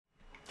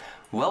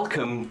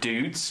Welcome,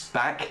 dudes,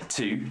 back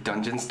to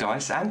Dungeons,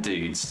 Dice and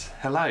Dudes.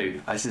 Hello.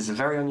 This is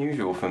very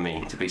unusual for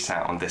me to be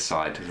sat on this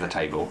side of the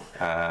table.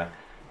 Are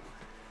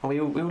we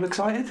all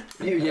excited?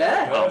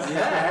 Yeah. Oh.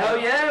 Hell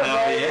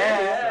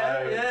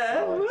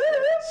yeah.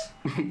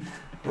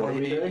 What are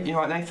we doing? You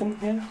right, Nathan?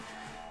 Yeah?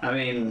 I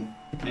mean,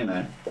 you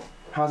know.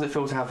 How does it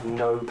feel to have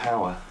no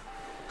power?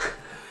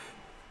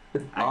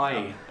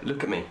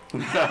 Look at me.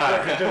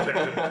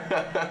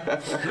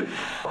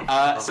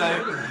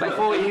 So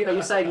Before are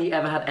you saying you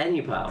ever had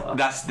any power?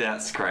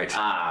 that's great.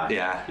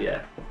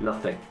 Yeah.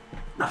 Nothing.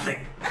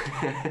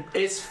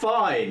 It's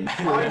fine.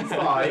 I'm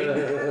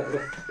fine.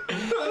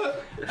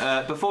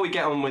 Before we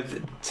get on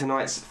with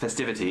tonight's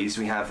festivities,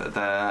 we have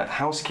the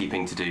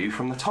housekeeping to do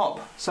from the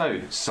top.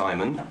 So,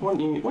 Simon, why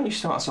don't you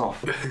start us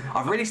off?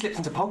 I've really slipped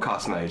into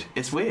podcast mode.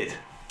 It's weird.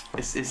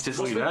 It's just.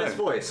 What's with this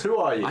voice? Who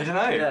are you? I don't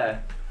know. Yeah.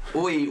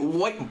 Oi,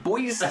 white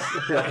boys.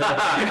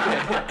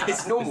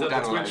 It's normal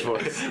down the Twitch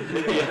voice.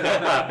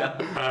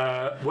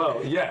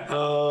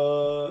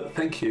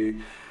 Thank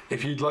you.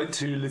 If you'd like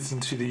to listen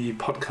to the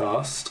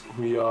podcast,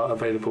 we are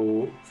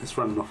available. It's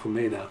running off for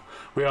me now.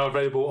 We are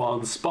available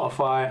on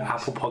Spotify,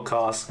 Apple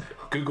Podcasts,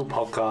 Google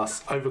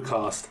Podcasts,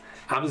 Overcast,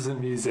 Amazon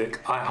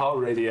Music,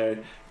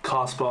 iHeartRadio,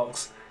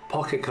 Castbox,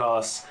 Pocket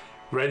Casts,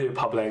 Radio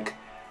Public,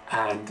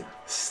 and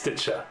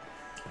Stitcher.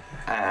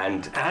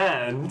 And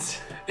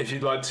if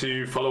you'd like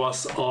to follow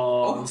us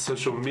on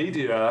social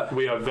media,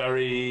 we are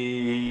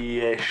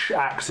very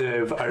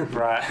active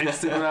over at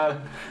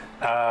Instagram,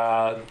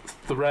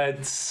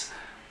 Threads,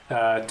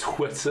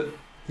 Twitter.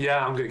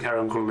 Yeah, I'm going to carry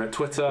on calling it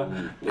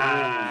Twitter,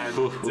 and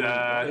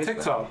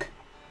TikTok.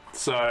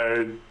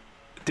 So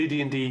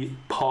DD&D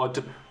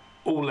Pod,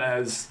 all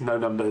letters, no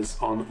numbers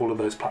on all of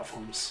those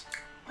platforms.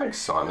 thanks,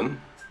 Simon.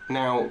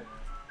 Now,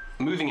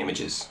 moving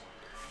images.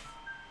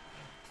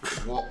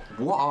 What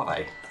are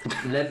they?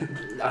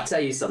 I'll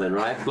tell you something,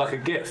 right? Like a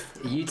GIF.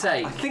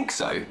 I think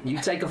so. You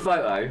take a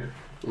photo,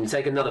 and you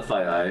take another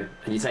photo,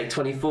 and you take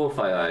 24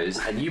 photos,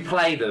 and you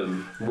play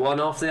them one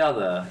after the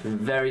other in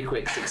very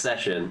quick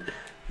succession.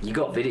 You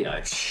got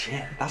video.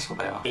 Shit, that's what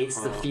they are. It's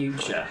the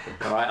future.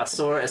 Alright, I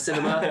saw it at a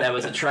cinema, there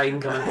was a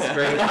train coming up the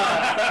street.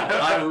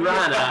 I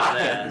ran out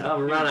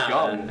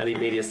there. Any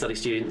media study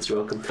students,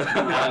 you're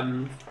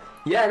welcome.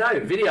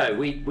 Video.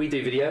 We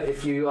do video.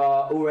 If you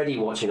are already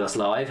watching us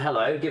live,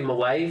 hello, give them a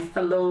wave.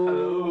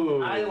 Hello.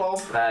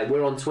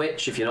 We're on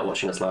Twitch if you're not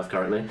watching us live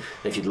currently.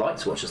 If you'd like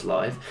to watch us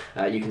live,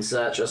 you can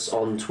search us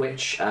on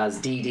Twitch as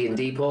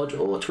DD&D Pod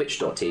or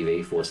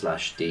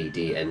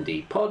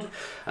twitch.tv/DDND Pod.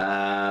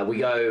 We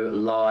go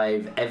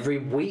live every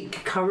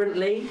week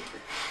currently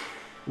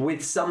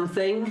with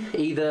something,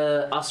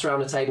 either us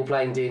around a table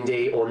playing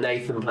D&D or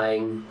Nathan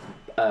playing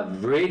a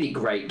really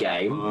great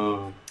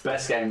game.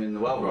 Best game in the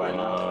world right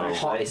now.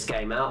 Hottest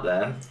game out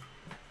there.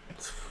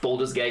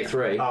 Baldur's Gate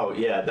 3. Oh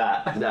yeah,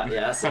 that.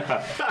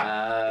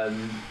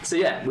 So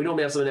we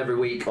normally have something every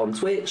week on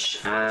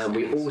Twitch, and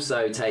we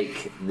also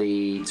take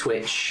the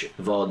Twitch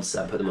VODs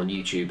and put them on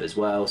YouTube as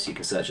well, so you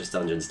can search us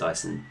Dungeons,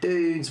 Dice and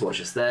Dudes,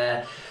 watch us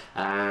there,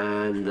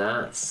 and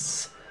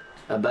that's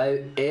about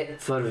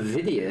it for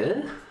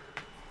video,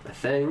 I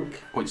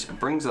think. Which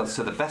brings us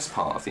to the best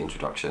part of the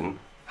introduction,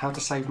 how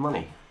to save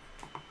money.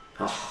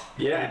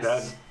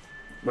 Yes.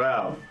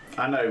 Well,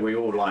 I know we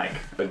all like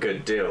a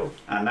good deal,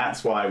 and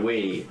that's why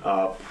we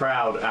are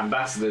proud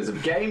ambassadors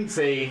of Game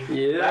Tea.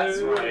 Yeah. That's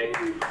right.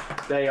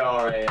 They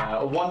are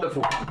a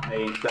wonderful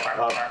company.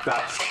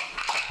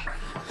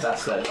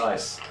 That's their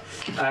dice.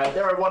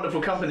 They're a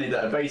wonderful company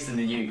that are based in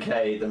the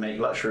UK that make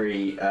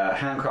luxury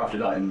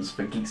handcrafted items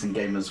for geeks and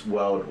gamers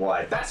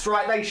worldwide. That's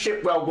right, they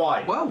ship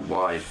worldwide.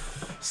 Worldwide.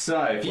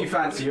 So if you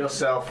fancy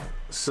yourself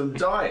some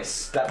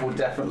dice, that will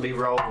definitely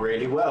roll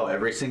really well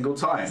every single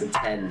time. It's a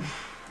 10.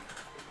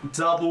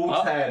 Double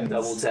tens.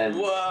 Double 10.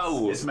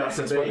 Whoa! It's meant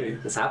to be. 20.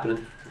 It's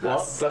happening.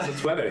 That's a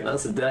 20.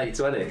 That's a dirty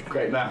 20.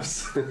 Great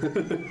maths.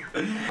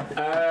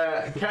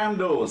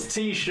 Candles,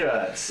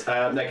 t-shirts.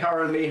 They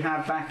currently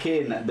have back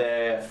in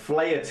their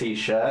Flayer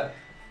t-shirt.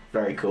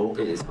 Very cool.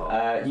 It is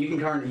hot. You can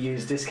currently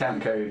use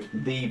discount code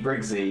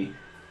TheBriggsy,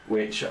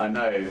 which I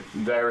know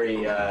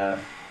very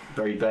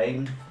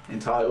vain,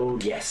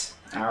 entitled. Yes.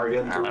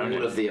 Arrogant.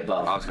 All of the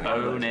above. I was going to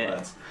Own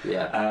it.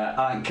 Yeah.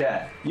 I don't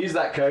care. Use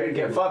that code and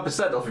get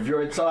 5% off of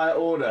your entire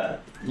order.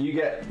 You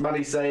get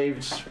money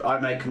saved, I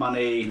make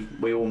money,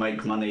 we all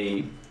make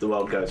money, the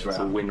world goes round. It's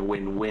a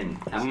win-win-win.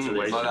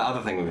 Absolutely. Like that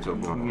other thing we were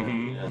talking about.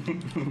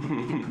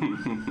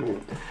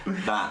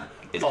 That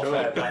is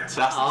that's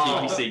the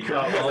TV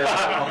secret.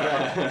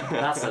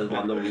 That's the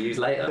one that we'll use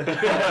later.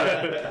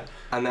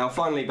 And now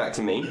finally back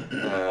to me,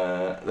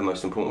 the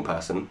most important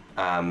person.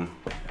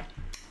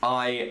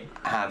 I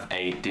have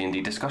a D&D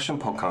discussion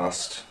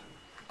podcast.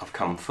 I've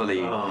come fully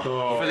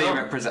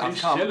represent. I've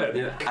come,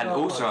 and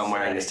also I'm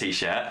wearing this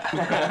t-shirt.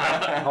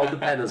 Hold the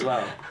pen as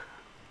well.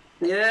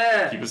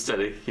 Yeah. Keep it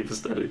steady.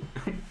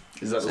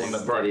 Is that the one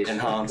that broke?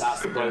 Enhanced.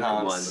 That's the broken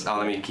Enhanced. one.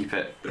 let me keep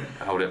it.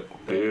 Hold it.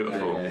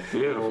 Beautiful.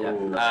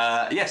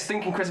 Yes,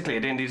 thinking critically, a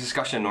D&D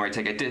discussion where I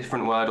take a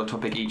different word or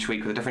topic each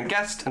week with a different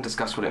guest and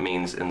discuss what it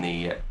means in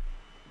the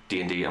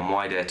D&D and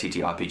wider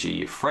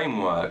TTRPG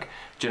framework.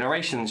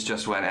 Generations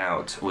just went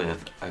out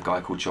with a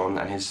guy called John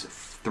and his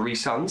 3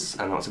 sons,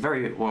 and that was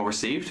very well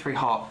received, very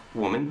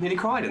heartwarming. Nearly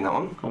cried in that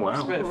one. Oh, wow.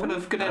 It's full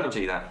of good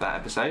energy, that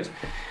episode.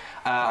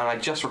 And I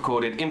just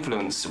recorded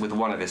Influence with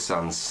one of his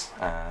sons,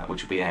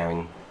 which will be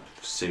airing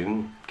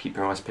soon. Keep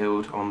your eyes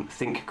peeled on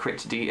Think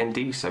Crit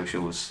D&D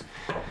socials.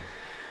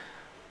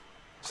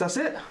 So that's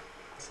it.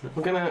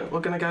 We're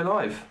gonna go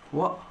live.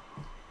 What?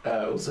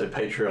 Also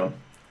Patreon.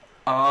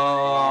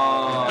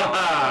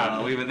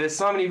 Oh, we were this.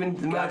 Simon even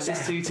merged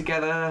these two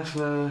together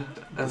for.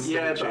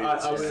 Yeah,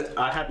 but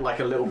I had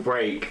like a little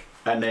break,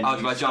 and then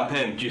did I jump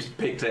in? Just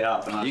picked it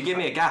up. And You give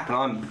me a gap, and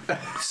I'm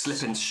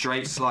sliding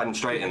straight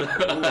in.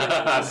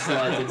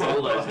 Slides into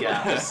all those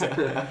gaps.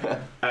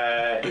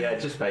 Yeah,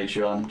 just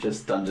Patreon,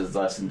 just Dungeons,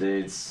 Dice and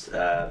Dudes.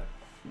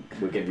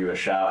 We'll give you a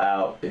shout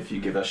out if you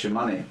give us your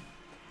money.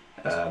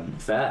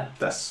 Fair.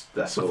 That's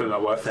I think all.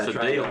 that works. Fair It's a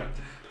trade. deal.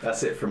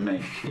 That's it from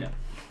me. Yeah.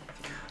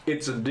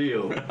 It's a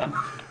deal.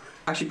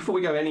 Actually, before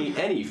we go any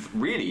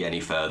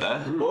further,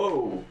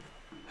 Whoa.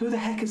 who the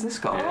heck is this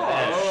guy?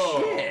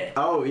 Oh, shit.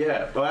 Oh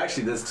yeah. Well,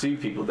 actually, there's 2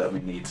 people that we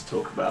need to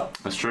talk about.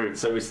 That's true.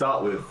 So we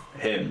start with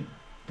him.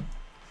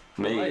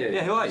 Me.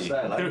 Yeah, who are you?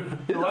 Say hello.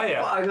 Who are you?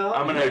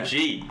 I'm an OG,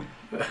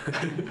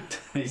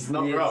 He's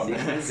not wrong.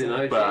 He's an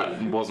OG. but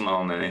wasn't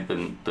on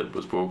anything that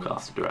was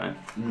broadcasted, right?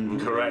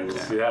 Correct,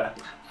 yeah.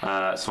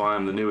 So I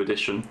am the new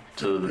addition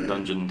to the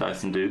Dungeon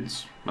Dice and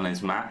Dudes. My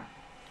name's Matt.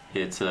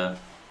 Here to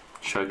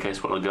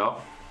showcase what I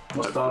got.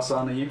 What star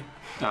sign are you?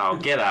 Oh,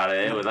 get out of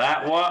here with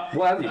that. What?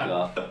 What have you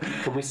got?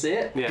 Can we see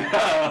it? Yeah.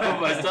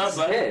 My stuff,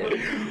 Here.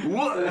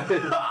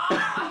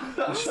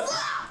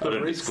 I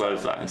don't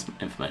disclose that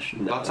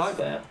information. Blood type?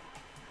 Fair.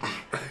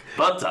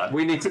 Blood type.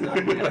 We need to know.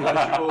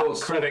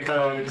 Credit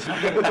code.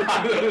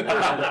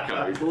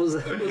 What was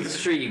the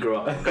street you grew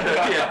up in?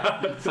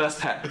 Yeah. First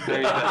pet.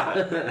 There you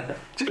go.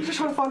 Just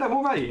trying to find out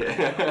more about you.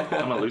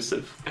 I'm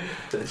elusive.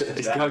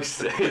 It's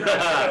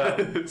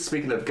ghosted.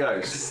 Speaking of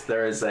ghosts,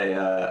 there is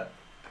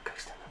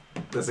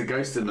there's a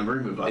ghost in the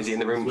room with us. Is he in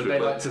the room Would with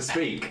they us? like to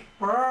speak?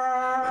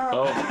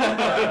 Oh,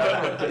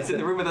 It's in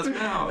the room with us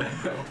now.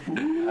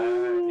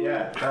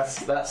 Yeah,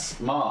 that's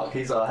Mark.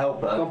 He's our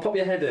helper. Come on, pop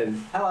your head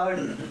in.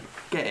 Hello.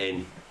 Get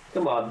in.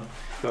 Come on.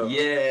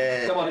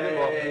 Yeah. Come on, come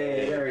on.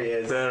 Hey, there he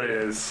is. There he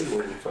is.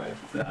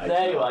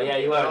 There you are. Yeah,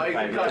 you were. Oh, you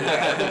can kind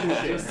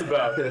of- Just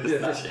about.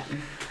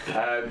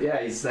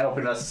 yeah, he's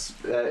helping us.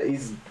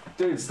 He's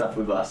doing stuff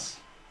with us.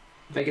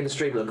 Making the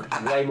stream look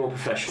way more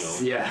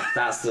professional. Yeah.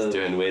 That's the.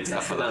 Doing weird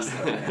stuff with us.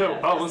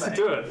 Oh, what's he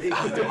doing?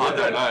 I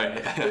don't know.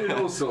 Doing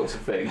all sorts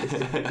of things.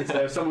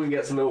 So if someone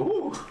gets a little,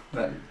 ooh,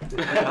 then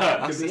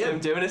That's could be just him him.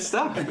 doing his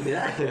stuff.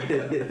 Yeah.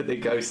 The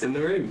ghost in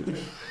the room.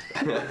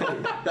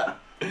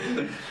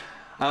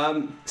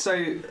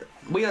 So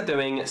we are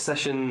doing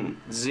session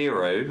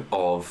 0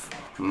 of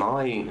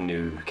my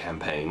new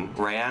campaign,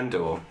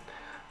 Reyandor.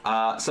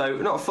 So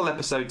not a full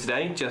episode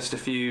today, just a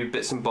few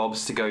bits and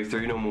bobs to go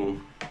through, normal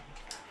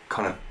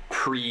kind of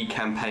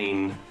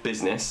pre-campaign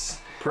business.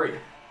 Pre.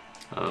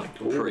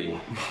 Pre.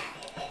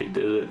 he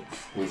did it.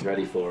 He's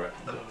ready for it.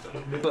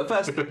 But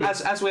first,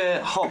 as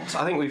we're hot,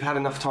 I think we've had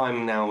enough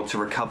time now to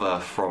recover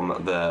from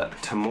the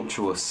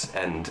tumultuous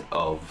end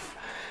of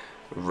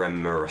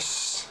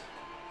Remorse.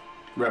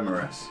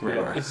 Remorse.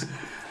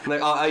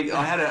 No, I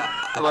had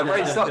my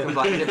brain stuck with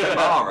like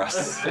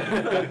Remorse.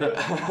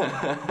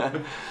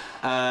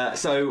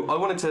 So I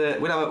wanted to.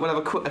 We'll have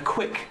a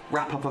quick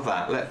wrap up of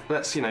that.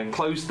 Let's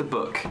close the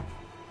book.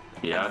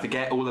 Yeah.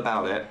 Forget all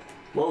about it.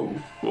 Whoa.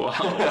 Wow.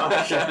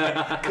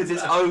 Because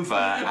it's over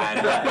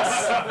and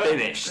it's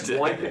finished.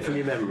 Wipe it from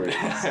your memory.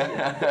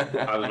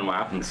 I don't know what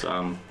happened, so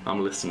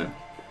I'm listening.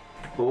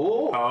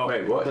 Oh.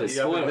 Wait, what? But You it's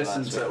haven't spoiled,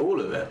 listened that's to right.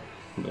 all of it?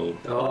 No.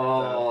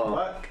 Oh.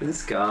 Fuck.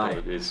 This guy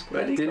Apologies.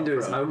 Where'd he didn't come do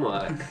his from?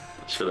 homework.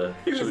 Should've.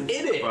 He was in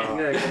it. Wow.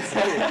 Yeah, you can see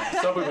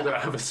it. Some people don't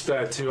have a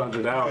spare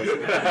 200 hours.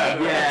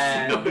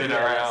 Yeah. Not been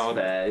yeah, around.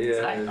 that's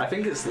fair, yeah. I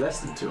think it's less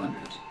than 200.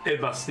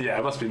 It must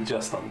be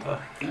just under.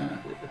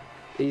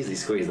 Easily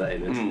squeeze that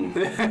in.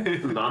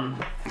 None.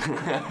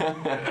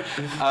 Nathan,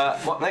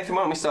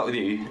 why don't we start with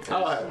you?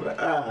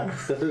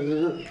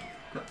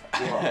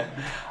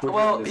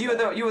 Well, you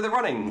were the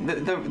running,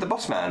 the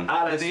boss man,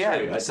 That's the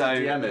true. DM. I So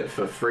did DM it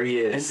for 3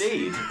 years.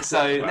 indeed.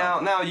 So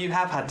now you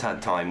have had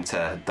time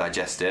to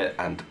digest it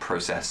and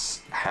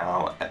process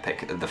how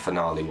epic the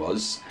finale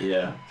was.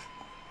 Yeah.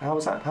 How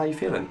was that? How are you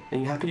feeling? Are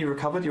you happy? You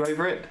recovered? You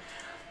over it?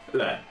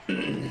 Look,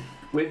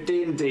 with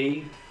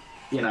D&D,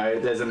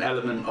 there's an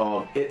element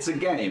of it's a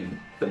game,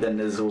 but then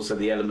there's also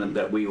the element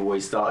that we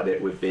always started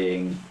it with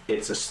being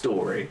it's a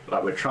story.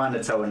 Like we're trying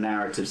to tell a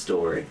narrative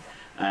story.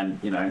 And,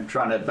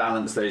 trying to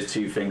balance those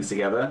two things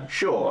together.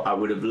 Sure, I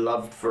would have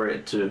loved for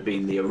it to have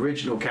been the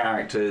original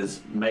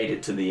characters, made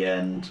it to the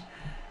end.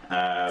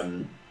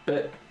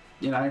 But,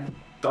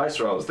 dice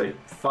rolls, they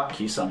fuck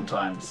you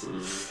sometimes.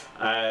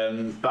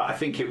 But I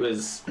think it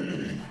was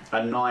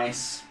a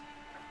nice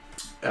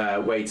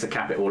way to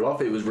cap it all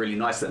off. It was really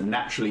nice that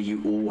naturally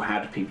you all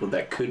had people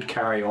that could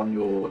carry on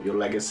your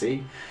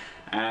legacy.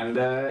 And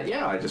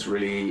yeah, I just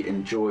really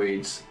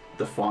enjoyed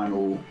the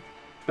final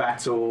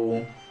battle.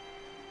 It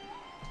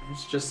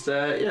was just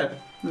yeah, it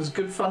was a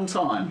good fun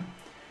time.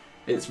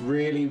 It's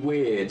really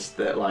weird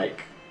that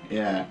like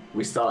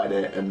we started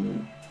it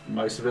and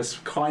most of us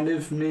kind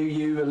of knew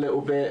you a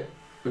little bit.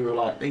 We were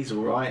like, he's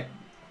all right.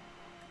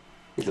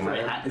 He's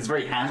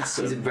very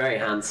handsome. He's a very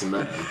handsome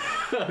man.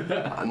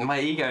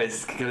 My ego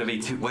is going to be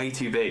way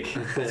too big.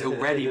 It's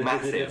already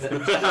massive,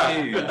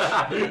 huge,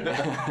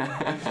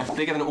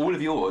 bigger than all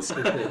of yours.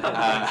 But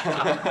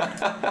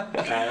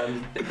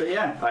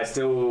yeah, I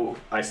still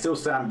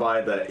stand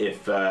by that.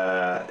 If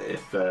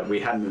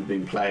we hadn't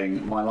been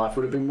playing, my life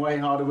would have been way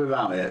harder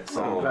without it.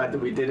 So I'm glad that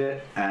we did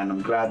it, and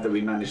I'm glad that we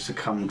managed to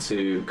come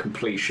to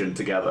completion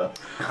together.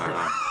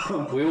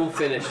 We all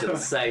finished at the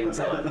same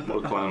time.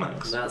 What a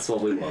climax. That's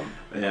what we want.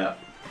 Yeah.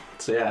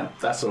 So yeah,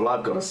 that's all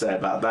I've got to say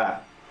about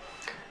that.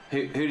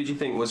 Who did you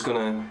think was going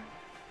to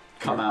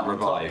Come out on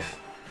top. revive?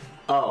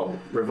 Oh,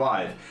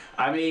 revive.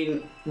 I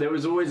mean, there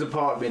was always a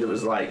part of me that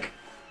was like,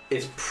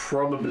 it's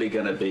probably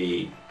going to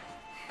be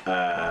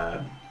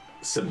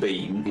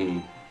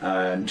Sabine,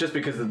 just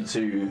because of the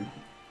two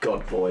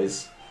God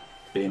boys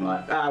being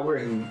like, we're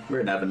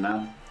in heaven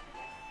now,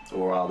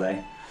 or are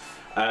they?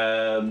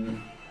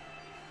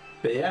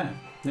 But yeah,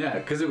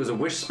 because it was a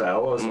wish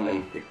spell. I was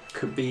like, it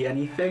could be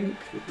anything,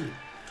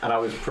 and I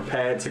was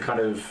prepared to kind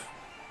of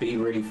be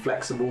really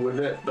flexible with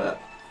it, but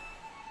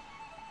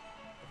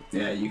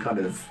yeah, you kind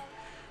of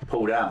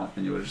pulled out,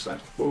 and you were just like,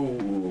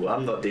 "Oh,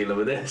 I'm not dealing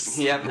with this."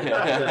 Yep.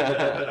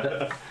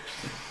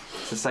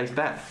 It's a safe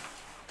bet.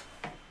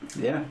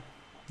 Yeah.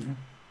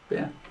 But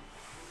yeah.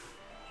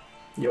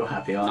 You're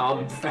happy,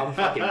 aren't you? I'm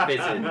fucking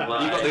fizzing.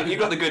 Like, You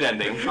got the good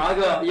ending.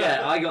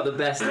 I got the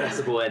best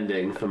possible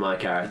ending for my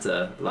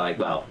character. Like,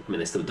 well, I mean,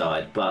 they still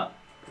died, but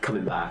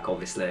coming back,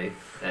 obviously,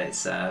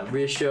 it's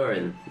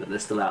reassuring that they're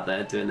still out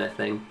there doing their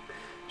thing,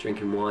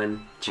 drinking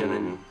wine,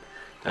 chilling.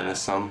 And there's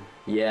some.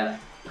 Yeah,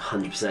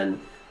 100%.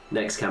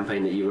 Next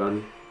campaign that you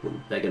run,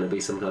 they're going to be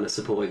some kind of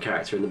supporting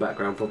character in the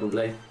background,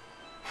 probably.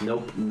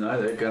 Nope.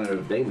 No, they're going to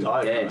They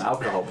die dead. from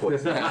alcohol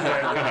poisoning.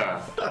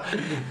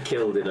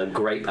 Killed in a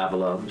grape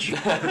avalanche.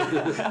 So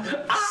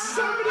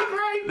many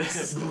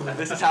grapes.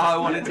 This is how I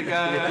want it to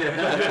go.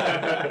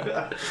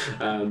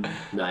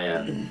 No,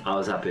 yeah, I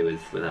was happy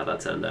with how that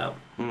turned out.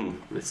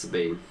 With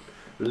Sabine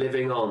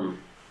living on.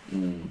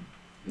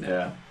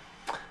 Yeah.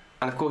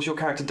 And of course, your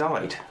character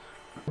died.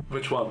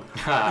 Which one?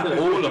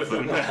 All of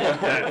them.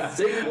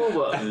 Single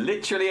one.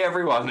 Literally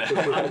everyone.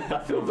 I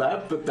feel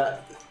bad,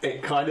 but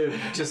it kind of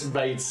just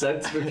made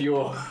sense with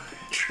your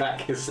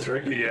track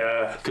history.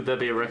 Yeah. Could there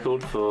be a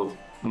record for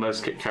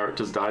most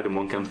characters died in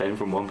one campaign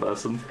from one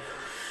person?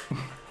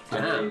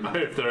 Damn.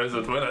 If there is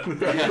a winner.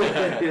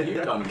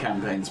 You've done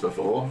campaigns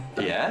before.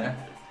 Yeah.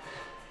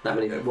 That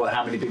many.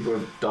 How many people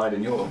have died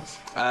in yours?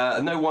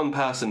 No one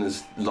person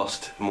has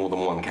lost more than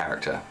one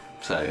character,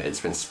 so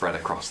it's been spread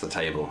across the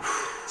table.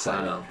 So.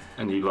 Wow.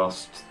 And you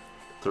lost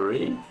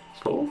 3?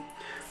 4?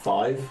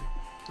 5.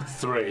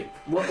 3.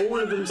 Well, all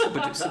of them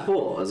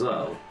support as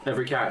well.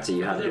 Every character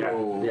you had. Yeah.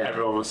 Yeah.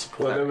 Everyone was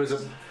supporting. Well, there was a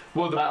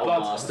the battle blood.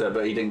 master,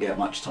 but he didn't get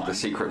much time. The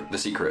secret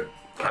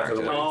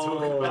character.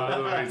 Oh.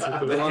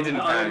 The hidden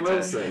Owen character.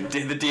 Wilson.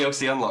 Did the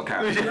DLC unlock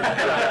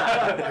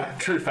character?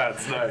 True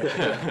fans, no.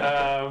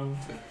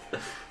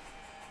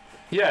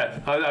 Yeah,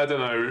 I don't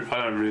know. I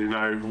don't really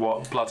know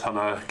what Blood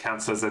Hunter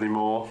counts as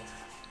anymore.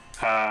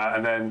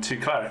 And then 2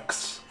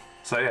 clerics.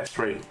 So yeah,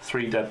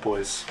 3 dead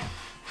boys.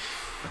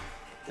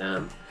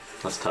 Damn.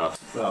 That's tough.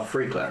 Well,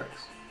 3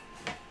 clerics.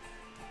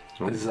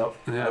 Is up?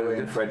 Yeah.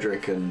 Owen,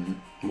 Frederick, and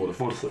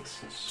Mortifius.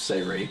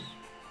 Sari.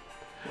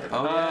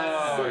 Oh,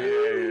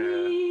 yeah.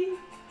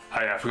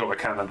 Oh yeah, I forgot what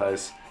count of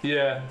those.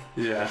 Yeah.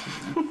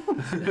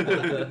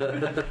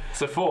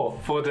 So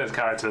 4 dead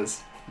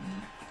characters.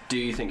 Do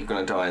you think you're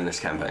going to die in this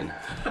campaign?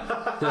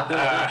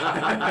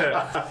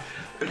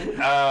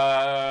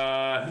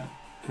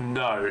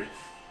 No.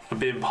 I'm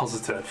being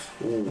positive.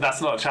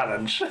 That's not a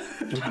challenge.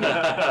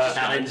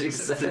 Challenging.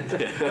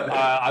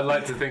 I'd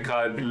like to think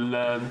I'd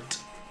learned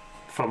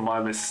from my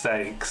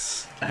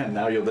mistakes. And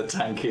now you're the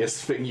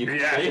tankiest thing you can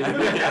be.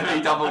 Yeah,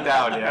 you doubled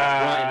down,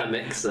 yeah. Right in the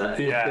mixer.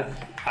 Yeah,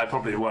 I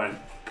probably won't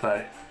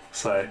play.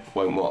 So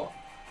Won't what?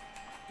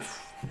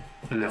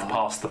 live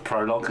past the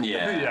prologue.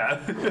 Yeah.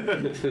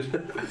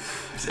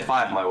 If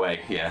I have my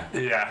way, yeah.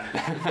 Yeah.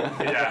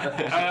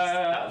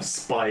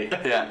 Spite.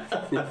 Yeah.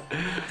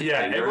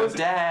 Yeah. It You're was.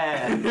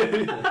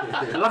 dead.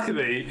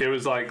 Luckily, it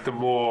was like the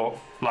more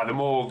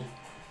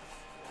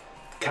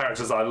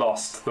characters I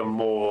lost, the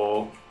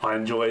more I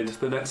enjoyed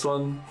the next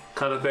one,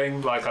 kind of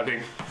thing. Like I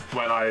think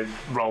when I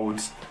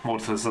rolled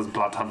Mortifius as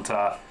Blood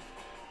Hunter,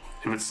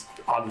 it was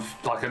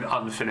like an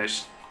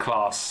unfinished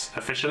class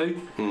officially,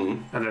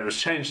 and then it was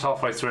changed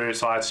halfway through,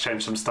 so I had to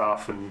change some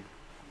stuff, and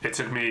it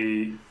took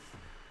me.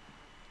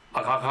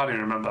 I can't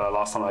even remember the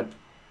last time I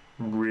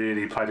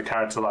really played a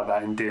character like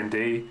that in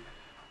D&D.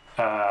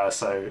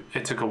 So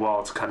it took a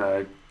while to kind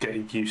of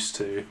get used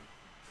to.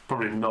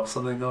 Probably not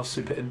something I was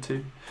super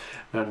into.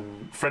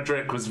 And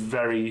Frederick was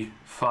very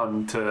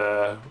fun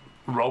to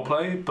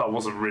roleplay, but I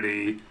wasn't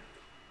really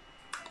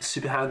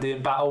super handy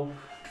in battle.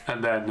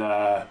 And then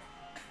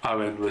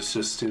Owen was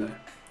just, the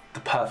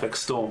perfect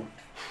storm.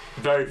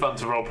 Very fun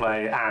to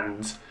roleplay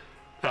and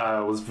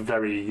was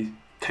very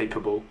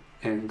capable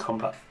in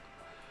combat,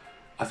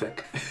 I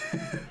think.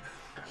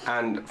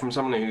 And from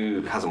someone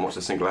who hasn't watched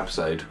a single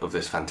episode of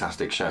this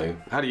fantastic show,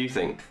 how do you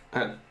think,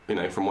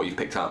 from what you've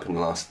picked up in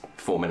the last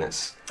 4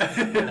 minutes?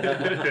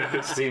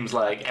 It seems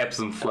like ebbs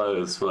and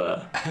flows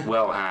were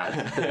well had.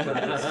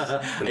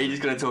 Are you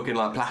just going to talk in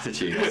like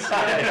platitudes?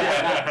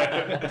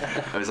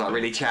 It was like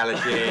really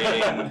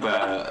challenging,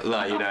 but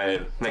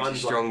makes you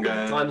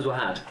stronger. Times were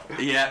had.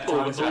 Yeah,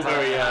 all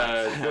very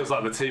It was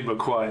like the team were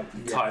quite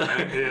tight.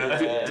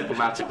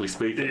 diplomatically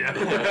speaking.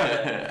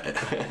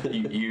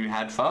 you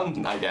had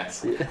fun, I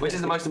guess, which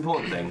is the most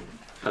important thing.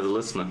 As a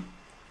listener.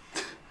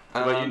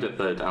 What about you,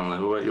 though,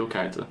 Danlo? What about your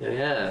character?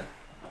 Yeah.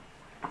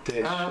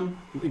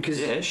 Because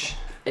Dish.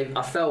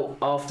 I felt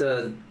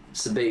after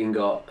Sabine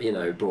got,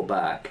 brought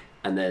back,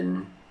 and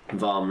then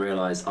Varm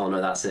realised, oh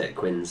no, that's it,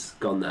 Quinn's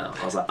gone now.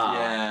 I was like,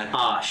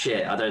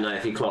 shit, I don't know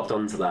if he clocked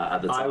onto that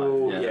at the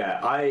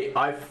time.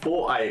 I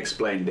thought I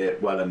explained it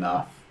well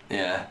enough.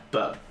 Yeah.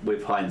 But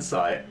with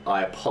hindsight,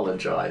 I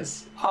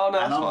apologise. Oh no,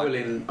 and that's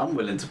I'm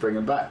willing to bring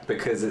him back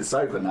because it's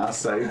over now,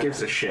 so who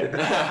gives a shit?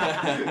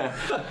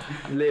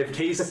 Lived.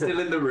 He's still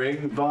in the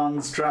ring.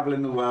 Varn's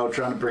travelling the world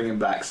trying to bring him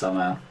back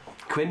somehow.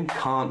 Quinn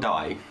can't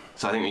die,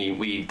 so I think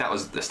we that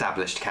was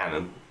established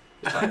canon.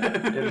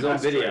 It was on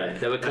video.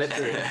 There were clips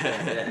of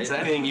it. So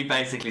anything you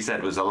basically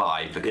said was a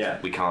lie because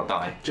we can't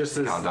die. Just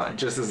can't die.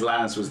 as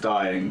Lannis was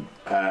dying,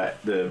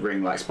 the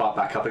ring sparked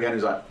back up again. He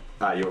was like,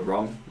 "You're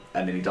wrong,"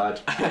 and then he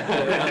died.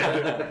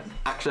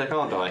 Actually, I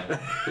can't die.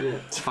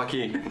 So fuck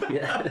you.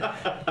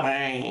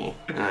 There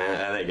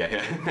you go.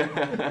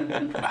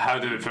 How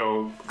did it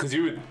feel? Because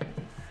you were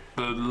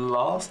the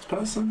last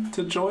person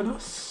to join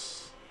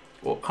us.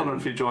 I don't know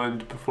if you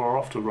joined before or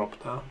after Rob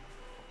now.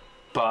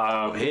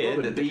 But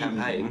here, the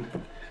campaign.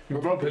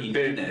 Rob had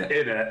been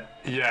in it,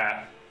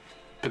 yeah.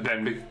 But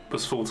then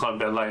was full-time a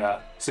bit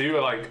later. So you were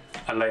like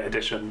a late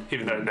addition,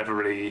 even though it never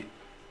really,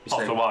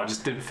 after a while,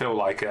 just didn't feel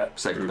like it.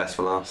 Save the best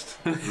for last.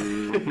 He's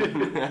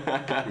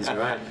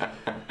right.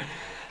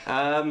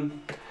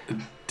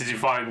 Did you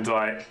find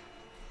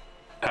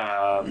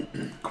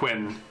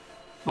Quinn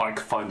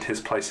find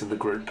his place in the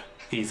group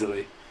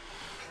easily?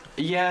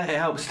 Yeah, it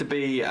helps to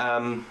be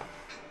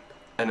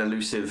an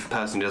elusive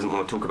person who doesn't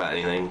want to talk about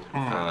anything.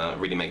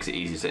 Really makes it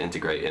easy to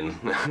integrate in.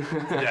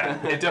 Yeah,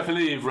 it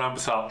definitely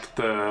ramps up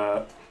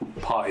the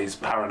party's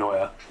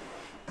paranoia.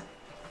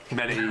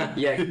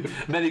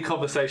 Many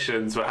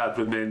conversations were had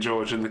with me and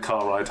George in the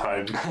car ride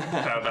home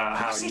about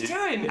how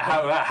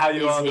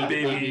you are the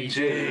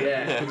BBG.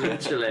 Yeah,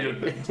 literally.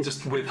 You're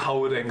just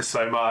withholding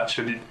so much,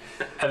 and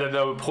then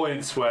there were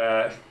points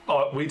where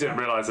we didn't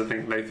realise. I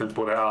think Nathan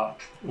brought it up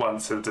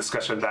once in a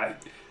discussion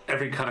that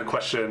every kind of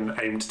question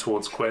aimed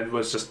towards Quinn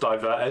was just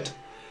diverted.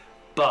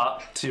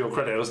 But to your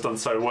credit, it was done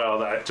so well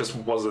that it just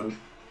wasn't.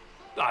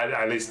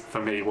 At least for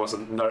me,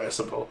 wasn't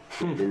noticeable.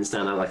 It didn't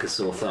stand out like a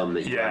sore thumb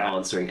that you weren't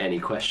answering any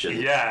question.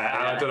 Yeah,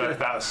 and I don't know if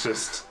that's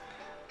just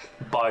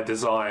by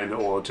design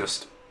or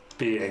just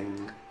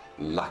being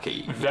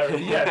lucky.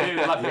 Being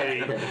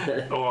lucky,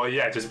 or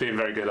just being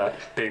very good at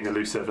being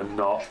elusive and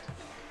not,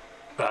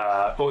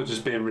 or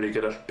just being really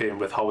good at being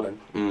withholding.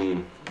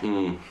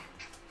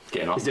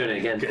 Getting off. He's doing it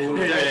again. He's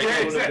doing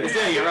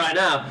it right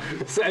now.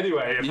 So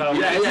anyway,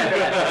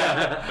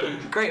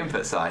 great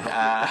input, Si.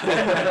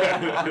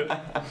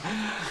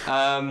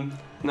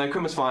 No,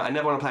 Quinn was fine. I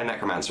never want to play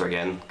Necromancer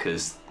again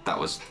because that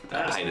was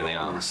a pain in the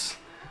arse.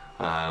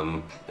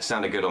 It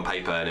sounded good on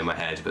paper and in my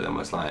head, but then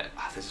was like,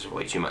 this is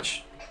way too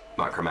much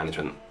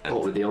micromanagement. And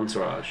what with the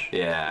entourage?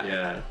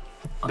 Yeah.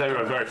 They were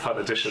a very fun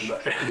addition,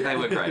 though. They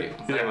were great.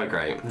 They were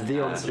great.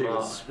 The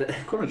entourage.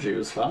 Chronology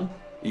was fun.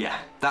 Yeah,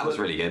 that was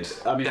really good.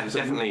 I mean, it was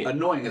definitely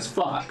annoying as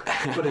fuck,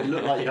 but it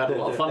looked like you had a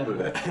lot of fun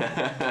with it.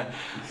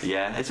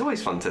 Yeah, it's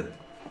always fun to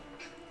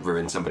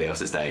ruin somebody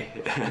else's day.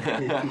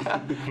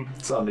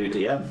 It's our new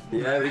DM.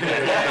 Yeah, we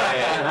can.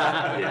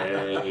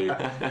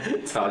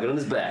 Target on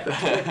his back.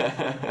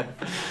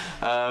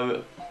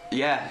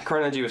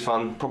 Chronology was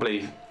fun.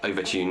 Probably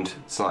overtuned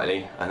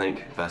slightly, I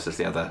think, versus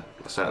the other.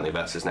 Certainly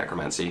versus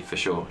Necromancy, for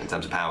sure, in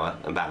terms of power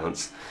and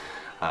balance.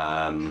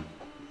 But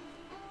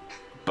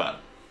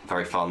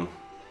very fun.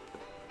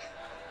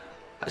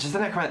 It's just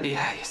the Necromancy,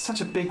 it's such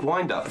a big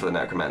wind-up for the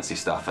Necromancy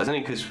stuff. It's only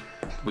because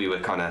we were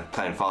kind of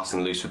playing fast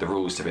and loose with the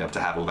rules to be able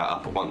to have all that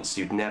up at once.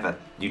 You'd never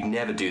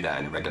do that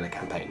in a regular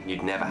campaign.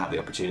 You'd never have the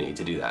opportunity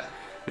to do that,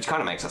 which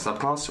kind of makes our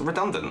subclass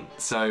redundant.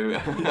 So,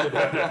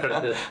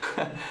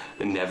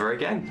 never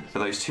again for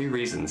those two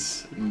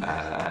reasons.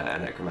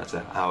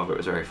 Necromancer. However, it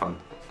was very fun.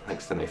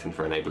 Thanks to Nathan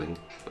for enabling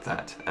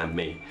that and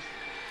me.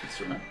 That's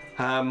right.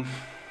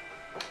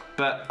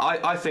 But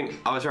I think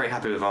I was very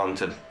happy with Varn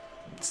to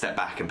step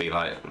back and be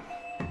like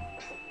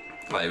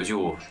it was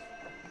your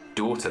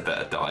daughter that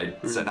had died,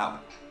 so that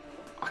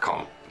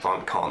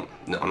Varn can't.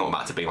 I'm not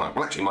about to be like,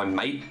 well, actually, my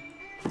mate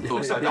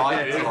also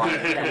died.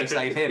 Can we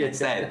save him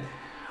instead?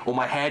 or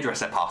my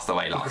hairdresser passed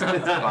away last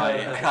month.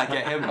 I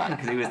get him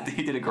back because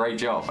he did a great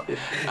job.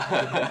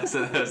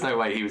 So there's no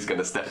way he was going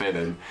to step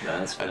in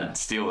and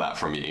steal that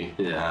from you.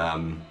 Yeah.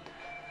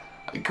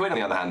 Quinn, on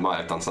the other hand, might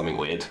have done something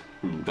weird,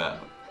 but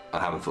I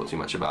haven't thought too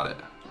much about it.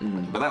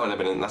 But that would have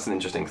been that's an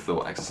interesting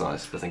thought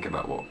exercise to think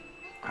about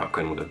how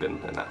Quinn would have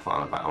been in that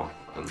final battle.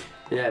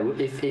 Yeah,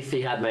 if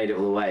he had made it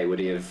all the way, would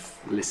he have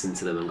listened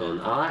to them and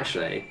gone, oh,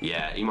 actually?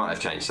 Yeah, he might have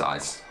changed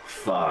sides.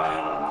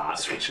 Fuck.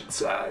 Switching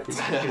sides.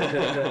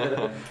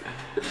 That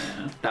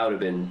would have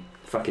been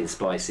fucking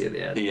spicy at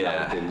the end. Yeah. That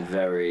would have been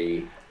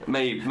very...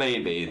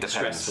 Maybe. Depends.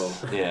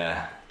 Stressful.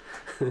 Yeah.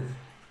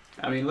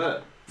 I mean,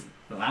 look,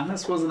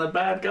 Lannis wasn't a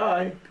bad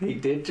guy. He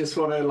did just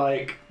want to,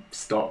 like,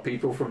 stop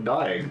people from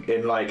dying.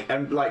 And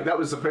that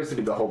was supposed to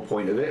be the whole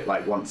point of it.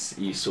 Like, once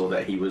you saw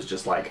that he was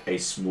just, like, a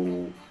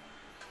small...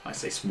 I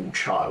say small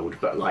child,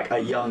 but like a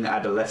young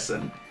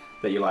adolescent,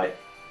 that you're like,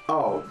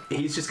 oh,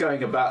 he's just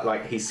going about,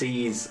 like, he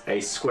sees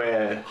a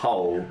square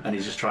hole and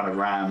he's just trying to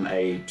ram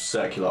a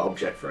circular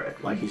object for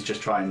it. Like, he's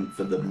just trying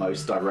for the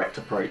most direct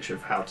approach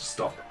of how to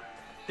stop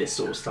this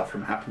sort of stuff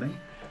from happening.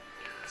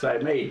 So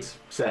it made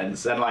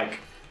sense. And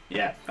like,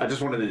 yeah, I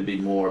just wanted it to be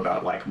more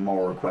about like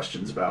moral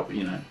questions about,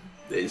 you know,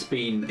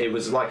 it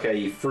was like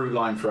a through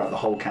line throughout the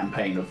whole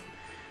campaign of,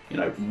 you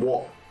know,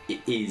 what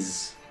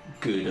is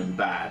good and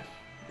bad.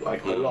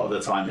 Like, a lot of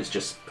the time it's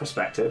just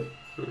perspective.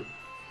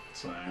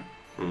 So...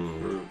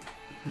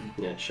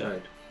 Yeah, it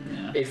showed.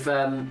 Yeah.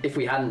 If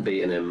we hadn't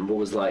beaten him, what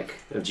was like...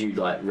 Had you,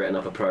 like, written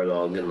up a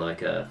prologue and,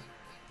 like,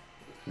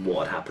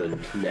 what had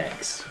happened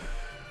next?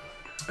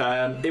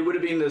 It would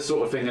have been the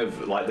sort of thing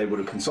of, like, they would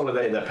have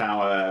consolidated their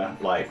power,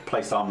 like,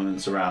 placed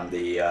armaments around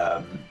the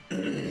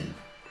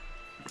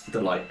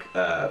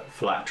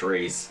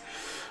phylacteries,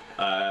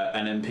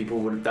 and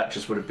then that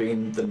just would have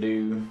been the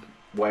new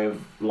way of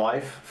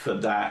life for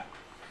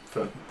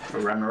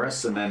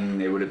Remoris, and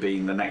then it would have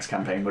been the next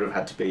campaign would have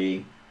had to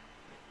be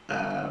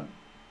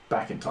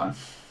back in time.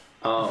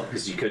 Oh,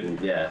 because you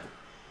couldn't, yeah.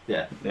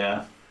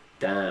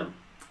 Damn.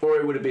 Or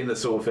it would have been the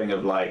sort of thing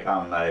of like, I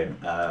don't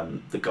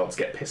know, the gods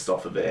get pissed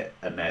off a bit,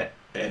 and it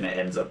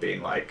ends up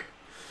being like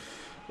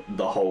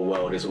the whole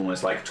world is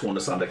almost like torn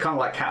asunder, kind of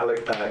like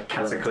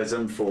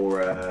Cataclysm for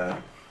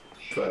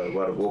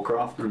World of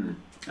Warcraft.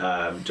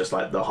 Just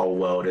like the whole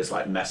world is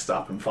like messed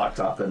up and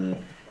fucked up,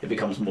 and it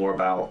becomes more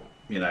about,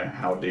 you know,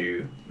 how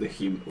do the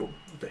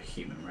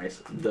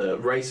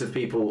race of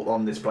people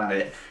on this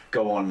planet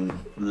go on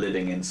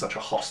living in such a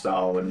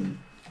hostile and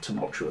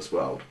tumultuous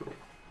world.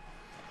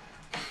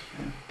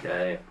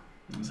 Yeah.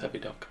 It's heavy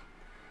duck.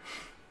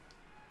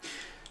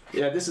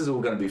 Yeah, this is all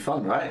going to be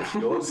fun, right? It's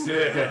yours.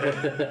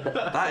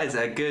 That is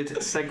a good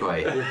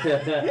segue.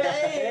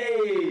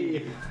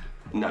 Yay!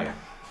 No.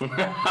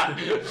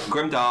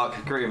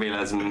 Grimdark, Great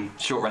Realism,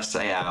 short rest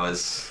 8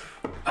 hours.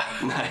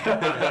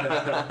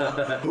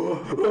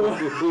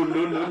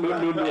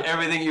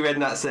 Everything you read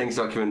in that settings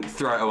document,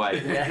 throw it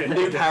away.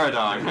 New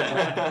paradigm.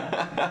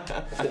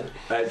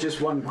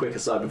 Just one quick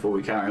aside before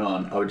we carry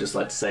on. I would just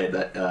like to say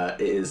that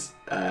it is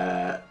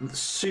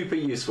super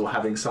useful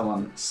having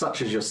someone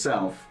such as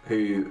yourself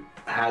who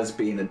has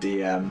been a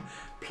DM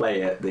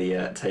play at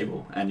the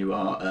table, and you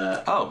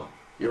are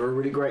you're a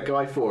really great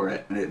guy for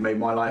it, and it made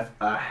my life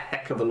a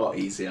heck of a lot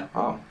easier.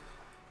 Oh,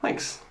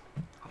 thanks.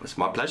 It's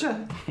my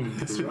pleasure.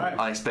 That's right.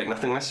 I expect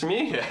nothing less from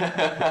you.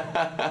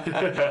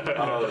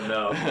 Oh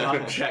no,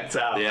 I'm checked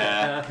out.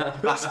 Yeah,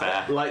 that's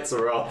fair. Lights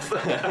are off.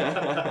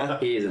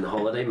 He is in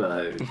holiday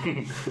mode.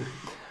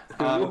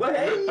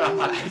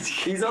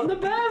 He's on the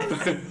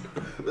bed.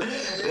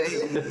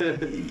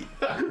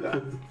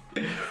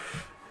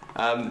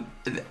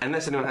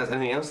 Unless anyone has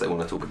anything else they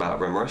want to talk about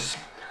Remoris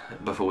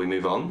before we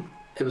move on.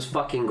 It was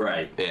fucking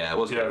great. Yeah, it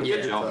was good. Yeah.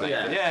 Good job,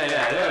 Nathan.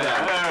 Yeah.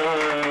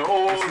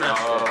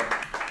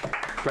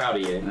 Proud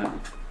of you. Yeah.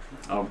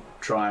 I'll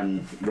try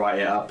and write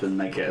it up and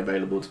make it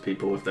available to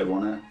people if they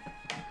want it.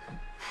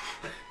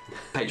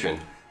 Patreon.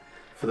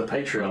 For the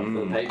Patreon. For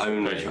the Patreon.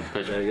 Only.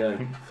 There you go.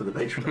 For the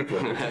Patreon.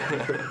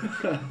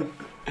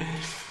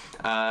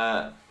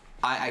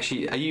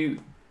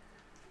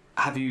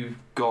 Have you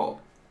got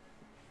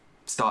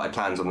started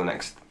plans on the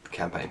next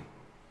campaign?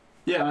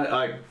 Yeah,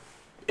 I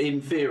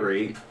in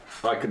theory,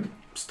 I could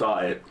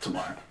start it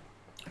tomorrow.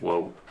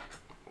 Whoa.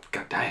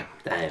 God damn.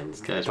 Damn,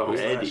 this guy's Double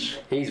ready.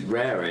 slash. He's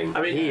raring.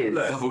 I mean, he is.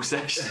 look. Double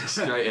session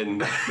straight in.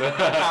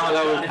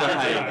 Parallel with the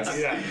pains.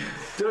 Yeah.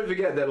 Don't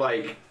forget that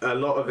like a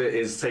lot of it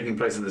is taking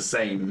place in the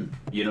same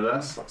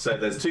universe. So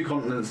there's 2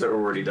 continents that are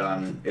already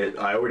done.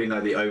 I already know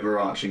the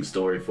overarching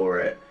story for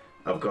it.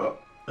 I've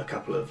got a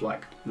couple of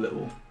like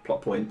little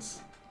plot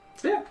points.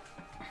 Yeah.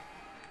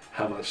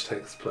 How much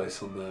takes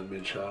place on the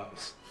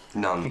Mid-Charles?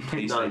 None.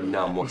 Please say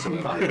none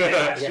whatsoever.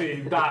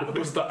 Actually, that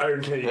was the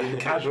only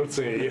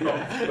casualty of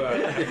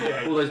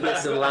the All those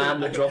bits of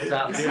land that dropped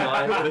out the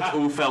sky. It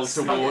all fell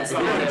towards the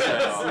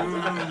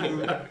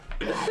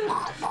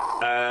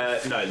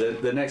No,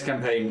 the next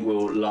campaign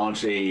will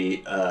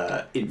largely,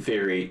 in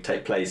theory,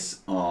 take place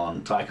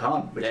on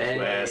Tycoon, which is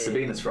where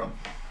Sabina's from.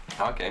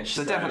 Okay,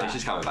 so definitely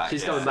she's coming back.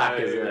 She's yeah. coming back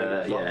as So,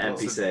 a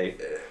lots of- NPC.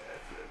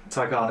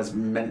 Taikan is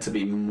meant to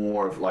be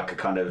more of like a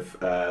kind of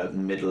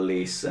Middle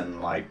East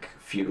and like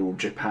feudal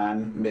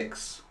Japan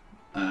mix.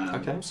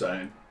 Okay.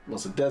 So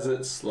lots of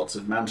deserts, lots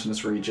of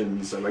mountainous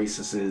regions,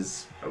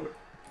 oases.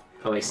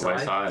 Oasis.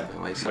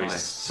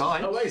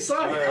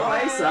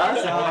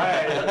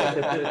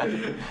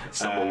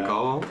 Someone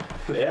call.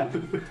 Yeah.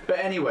 But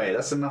anyway,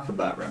 that's enough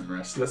about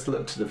Remrest. Let's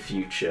look to the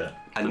future.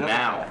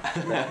 Another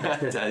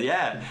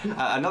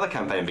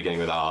campaign beginning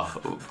with R.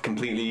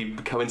 Completely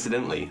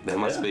coincidentally, there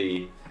must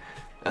be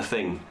a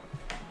thing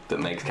that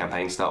makes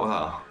campaigns start with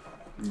R.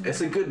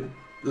 It's a good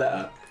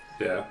letter.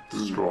 Yeah.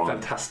 Strong.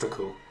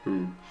 Fantastical.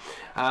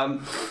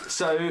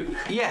 So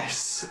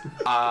yes,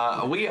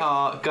 we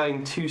are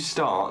going to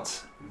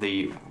start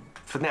the,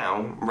 for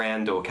now,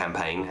 Reyandor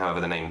campaign. However,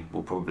 the name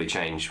will probably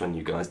change when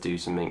you guys do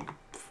something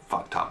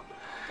fucked up.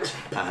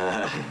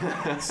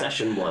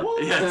 Session 1.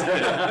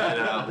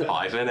 Yeah,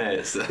 5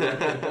 minutes.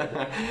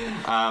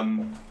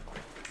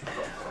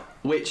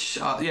 Which,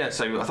 so I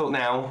thought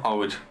now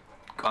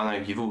I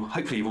know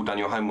hopefully you've all done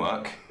your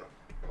homework.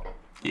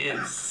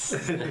 Yes.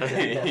 However,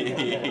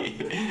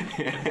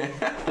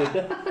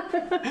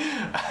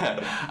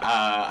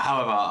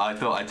 I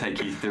thought I'd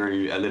take you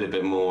through a little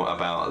bit more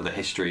about the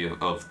history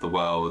of the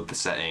world, the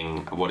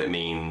setting, what it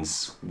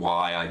means,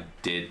 why I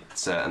did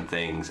certain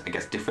things. I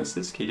guess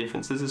key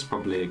differences is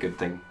probably a good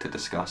thing to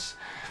discuss.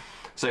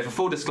 So for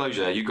full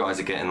disclosure, you guys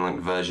are getting like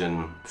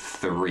version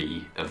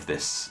 3 of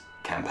this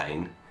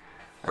campaign.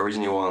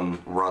 Originally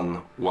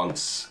run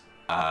once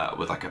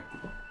with like a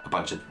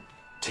bunch of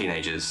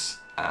teenagers,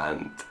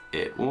 and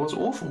it was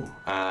awful,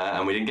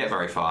 and we didn't get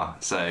very far,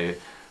 so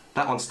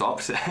that one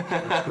stopped. And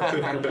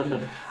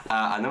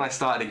then I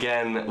started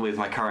again with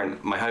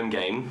my home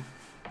game.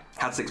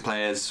 Had 6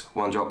 players,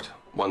 1 dropped,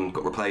 1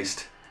 got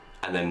replaced,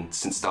 and then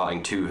since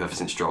starting 2 have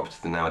since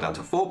dropped, and now we're down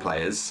to 4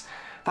 players.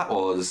 That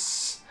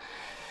was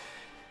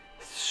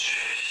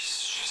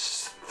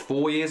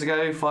 5 years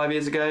ago.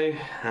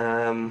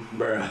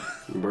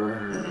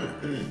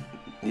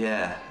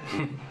 Yeah.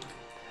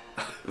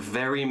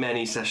 Very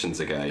many sessions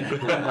ago.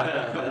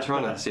 I'm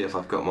trying to see if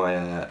I've got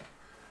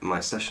my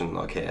session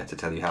log here to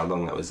tell you how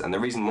long that was. And the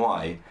reason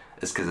why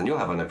is because then you'll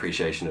have an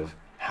appreciation of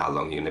how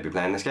long you're going to be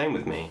playing this game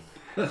with me.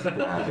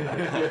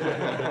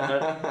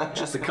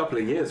 Just a couple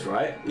of years,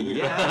 right?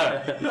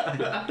 Yeah.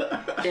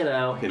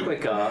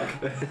 Quick arc.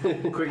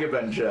 Quick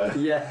adventure.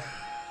 Yeah.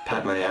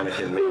 Padme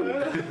Anakin.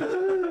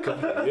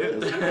 Couple of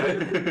years.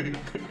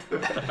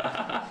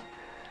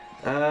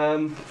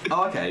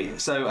 Okay,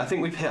 so I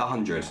think we've hit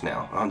 100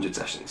 now, 100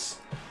 sessions.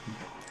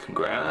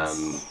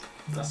 Congrats.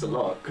 That's a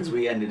lot, because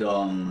we ended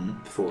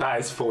on 4. That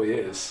is 4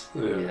 years.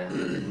 Yeah.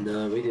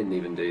 No, we didn't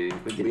even do.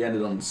 We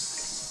ended on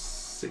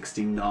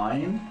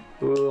 69.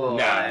 Ooh,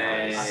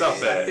 Nice. Stop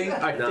it.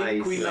 I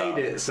think we Nice.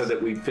 made it so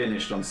that we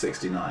finished on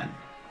 69,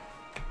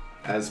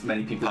 as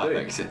many people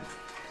Perfect. do.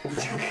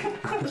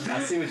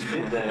 I see what you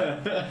did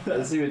there.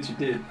 I see what you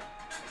did.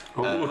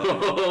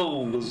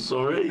 Oh,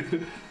 sorry.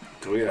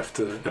 Do we have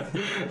to?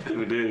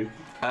 We do.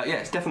 Yeah,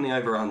 it's definitely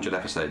over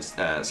 100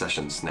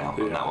 sessions now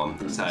on that one.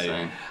 So,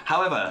 insane.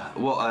 however,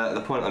 what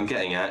the point I'm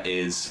getting at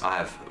is I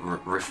have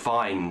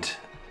refined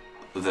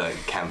the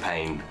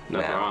campaign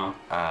now.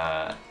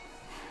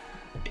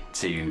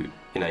 To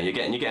you're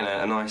getting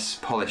a nice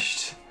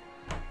polished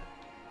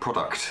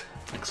product.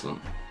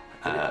 Excellent.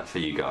 For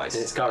you guys.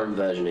 In its current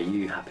version, are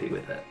you happy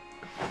with it?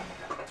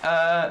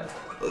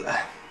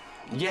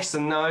 Yes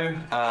and no.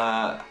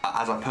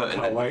 As I put in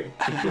Oh wait.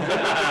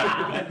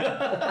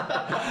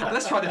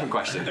 Let's try a different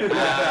question.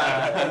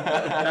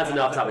 That's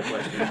enough to have a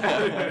question.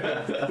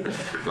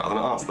 Rather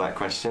not answer that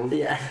question.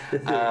 Yeah.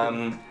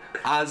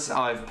 As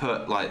I've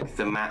put, like,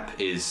 the map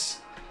is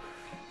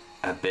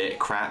a bit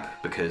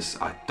crap because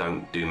I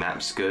don't do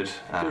maps good.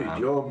 Dude,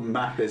 your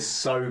map is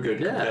so good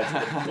compared to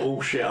the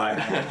bullshit I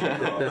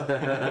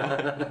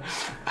have.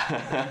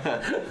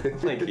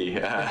 Thank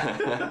you.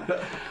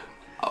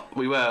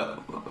 We were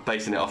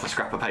basing it off a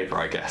scrap of paper,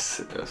 I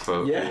guess,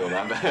 for your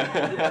map.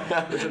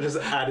 Which I just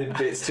added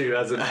bits to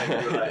as a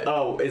map. Like,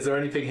 oh, is there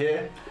anything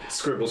here?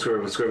 Scribble,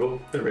 scribble, scribble.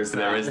 There is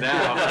now. There is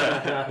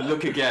now.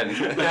 Look again.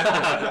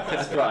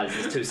 Surprise,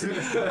 it's 2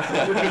 cities.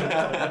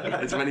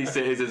 As many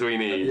cities as we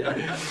need.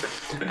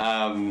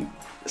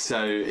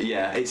 So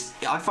yeah,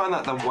 I find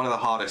that one of the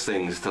hardest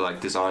things to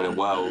like design a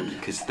world,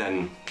 because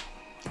then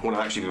when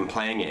I've actually been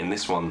playing it in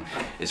this one,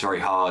 it's very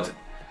hard.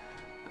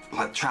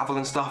 Like travel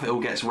and stuff, it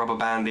all gets rubber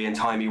bandy and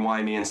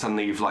timey-wimey, and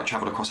suddenly you've like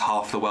travelled across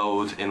half the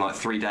world in like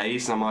 3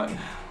 days, and I'm like,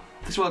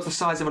 this world's the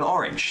size of an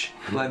orange.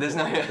 Like there's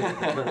no,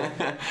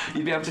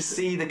 you'd be able to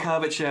see the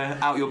curvature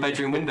out your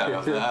bedroom window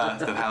of the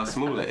Earth of how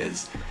small it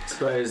is. I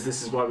suppose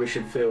this is why we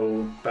should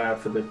feel bad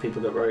for the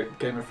people that wrote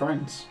Game of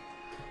Thrones.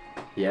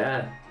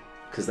 Yeah.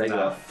 Because they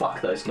go, fuck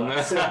those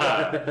guys.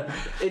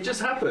 It just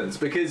happens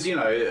because, you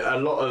know, a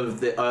lot of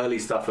the early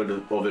stuff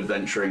of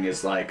adventuring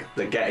is like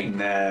the getting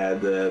there,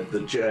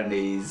 the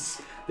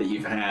journeys that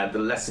you've had, the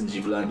lessons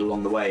you've learned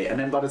along the way, and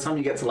then by the time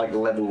you get to like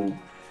level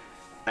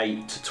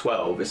 8 to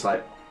 12, it's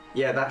like,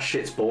 yeah, that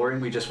shit's boring.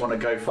 We just want to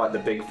go fight the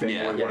big thing.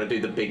 Yeah. We want to do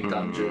the big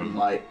dungeon.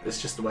 Like,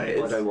 it's just the way it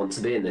is. I don't want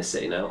to be in this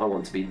city now. I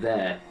want to be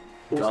there.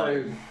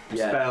 Also,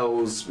 Yeah.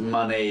 spells,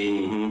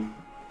 money.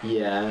 Mm-hmm.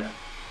 Yeah,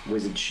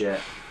 wizard shit.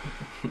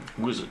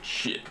 Wizard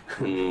shit.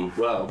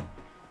 Well,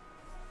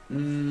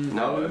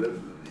 No.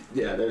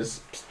 yeah,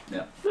 there's.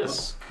 Yeah.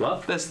 Yes.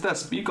 What? There's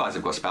you guys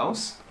have got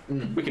spells.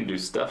 We can do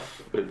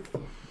stuff with.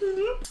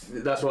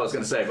 That's what I was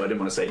going to say, but I didn't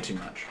want to say too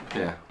much.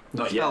 Yeah.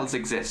 Not yet. Spells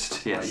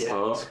exist. Yes.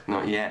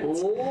 Not yet.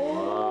 Not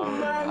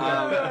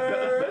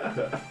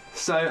yet.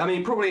 So, I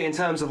mean, probably in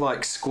terms of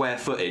like square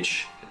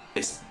footage,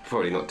 it's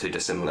probably not too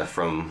dissimilar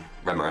from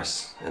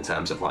Remoras in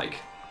terms of like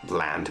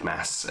land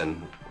mass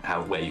and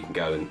where you can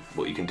go and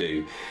what you can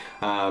do.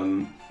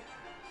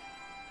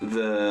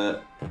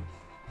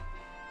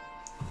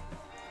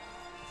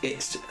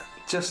 It's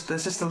just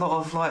there's just a lot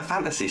of like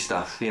fantasy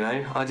stuff, you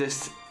know.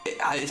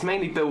 It's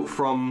mainly built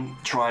from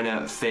trying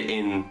to fit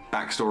in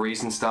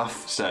backstories and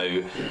stuff.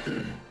 So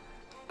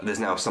there's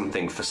now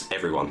something for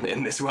everyone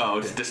in this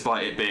world,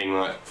 despite it being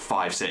like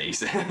 5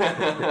 cities.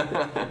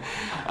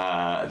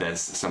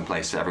 There's some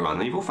place for everyone,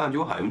 and you've all found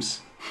your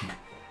homes,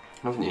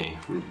 haven't you?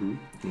 Mm-hmm.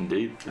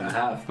 Indeed. I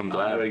have. I'm I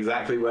glad. know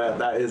exactly where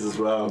that is as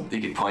well. You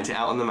could point it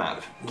out on the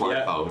map,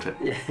 blindfold,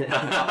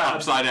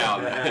 upside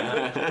down.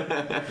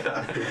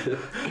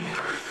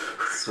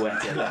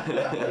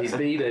 Sweating. He's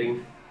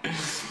bleeding.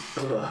 It's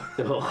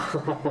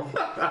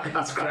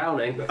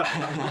crowning.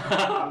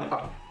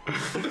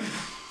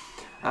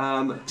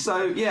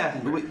 So yeah,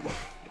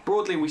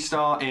 broadly we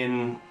start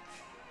in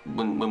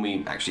when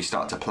we actually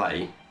start to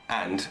play,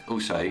 and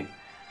also,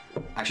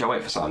 actually I'll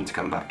wait for Simon to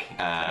come back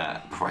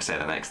before I say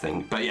the next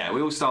thing. But yeah,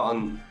 we all start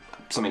on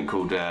something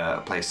called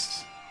a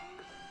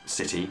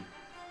city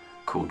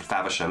called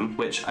Faversham,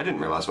 which I didn't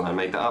realise when I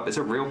made that up. It's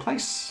a real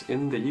place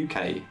in the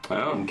UK.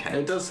 Oh. In Kent.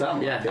 It does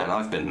sound Yeah. like it. And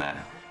I've been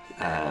there.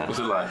 What's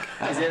it like?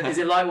 Is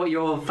it like what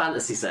your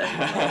fantasy said?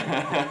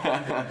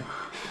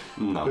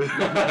 No.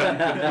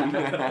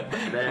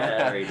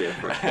 Very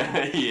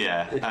different.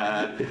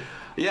 Yeah.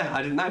 Yeah,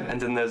 I didn't know. And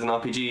then there's an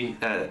RPG,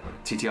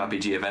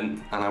 TTRPG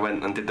event, and I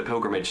went and did the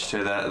pilgrimage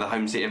to the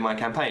home seat of my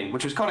campaign,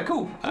 which was kind of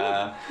cool.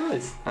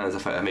 Nice. And there's a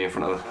photo of me in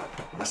front of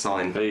a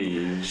sign.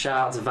 Hey. Shout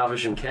out to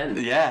Faversham, Kent.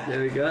 Yeah,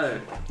 There we go.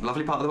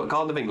 lovely part of the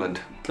Garden of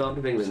England. Garden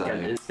of England, So-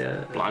 Kent is,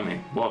 yeah. Blimey,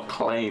 what a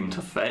claim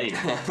to fame.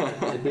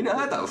 You not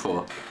heard that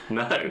before?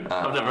 No,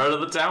 I've never heard of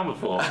the town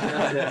before.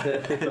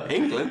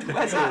 England?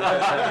 Where's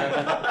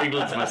that?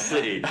 England's my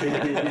city.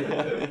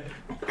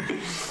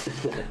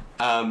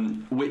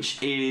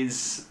 Which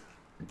is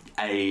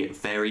a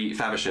very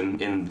Faversham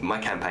in my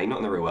campaign, not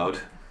in the real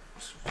world.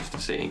 Just a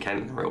city in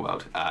Kent in the real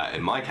world.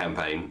 In my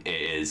campaign,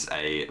 it is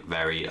a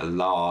very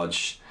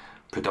large,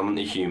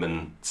 predominantly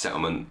human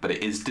settlement, but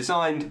it is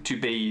designed to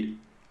be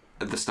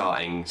the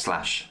starting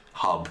 /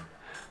 hub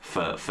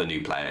for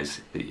new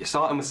players. You're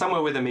starting with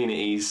somewhere with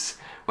amenities,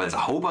 where there's a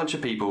whole bunch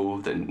of people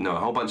that know a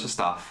whole bunch of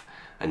stuff,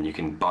 and you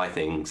can buy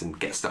things and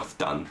get stuff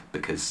done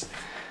because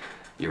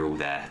you're all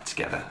there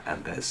together,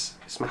 and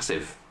it's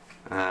massive.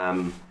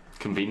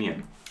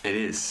 Convenient. It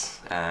is.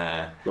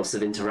 Lots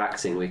of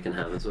interacting we can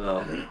have as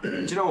well.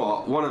 Do you know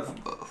what? One of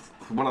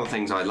the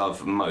things I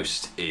love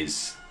most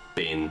is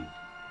being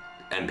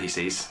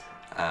NPCs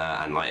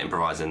and like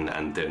improvising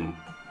and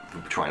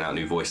trying out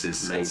new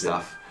voices and Amazing.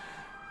 stuff.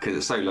 Because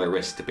it's so low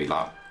risk to be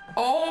like,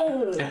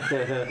 oh,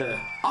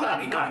 I'm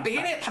only gonna be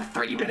in it for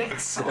 3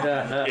 minutes.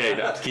 Yeah, you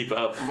don't have to keep it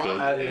up.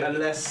 But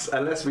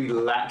Unless we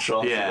latch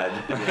on Yeah.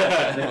 to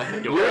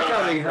them. You're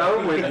coming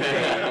home with me.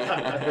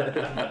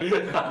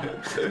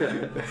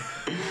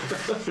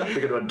 We're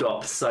going to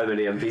adopt so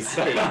many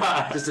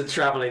NPCs. Just a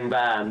travelling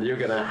band. You're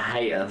going to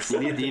hate us.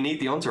 You need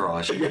the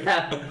entourage.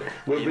 Yeah.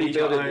 We're You need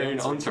your rebuilding own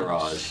the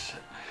entourage.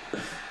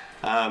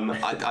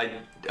 I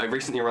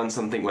recently ran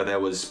something where there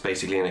was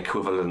basically an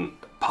equivalent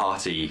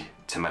party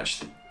to match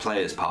the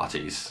players'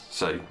 parties.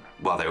 So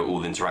while they were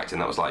all interacting,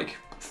 that was like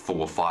 4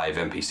 or 5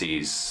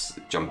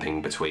 NPCs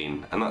jumping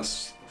between, and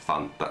that's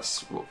fun.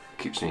 That's what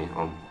keeps me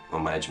on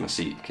my edge of my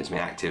seat, keeps me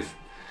active.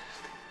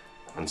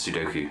 And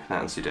Sudoku.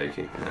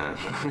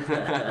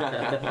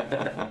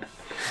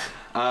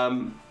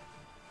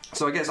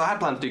 So I guess I had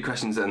planned to do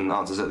questions and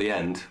answers at the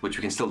end, which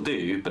we can still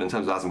do, but in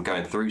terms of as I'm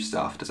going through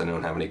stuff, does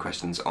anyone have any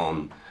questions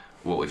on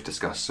what we've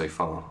discussed so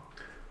far?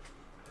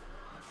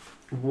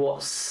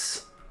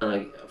 What's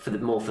for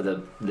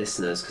the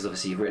listeners, because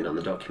obviously you've written on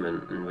the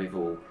document and we've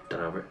all done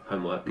our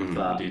homework.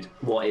 But indeed.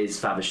 what is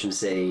Faversham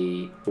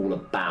City all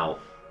about?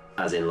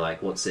 As in,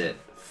 like, what's it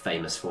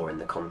famous for in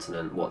the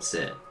continent? What's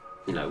it?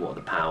 You know, what are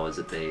the powers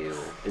that be? Or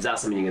is that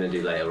something you're going to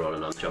do later on?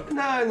 And I'm jumping.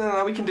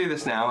 No, we can do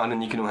this now, and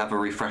then you can all have a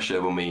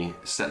refresher when we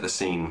set the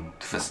scene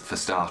for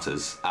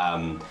starters.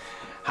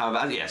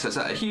 However, yeah, so it's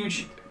a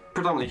huge,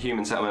 predominantly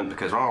human settlement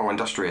because we're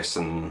industrious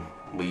and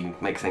we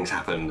make things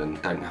happen and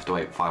don't have to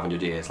wait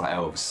 500 years like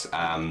elves.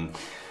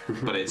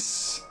 But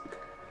it's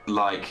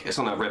like, it's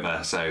on a river,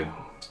 so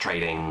it's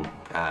trading,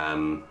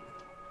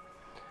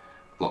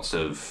 lots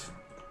of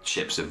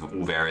ships of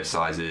all various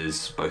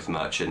sizes, both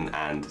merchant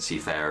and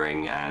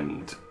seafaring,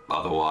 and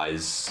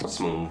otherwise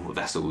small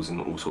vessels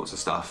and all sorts of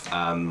stuff.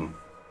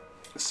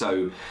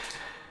 So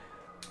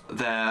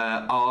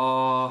there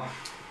are.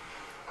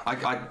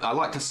 I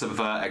like to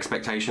subvert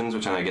expectations,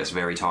 which I know gets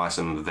very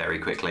tiresome very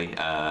quickly.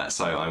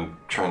 So I'm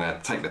trying to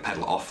take the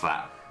pedal off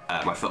that,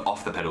 my foot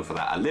off the pedal for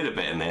that a little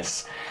bit in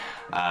this.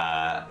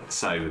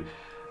 So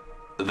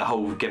the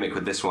whole gimmick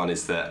with this one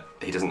is that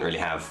he doesn't really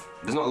have.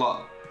 There's not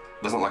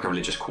like a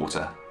religious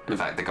quarter. In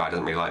fact, the guy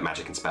doesn't really like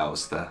magic and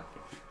spells. The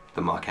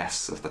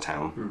Marquess of the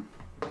town,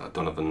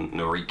 Donovan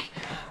Norik.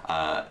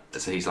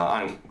 So he's like,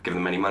 I don't give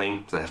them any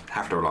money. So they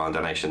have to rely on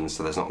donations.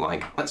 So there's not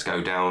like, let's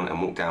go down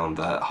and walk down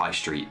the high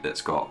street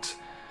that's got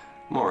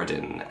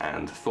Moradin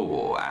and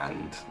Thor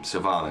and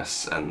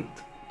Sylvanas and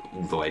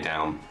all the way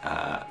down.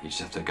 You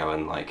just have to go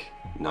and like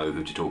know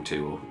who to talk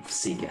to or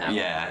seek it out.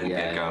 Yeah, and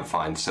go and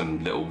find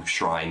some little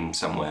shrine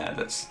somewhere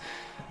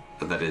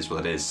that is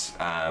what it is.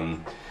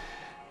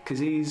 Because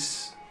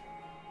he's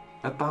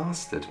a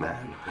bastard,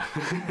 man.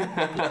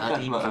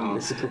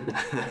 It's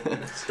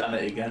done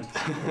it again.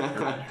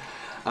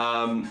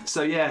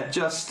 So yeah,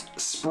 just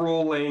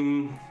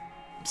sprawling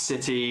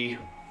city,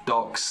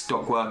 docks,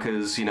 dock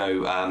workers,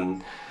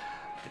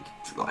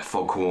 like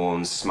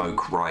foghorns,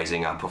 smoke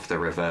rising up off the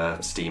river,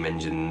 steam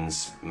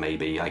engines,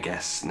 maybe, I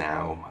guess,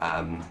 now.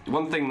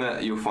 One thing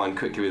that you'll find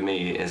quickly with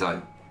me is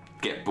I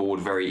get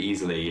bored very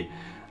easily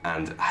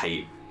and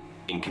hate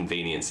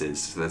inconveniences.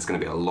 So there's going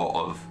to be a lot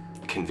of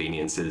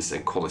conveniences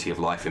and quality of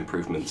life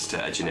improvements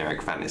to a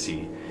generic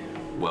fantasy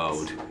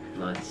world.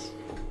 Nice.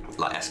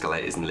 Like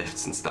escalators and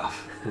lifts and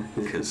stuff.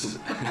 Because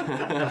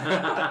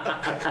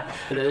Are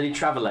there any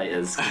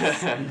travelators?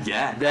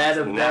 yeah, They're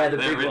the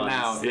big ones.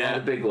 Now, They're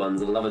the big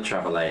ones. I love a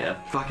travelator.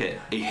 Fuck it,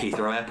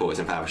 Heathrow Airport is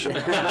in Faversham.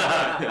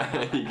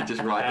 You can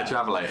just ride the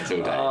travelators all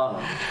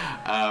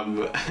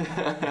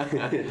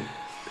day.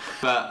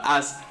 But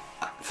as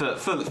for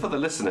the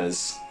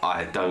listeners,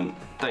 I don't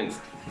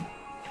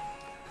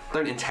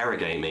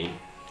interrogate me.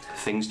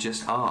 Things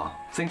just are.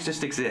 Things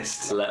just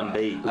exist. Let them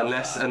be.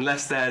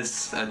 Unless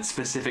there's a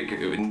specific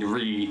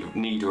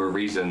need or a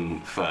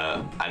reason for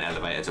an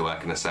elevator to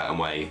work in a certain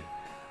way,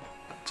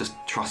 just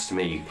trust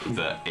me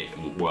that it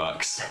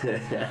works.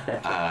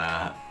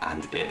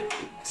 And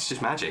it's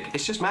just magic.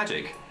 It's just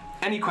magic.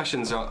 Any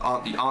questions,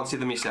 answer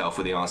them yourself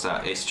with the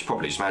answer. It's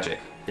probably just magic.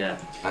 Yeah.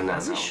 And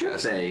that's As it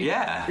should be.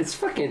 Yeah. It's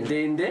fucking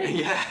D&D.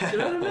 Yeah. Do you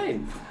know what I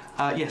mean?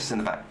 Yes, in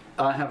the back.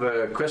 I have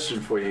a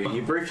question for you.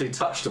 You briefly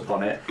touched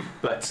upon it,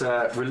 but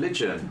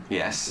religion.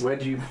 Yes. Where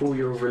do you pull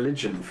your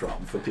religion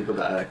from for people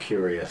that are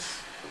curious?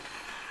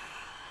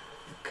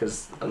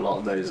 Because a lot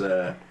of those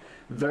are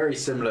very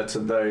similar to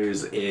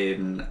those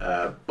in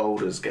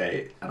Baldur's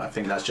Gate, and I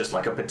think that's just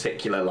like a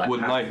particular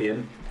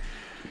pantheon.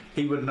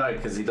 He would know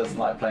because he doesn't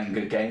like playing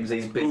good games.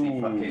 He's busy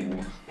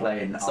fucking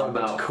playing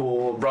Armored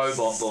Core,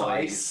 Robot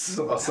Boys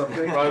or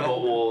something.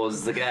 Robot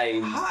Wars, the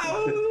game.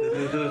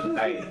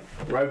 Hey,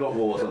 Robot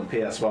Wars on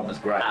PS1 was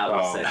great.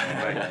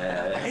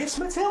 It's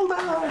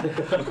Matilda.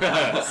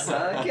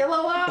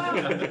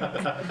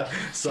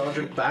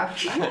 Sergeant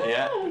Batch.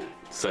 Yeah.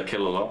 Sir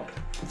Kill-a-Lot.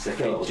 He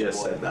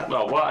just said that.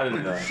 Well, what? I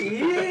didn't know.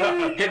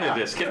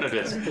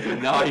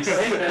 Hypnodisc. Nice.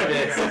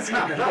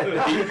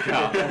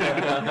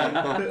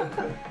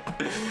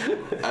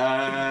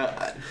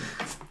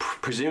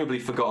 Presumably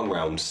Forgotten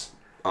Realms,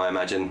 I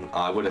imagine.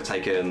 I would have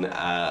taken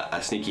a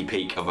sneaky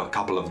peek of a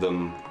couple of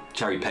them,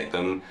 cherry-picked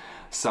them.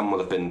 Some will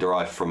have been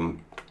derived from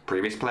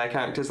previous player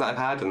characters that I've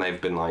had, and they've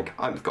been like,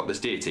 I've got this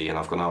deity, and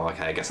I've gone, oh,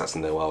 okay, I guess that's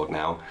in the world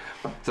now.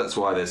 So that's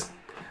why there's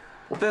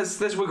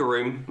wiggle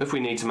room. If we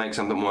need to make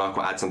something work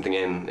or add something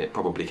in, it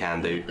probably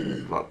can do.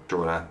 Like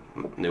drawing a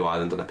new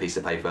island on a piece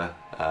of paper.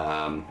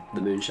 The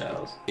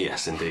Moonshadows.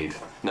 Yes, indeed.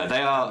 No,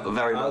 they are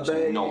very much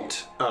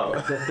not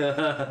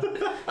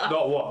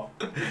Not what?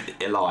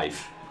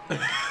 alive.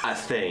 A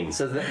thing.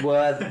 So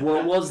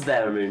was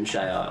there a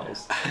Moonshay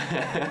Isles?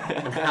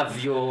 And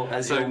have your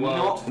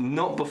world...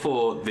 not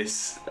before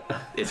this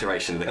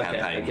iteration of the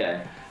campaign.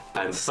 Okay.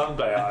 And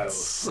Sunday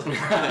Isles.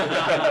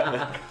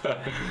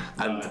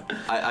 And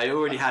I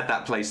already had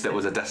that place that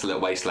was a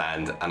desolate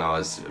wasteland, and I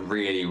was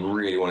really,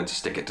 really wanted to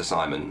stick it to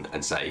Simon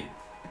and say,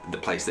 the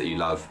place that you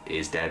love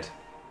is dead.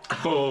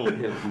 Oh, I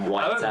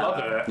Wiped don't love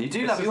out. it. You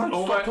do love it. You won't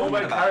All stop my talking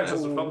about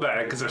characters it. are from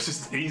there because it's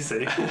just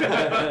easy.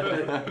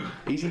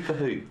 Easy for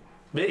who?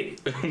 Me.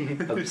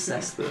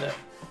 Obsessed with it.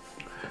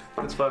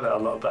 Let's find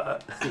out a lot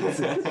about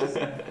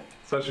it.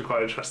 It's actually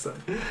quite interesting.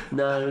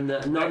 No,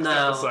 not Next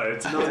now.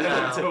 episode. Not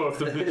now. Tour of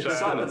the Moonshine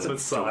Simon's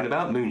with talking Simon.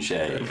 about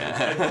moonshade.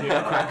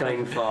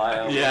 Crackling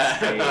fire.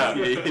 Yeah.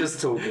 Just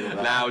talking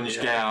about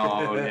Lounge gown.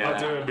 I'll do Yeah.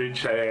 a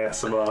Moonshine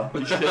ASMR.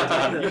 You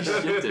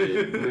should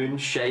do.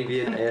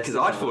 Moonshavian Because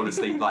I'd fall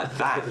asleep like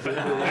that.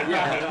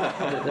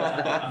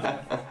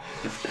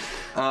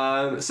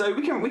 So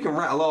we can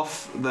rattle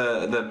off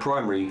the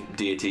primary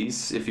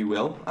deities, if you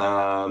will.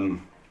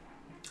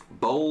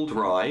 Bold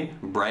Ray.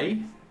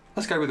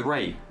 Let's go with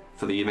Ray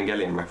for the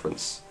Evangelion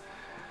reference.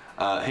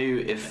 Who,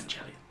 if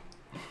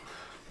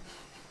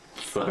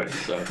Sorry.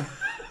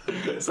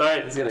 Sorry,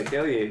 it's gonna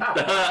kill you.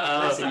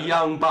 That's a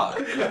young buck.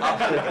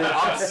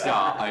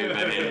 Upstart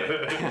over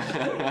here.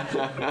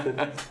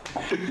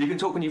 You can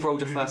talk when you've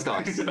rolled your first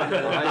dice.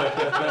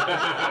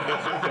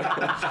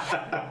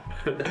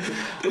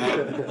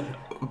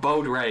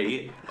 Bold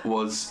Ray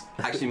was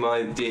actually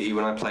my deity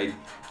when I played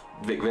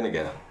Vic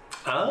Vinegar.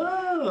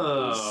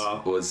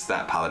 Oh. Was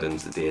that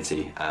paladin's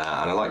deity,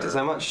 and I liked it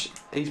so much.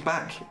 He's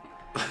back.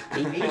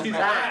 He's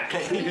back.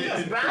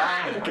 He's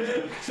back.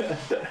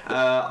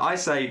 I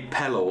say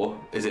Pelor.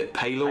 Is it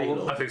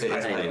Palor? I think It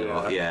it's is Palor,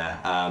 Palor.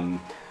 Yeah.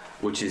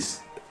 Which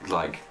is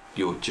like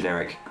your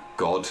generic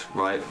god,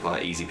 right?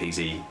 Like easy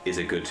peasy is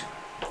a good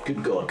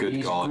God.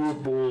 He's god.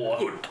 good boy.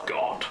 Good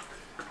God.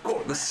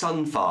 The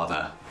Sun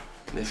Father.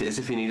 As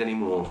if you need any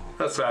more.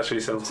 That actually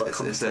sounds quite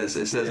It says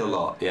a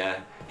lot. Yeah.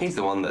 He's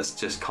the one that's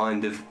just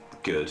kind of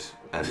good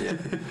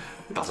and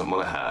doesn't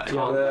want to hurt. Do you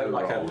have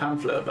like a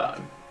pamphlet about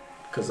him?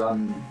 Because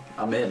I'm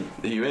in.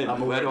 Are you in?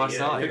 I'm Where do I already in.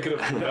 start? Thinking of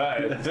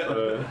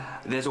that.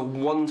 There's a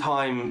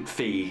one-time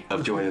fee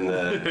of joining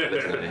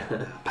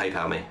the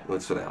PayPal me.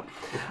 Let's sort it out.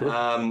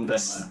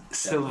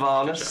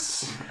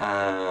 Sylvanus,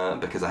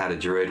 because I had a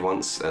druid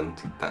once, and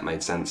that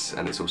made sense.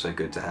 And it's also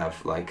good to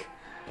have like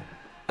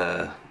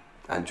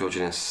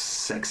androgynous,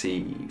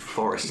 sexy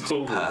forest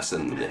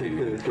person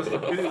who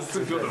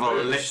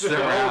lifts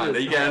around.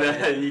 You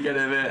get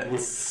a bit.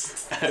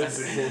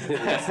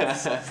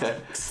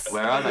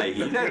 Where are they?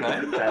 You don't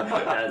know.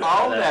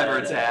 I'll never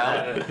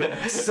tell.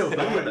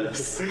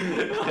 Sylvanus.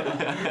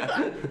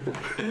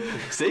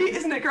 See,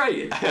 isn't it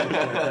great?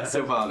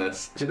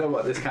 Sylvanus. Do you know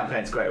what? This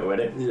campaign's great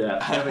already. Yeah.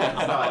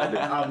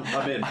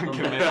 I'm in.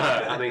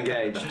 I'm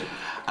engaged.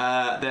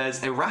 There's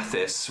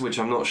Erathis, which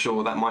I'm not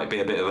sure. That might be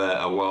a bit of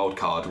a wild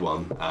card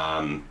one.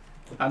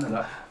 I know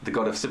that. The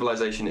god of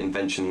civilization,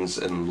 inventions,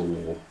 and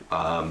law.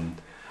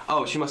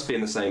 Oh, she must be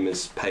in the same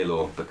as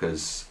Palor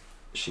because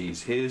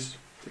she's his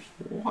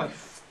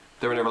wife.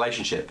 They're in a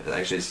relationship.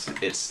 Actually,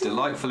 it's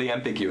delightfully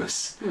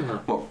ambiguous.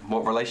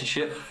 What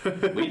relationship?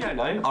 We don't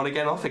know. On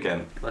again, off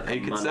again.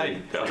 Who could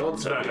say?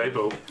 God's no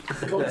label.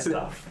 God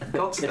stuff.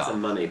 God It's a stuff.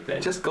 money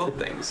thing. Just God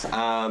things.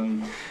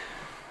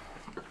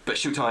 But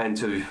she'll tie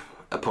into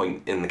a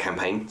point in the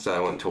campaign, so I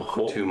won't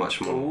talk too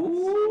much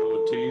more.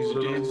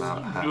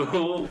 About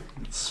her.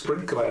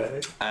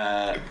 Sprinkler.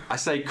 I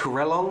say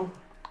Corellon.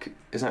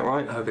 Is that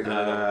right? I think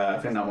I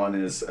think that one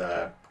is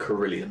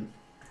Carillion.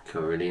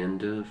 Carillion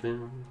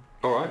Devil.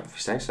 All right, if you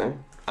say so.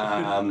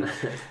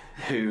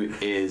 Who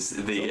is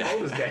the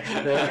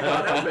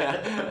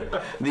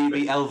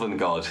the elven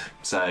god?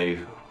 So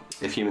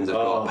if humans have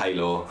got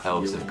Palor,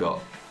 elves have got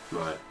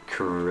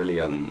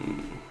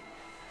Carillion.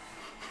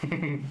 if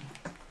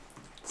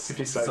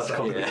you say Such so.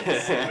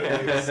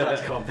 confidence.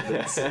 Such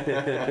confidence.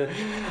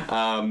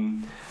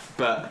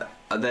 But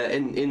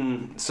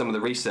in some of the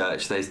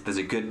research, there's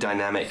a good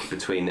dynamic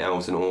between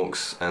elves and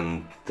orcs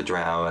and the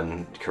drow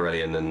and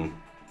Carillion, and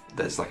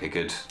there's like a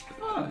good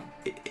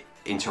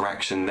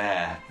interaction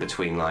there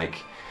between like,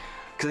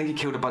 because I think he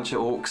killed a bunch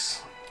of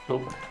orcs.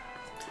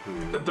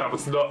 That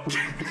was not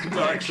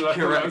actually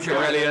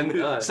Carillion.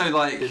 No. So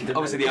like, Didn't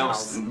obviously the know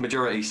elves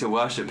majority still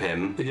worship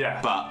him.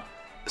 Yeah. But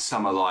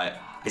some are like,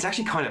 it's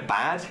actually kind of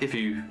bad if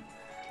you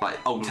like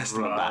Old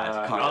Testament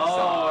bad kind of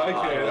stuff.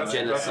 Oh, okay. That's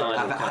Genocidal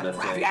kind of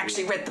Have thing. you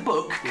actually read the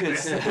book?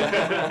 'Cause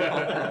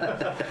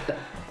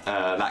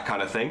that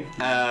kind of thing.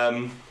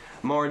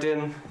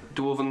 Moradin,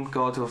 dwarven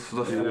god of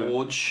the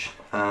forge,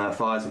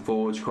 fires and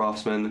forge,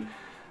 craftsman.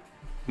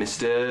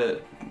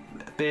 Mr.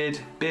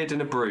 Beard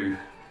and a brew.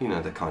 You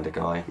know the kind of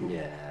guy.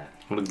 Yeah.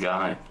 What a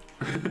guy.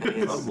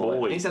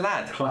 He's a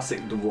lad. Classic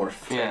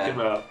dwarf. Him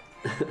Yeah.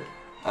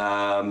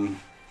 out.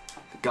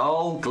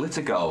 Gull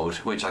Glitter Gold,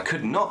 which I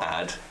could not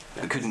add.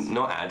 I couldn't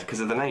not add because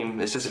of the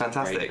name. It's just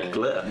fantastic. name.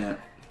 Glitter. Yeah.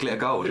 Glitter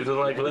Gold. Who doesn't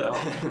like glitter?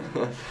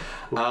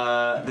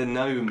 The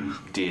gnome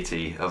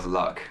deity of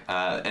luck.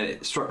 And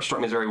it struck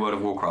me as very World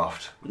of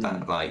Warcraft.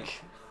 That,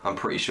 like, I'm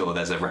pretty sure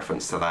there's a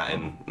reference to that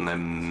in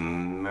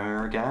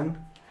Mergan.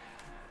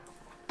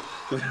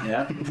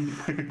 Yeah.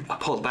 I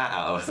pulled that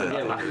out of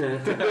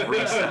the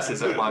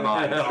recesses of my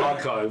mind.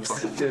 Archives.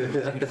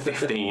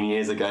 15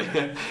 years ago.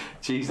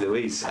 Jeez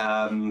Louise.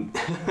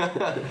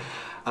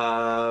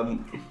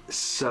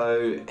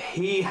 So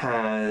he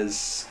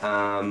has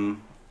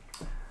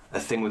a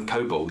thing with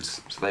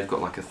kobolds. So they've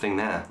got like a thing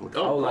there.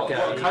 Oh, like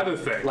What a kind of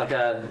thing? like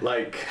a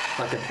Like.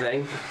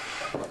 thing.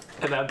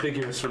 An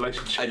ambiguous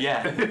relationship.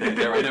 Yeah,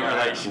 they're in a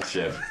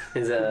relationship.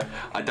 Is a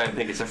I don't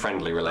think it's a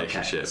friendly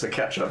relationship. It's a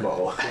ketchup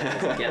bottle.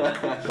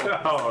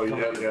 yeah. Oh,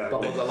 yeah.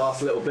 Bottle the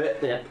last little bit.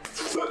 Yeah.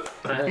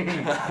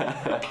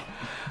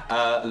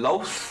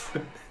 Loth,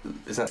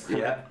 is that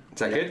Yeah. Is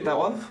that good? That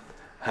one.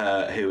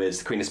 Who is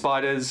the Queen of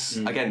Spiders?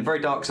 Again, very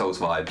Dark Souls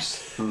vibes.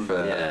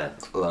 For Yeah.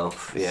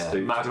 Loth, yeah,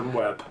 Madam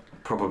Web.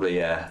 probably,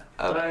 yeah.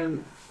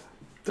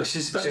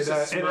 She's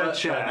in a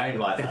chair. name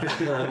like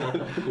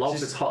that. Love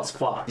is hot as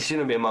fuck. It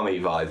shouldn't be a mummy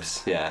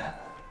vibes, yeah.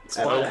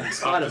 Spider-Man.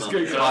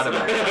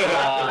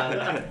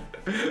 Spider-Man.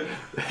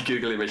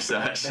 Google image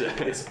search.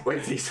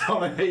 Wait, he's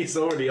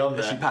already on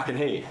Is she there. packing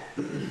heat?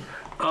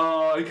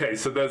 Oh, okay.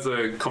 So there's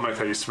a comic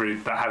I used to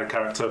read that had a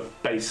character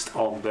based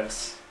on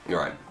this.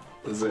 Right.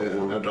 Is it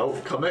an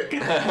adult comic?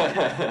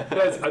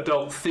 There's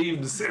adult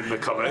themes in the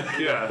comic.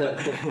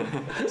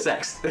 Yeah.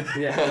 Sex.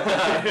 Yeah.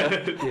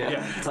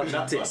 Touch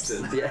Nut tits.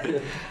 busting. Yeah.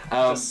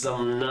 Just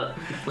some nut.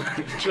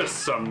 Just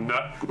some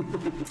nut.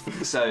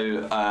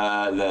 So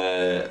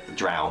the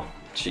drow,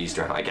 she's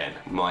drow again,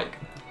 might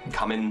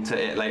come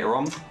into it later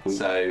on.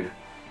 So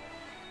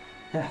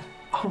yeah.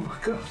 Oh my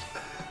god.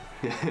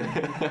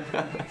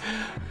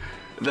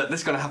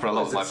 This is going to happen a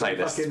lot with my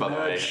playlists, by the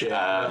way.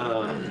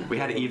 We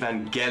had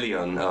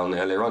Evangelion on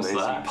earlier on. What's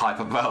that? Pipe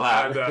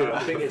about that. And I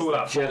think it's before the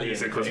that jelly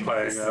music was thing.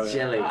 playing.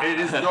 Jelly. It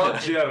is not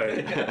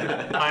jelly.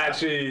 I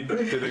actually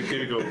did a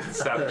Google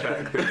stab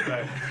check this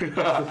day.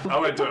 I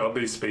won't do it on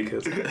these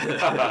speakers. It'll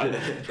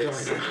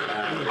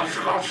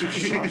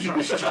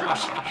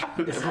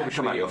probably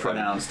come out your phone.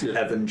 Pronounced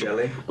Evan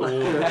Jelly.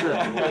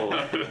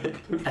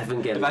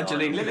 Evangelion.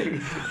 Evangeline Lilly.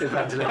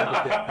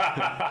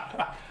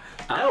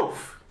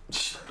 Elf.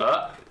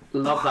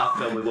 Love that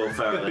film with Will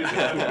Ferrell.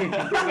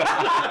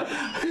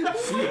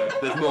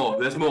 There's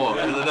more.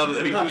 There's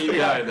another. We can keep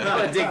going.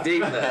 Gotta dig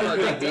deeper.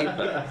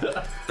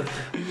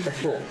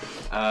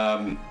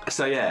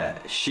 So yeah,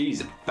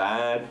 she's a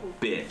bad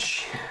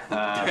bitch.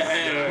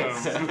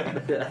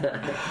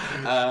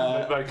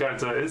 My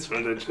character is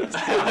religious.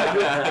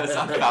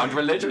 I found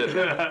religion.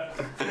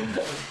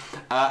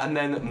 And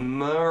then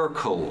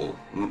Merkel.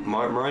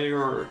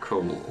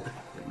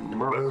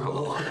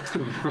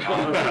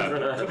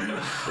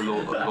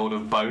 Lord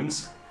of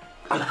Bones.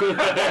 You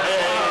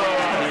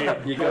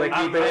gotta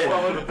keep it in.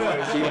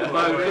 Keep it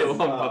focused.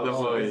 One for the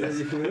boys.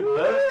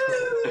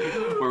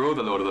 We're all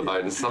the Lord of the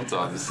Bones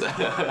sometimes.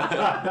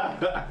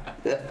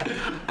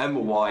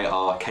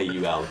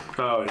 Myrkul.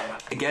 Oh yeah.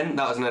 Again,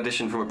 that was an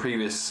addition from a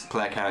previous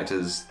player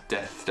character's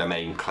Death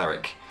Domain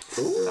Cleric.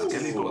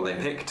 That's what they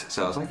picked.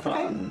 So I was like,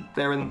 okay,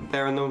 they're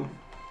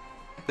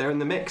in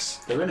the mix.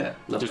 They're in it.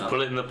 Just put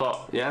it in the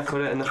pot. Yeah,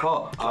 put it in the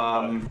pot.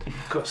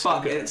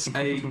 But it's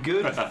a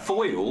good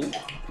foil.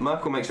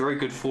 Merkel makes a very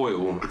good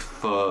foil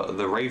for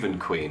the Raven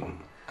Queen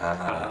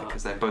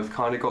because they've both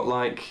kind of got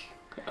like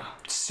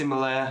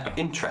similar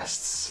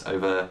interests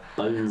over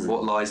Bones.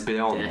 what lies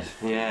beyond.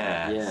 Death.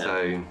 Yeah. Yeah.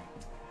 So,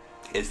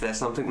 is there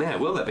something there?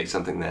 Will there be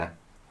something there?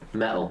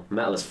 Metal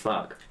as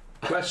fuck.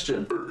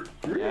 Question.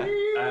 Yeah.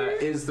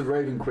 Is the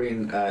Raven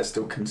Queen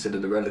still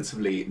considered a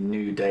relatively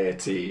new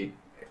deity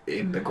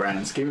in the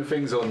grand scheme of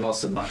things, or not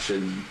so much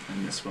in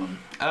this one?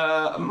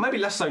 Maybe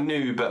less so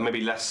new, but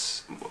maybe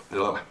less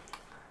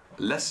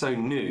so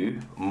new.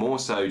 More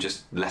so,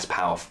 just less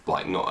powerful.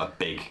 Like not a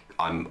big.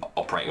 I'm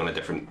operating on a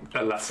different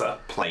A lesser.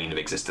 plane of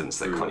existence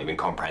that can't even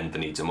comprehend the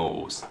needs of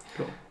mortals.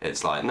 Cool.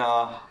 It's like,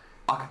 nah,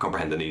 I can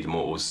comprehend the needs of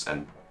mortals,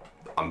 and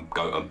I'm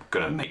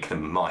gonna make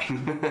them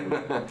mine.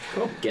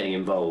 Getting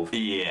involved.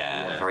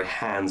 Yeah, very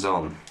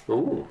hands-on.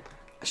 Ooh.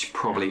 She's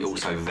probably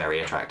also very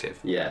attractive.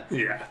 Yeah.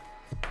 Yeah.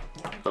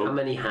 How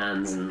many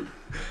hands and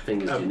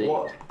fingers do you need?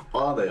 What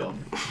are they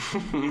on?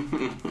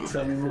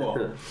 Tell me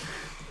more.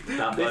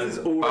 This is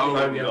all Oh,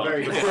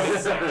 very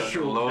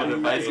sexual. Lord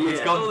of It's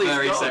Yeah. gone All these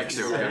very gods.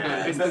 sexual.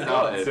 Yeah. It So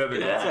started. the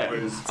Yeah.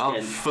 gods was-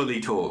 I'm fully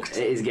talked.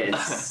 It is getting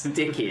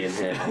sticky in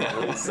here.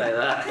 I'll say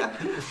that.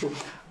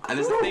 And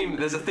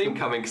there's a theme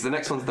coming because the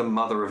next one's the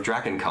mother of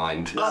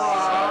dragonkind.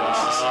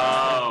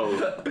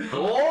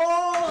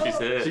 Oh! She's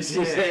here. She's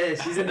here.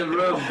 She's in the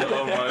room.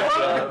 Oh my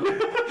god.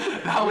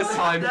 That was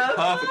timed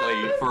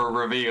perfectly for a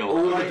reveal.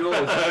 All the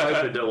doors just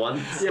opened at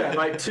once. Yeah,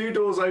 like 2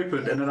 doors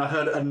opened, and then I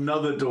heard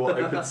another door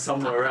open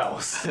somewhere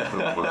else. Oh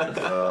my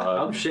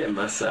god. I'm shitting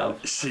myself.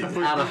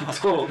 Out of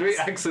talk. Did we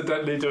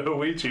accidentally do a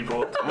Ouija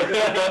board?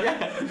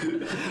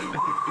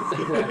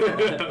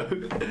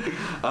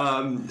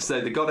 So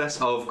the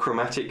goddess of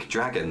chromatic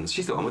dragons.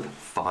 She's the one with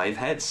 5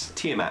 heads.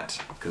 Tiamat,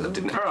 because I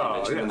didn't actually Oh,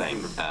 mention her yes.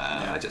 name.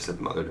 I just said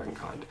mother of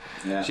dragonkind.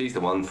 Yeah. She's the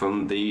one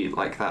from the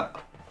that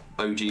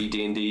OG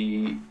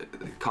D&D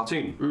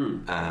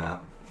cartoon.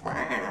 That.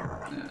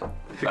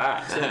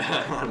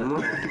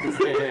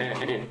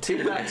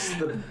 Tiamat's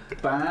the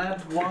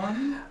bad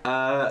one?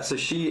 So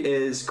she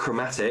is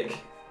chromatic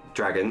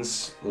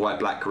dragons, white,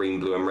 black, green,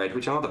 blue, and red,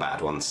 which are the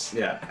bad ones.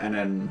 Yeah, and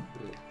then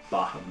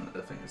Bahamut,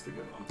 I think, is the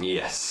good one.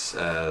 Yes,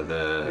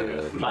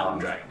 the Bahamut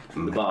Dragon.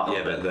 Bahamut.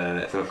 Yeah, but if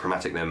they're not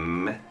chromatic, they're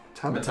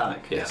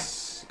Metallic.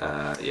 Yes.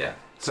 Yeah.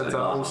 Turns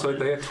out also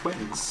they are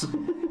twins.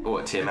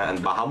 Or Tiamat and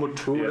Bahamut.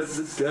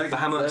 Yes.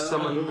 Bahamut,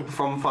 someone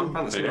from Final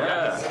Fantasy.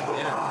 Yeah.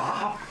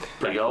 Yeah.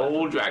 Big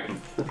old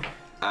dragon.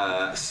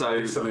 So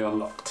Recently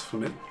unlocked for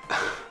me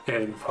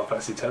in Final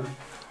Fantasy X.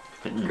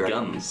 Great.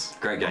 Guns.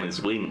 Great game. On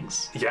his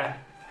wings. Yeah.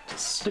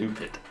 Just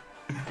stupid.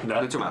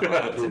 No. we're talking about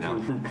Final Fantasy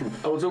now.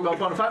 Oh, we're talking about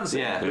Final Fantasy?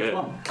 Yeah. Which Yeah.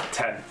 one?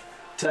 10.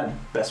 10.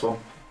 Best one.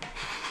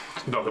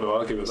 Not going to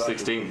argue with that.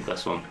 16,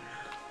 best one.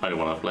 Only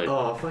one I've played.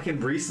 Oh, fucking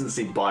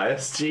recency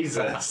bias.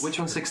 Jesus. Which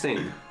one's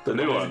 16? The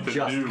new one.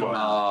 Just new come one.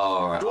 out.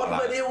 Oh, right. Don't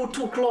let they all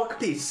talk like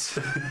this.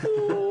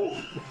 Oh.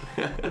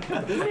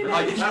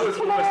 That was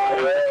almost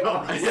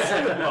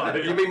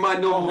like You mean my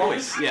normal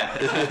voice? Yeah.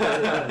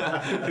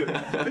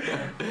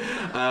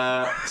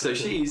 So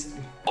she's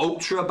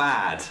ultra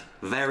bad,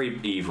 very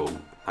evil.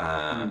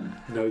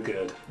 No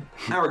good.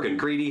 Arrogant,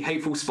 greedy,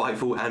 hateful,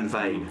 spiteful, and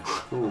vain.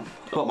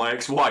 Not my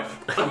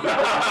ex-wife.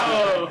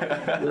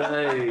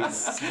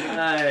 Nice.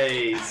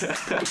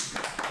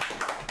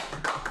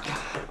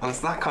 Well, it's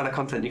that kind of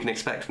content you can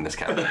expect from this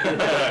character.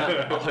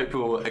 I hope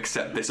you'll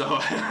accept this.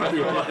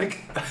 Like,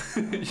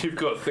 you've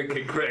got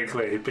thinking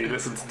critically, but you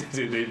listen to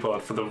D&D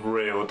Pod for the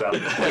real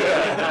damage.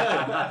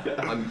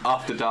 I'm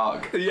after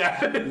dark.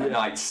 Yeah.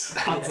 Nights.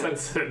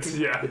 Uncensored,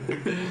 yeah.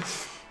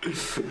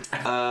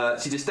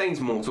 She disdains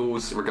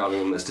mortals, regarding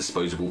them as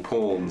disposable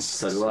pawns.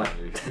 So do I.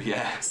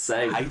 Yeah.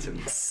 Same. Hate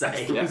them.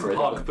 Same. Yeah.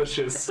 Park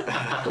bushes. So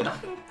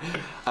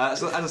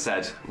as I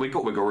said, we've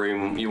got wiggle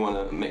room. You want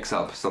to mix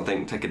up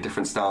something, take a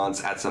different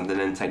stance, add something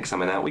in, take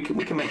something out. We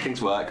can make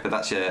things work, but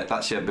that's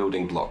your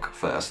building block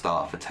for a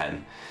start for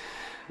 10.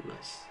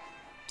 Nice.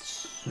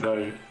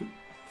 No.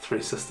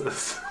 3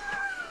 sisters.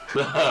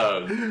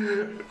 No.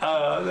 No.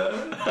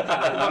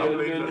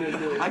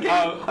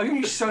 I give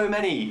you so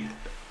many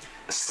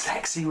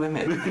sexy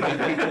women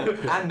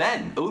and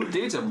men. All the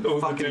dudes are All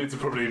fucking the dudes are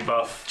probably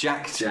buff.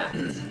 jacked,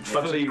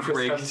 fully Chris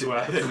rigged.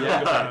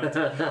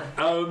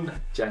 Hemsworth.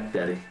 Jack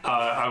Daddy.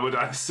 I would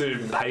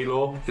assume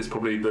Paylor is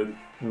probably the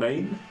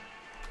main.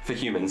 For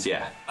humans,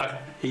 yeah.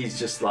 he's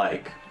just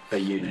like a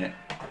unit.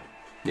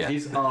 Yeah.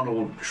 He's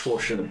Arnold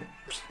Schwarzenegger.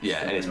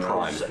 Yeah, in his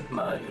prime.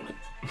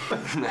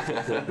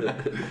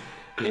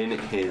 In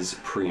his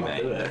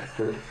prime.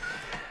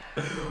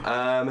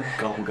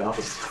 Gobble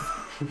gobble.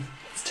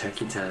 It's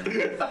turkey time.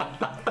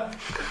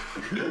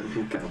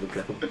 Gobble,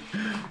 gobble.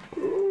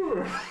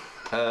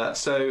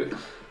 So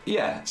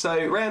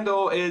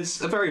Reyandor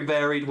is a very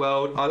varied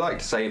world. I like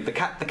to say the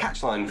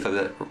catchline for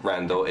the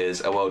Reyandor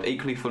is a world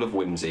equally full of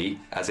whimsy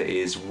as it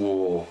is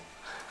war.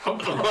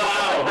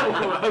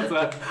 Wow!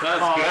 That's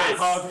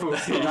hard for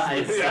That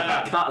is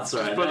cuts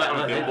right. Put that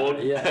on the board.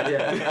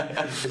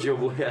 Yeah.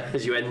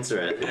 As you enter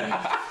it.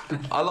 Yeah.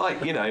 I like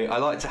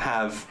to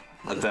have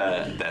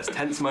there's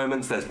tense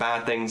moments, there's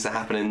bad things that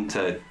happen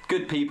to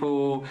good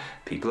people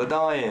are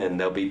dying,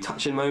 there'll be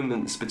touching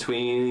moments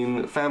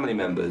between family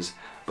members,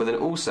 but then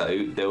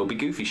also there will be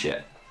goofy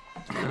shit.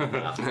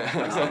 Off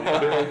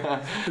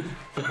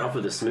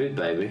with the smooth,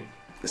 baby.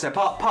 So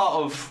part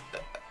of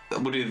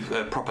we'll do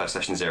proper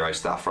session 0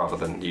 stuff rather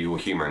than you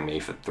humouring me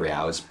for 3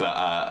 hours,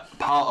 but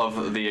part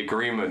of the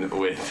agreement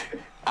with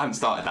I haven't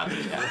started that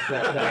bit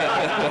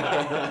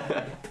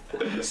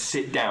yet.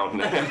 Sit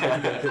down.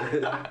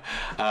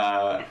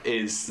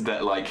 Is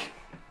that like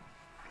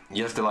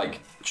you have to like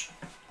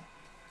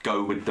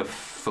go with the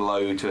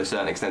flow to a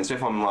certain extent. So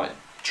if I'm like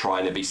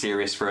trying to be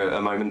serious for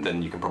a moment,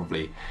 then you can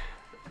probably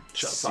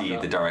see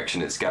the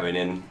direction it's going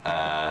in.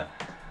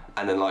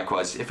 And then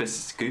likewise, if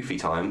it's goofy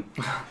time,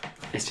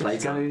 It's just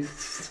playtime.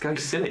 go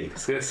silly.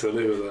 Let's get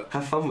silly with it.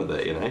 Have fun with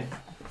it,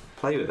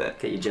 Play with it.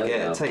 Get your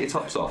jelly out. Take your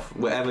tops off.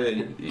 Whatever.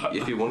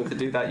 If you wanted to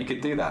do that, you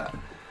could do that.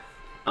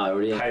 I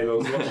already am.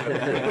 Paylor's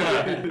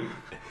watching.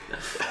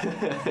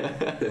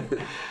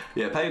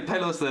 Yeah,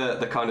 Paylor's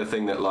the kind of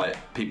thing that like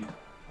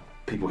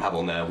people have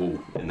on their wall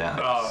in their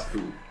house.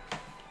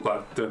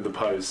 Like doing the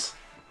pose,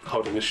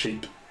 holding a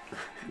sheep.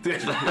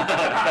 he's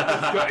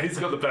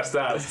got the best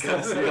ass. You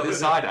got the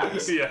side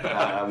axe.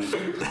 Yeah.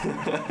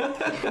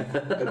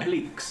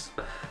 Obliques.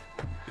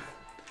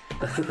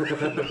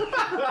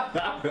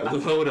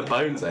 With all the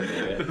bones over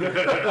here.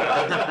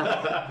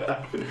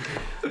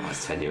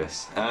 That's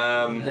tenuous.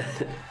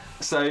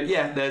 So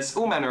yeah, there's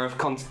all manner of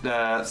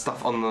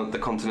stuff on the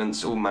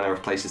continents, all manner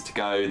of places to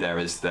go. There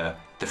is the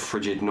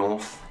frigid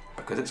north,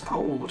 because it's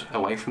cold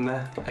away from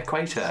the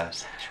equator.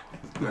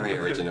 Very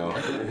original.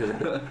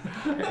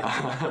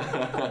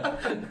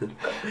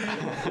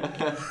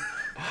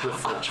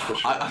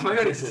 I'm going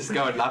to just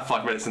go and have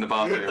 5 minutes in the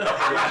bathroom. We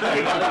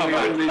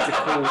all need to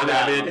cool And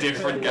that'll be a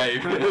different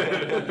game.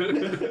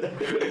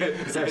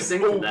 Is there a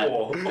sink in there?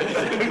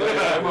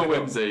 I'm a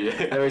whimsy.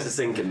 There is a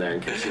sink in there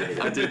in case you need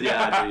it. I do.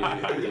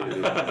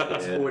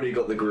 It's already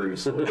got the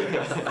grooves.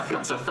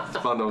 It's a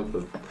fun of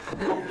the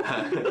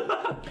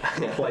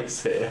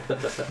Place here.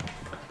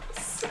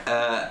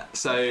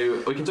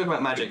 So we can talk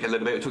about magic a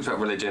little bit. We talked about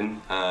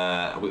religion.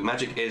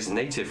 Magic is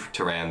native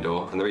to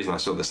Reyandor, and the reason I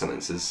saw the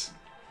sentence is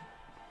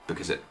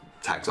because it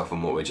tags off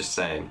on what we're just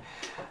saying,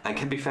 and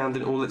can be found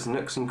in all its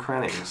nooks and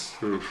crannies.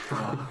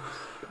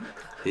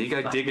 You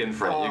go digging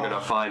for it, you're gonna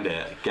find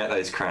it. Get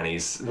those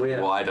crannies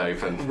wide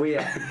open. We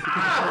are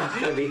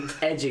going to be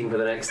edging for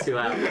the next 2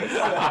 hours.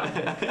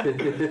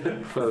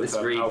 For this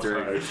read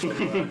through.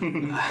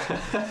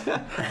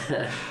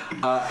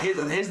 Here's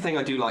the thing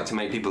I do like to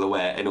make people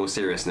aware, in all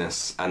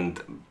seriousness,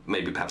 and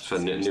maybe perhaps for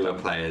newer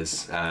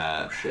players,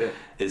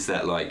 is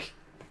that like,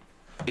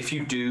 if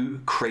you do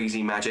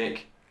crazy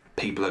magic,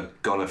 people are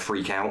gonna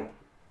freak out,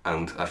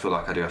 and I feel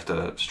like I do have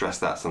to stress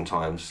that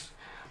sometimes.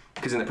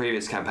 Because in the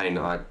previous campaign,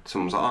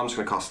 someone was like, I'm just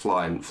going to cast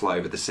fly and fly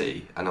over the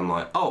sea. And I'm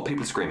like, oh,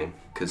 people are screaming,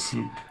 because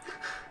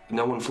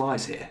no one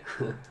flies here.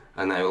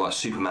 and they were like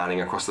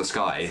Supermaning across the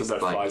sky. There's no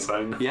fly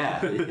zone.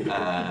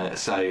 Yeah.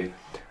 So,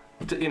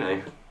 you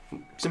know,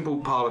 simple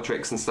parlour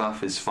tricks and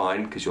stuff is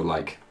fine because you're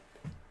like,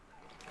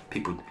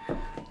 people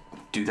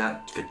do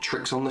that for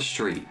tricks on the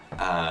street,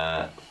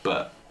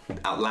 but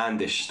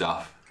outlandish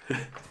stuff.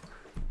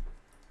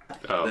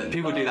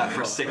 People do that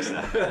for a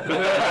sixer.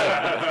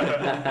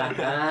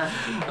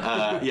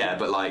 Yeah,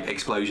 but like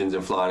explosions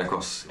and flying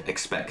across,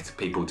 expect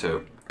people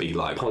to be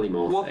like,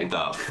 Polymorph. what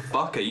the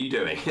fuck are you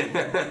doing?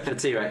 The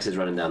T-Rex is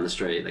running down the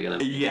street. They're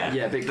gonna. Yeah,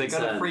 big they're gonna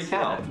concerns, freak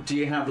yeah. out. Do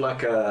you have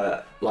like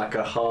a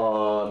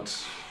hard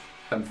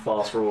and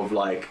fast rule of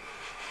like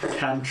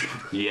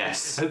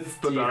Yes. It's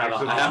the Do you have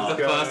a direction I have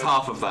the it's first going.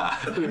 half of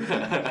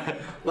that.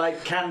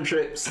 like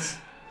cantrips?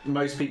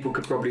 Most people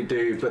could probably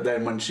do, but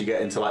then once you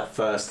get into like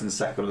first and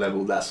second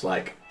level, that's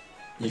like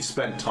you've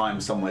spent time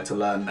somewhere to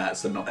learn that,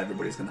 so not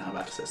everybody's going to have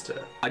access to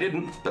it. I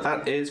didn't, but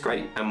that is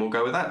great, and we'll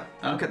go with that.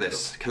 Look at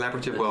this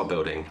collaborative world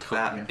building.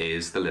 That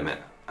is the limit.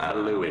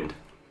 Fluid.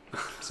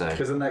 So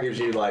Because then that gives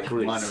you like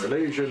Great. minor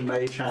illusion,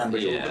 mage hand,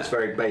 which Yeah. all it's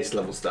very base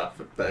level stuff.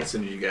 But as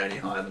soon as you get any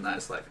higher than that,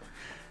 it's like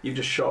you've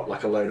just shot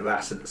like a load of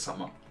acid at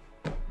someone.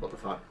 What the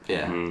fuck?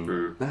 yeah,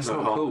 Mm. that's No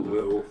not harm cool. in a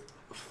little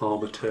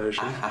thaumaturgy.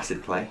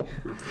 Acid play.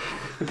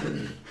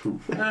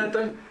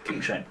 Don't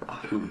kink shame.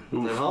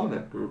 No harm in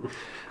it.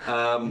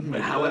 Living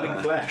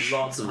However, flesh.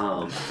 Lots of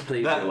harm.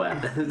 Please be That- aware.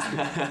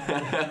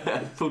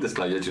 full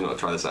disclosure, do not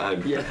try this at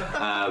home. Yeah.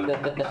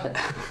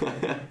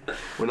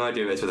 When I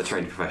do, it's with a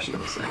trained professional.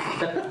 So.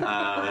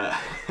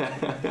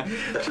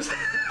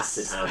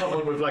 Sit down.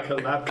 Someone with like a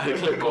lab coat.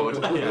 Clipboard.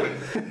 Yeah.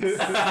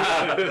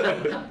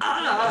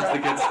 That's the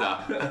good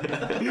stuff.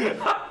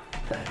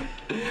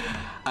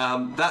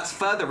 That's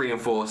further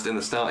reinforced in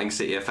the starting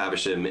city of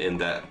Faversham in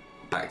that,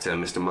 back to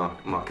Mr.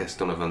 Marcus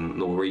Donovan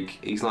Norreek,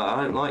 he's like,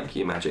 I don't like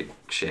your magic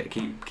shit,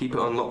 keep it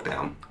on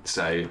lockdown.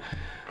 So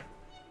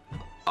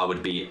I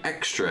would be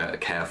extra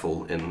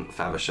careful in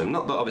Faversham.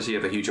 Not that obviously you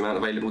have a huge amount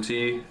available to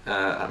you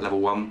at level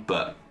 1,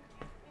 but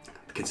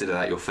consider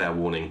that your fair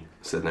warning,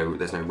 so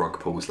there's no rug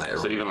pulls later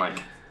So on. even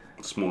like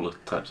smaller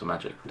types of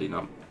magic, do you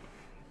not?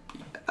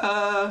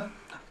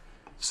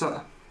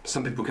 So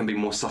some people can be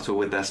more subtle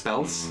with their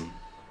spells.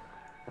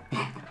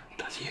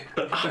 That's you.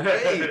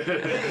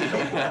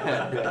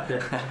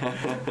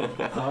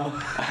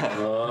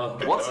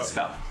 What's a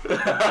spell?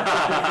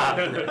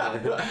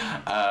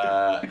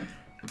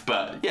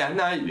 But yeah,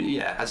 no,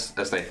 yeah. As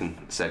Nathan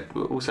said,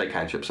 we'll say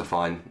cantrips are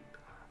fine.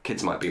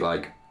 Kids might be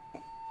like,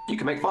 you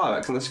can make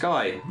fireworks in the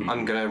sky.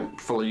 I'm gonna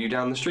follow you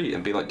down the street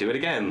and be like, do it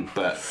again.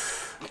 But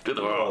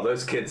Oh,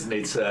 those kids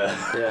need to.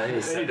 Yeah,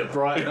 he's They need to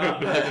brighten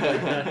up.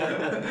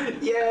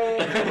 Yay!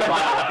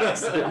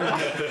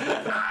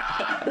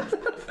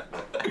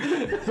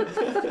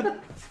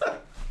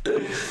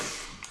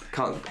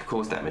 can't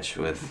cause damage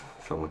with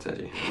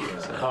thaumaturgy.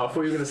 So. Oh, I thought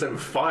you were going to say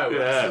with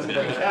fireworks.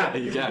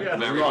 You can. a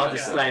Very lot of much.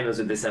 disclaimers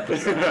with this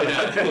episode.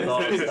 A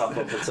lot of stuff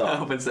off the top.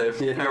 Help and say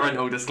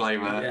parental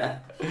disclaimer. Yeah.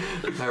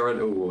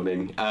 Parental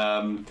warning.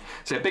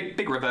 So a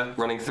big river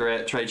running through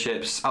it, trade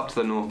ships. Up to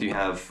the north you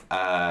have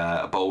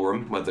a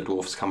ballroom where the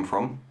dwarfs come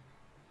from.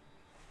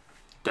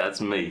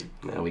 That's me.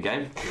 There we go.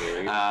 My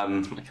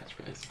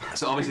catchphrase.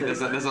 So obviously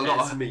there's a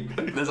lot of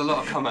there's a lot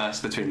of commerce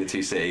between the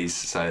two cities.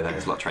 So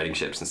there's a lot of trading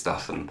ships and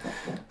stuff and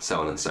so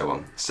on and so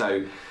on.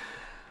 So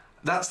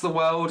that's the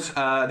world.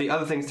 The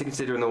other things to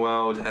consider in the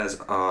world as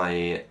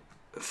I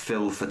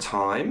fill for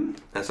time,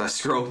 as I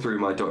scroll through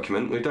my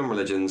document, we've done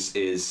religions,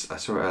 is, I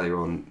saw it earlier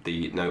on,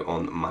 the note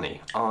on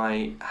money.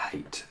 I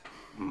hate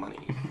money.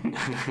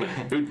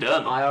 Who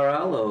done?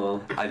 IRL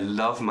or? I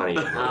love money.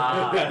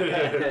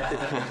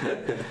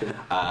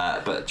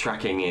 But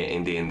tracking it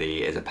in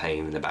D&D is a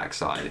pain in the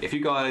backside. If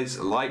you guys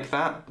like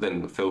that,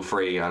 then feel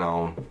free and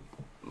I'll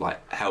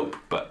help,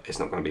 but it's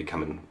not going to be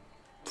coming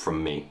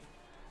from me.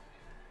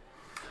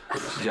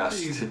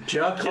 Just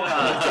Damn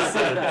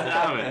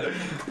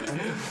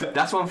it.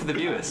 that's one for the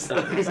viewers.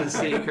 It's a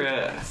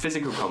secret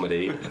physical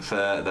comedy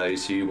for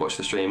those who watch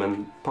the stream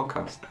and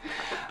podcast.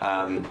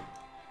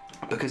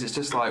 Because it's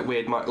just like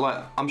weird.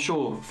 Like I'm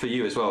sure for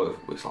you as well.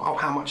 It's like, oh,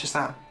 how much is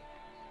that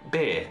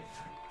beer?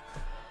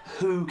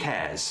 Who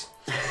cares?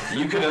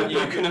 You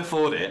can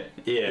afford it.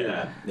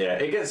 Yeah.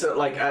 It gets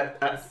like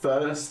at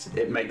first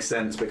it makes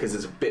sense because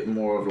it's a bit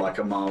more of like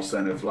a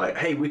milestone of like,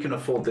 hey, we can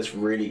afford this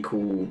really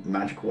cool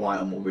magical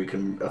item, or we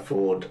can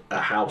afford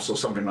a house or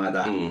something like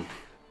that.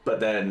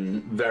 But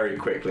then very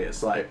quickly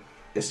it's like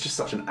it's just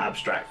such an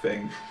abstract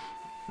thing.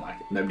 Like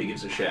nobody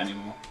gives a shit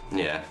anymore.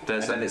 Yeah,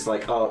 And then it's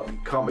like, oh,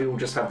 can't we all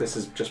just have this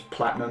as just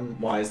platinum?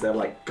 Why is there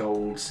like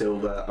gold,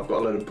 silver? I've got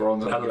a load of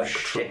bronze I don't give a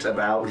shit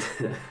about.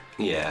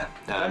 yeah.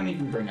 Don't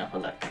even bring up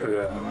Electro.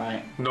 Yeah.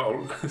 Alright.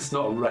 It's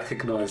not a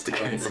recnised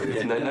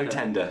currency. No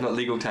tender, not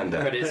legal tender.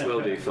 Credits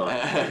will do fine.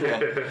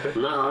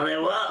 No, they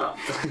won't.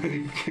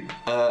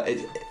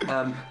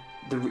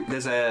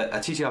 There's a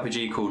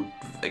TTRPG called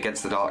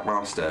Against the Dark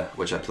Master,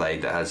 which I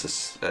played, that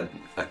has a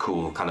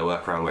cool kind of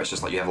workaround where it's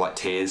just like you have like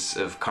tiers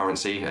of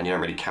currency and you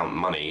don't really count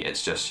money.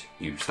 It's just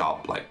you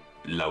start like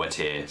lower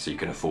tier so you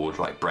can afford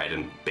like bread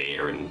and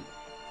beer and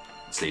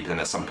sleep, and then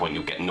at some point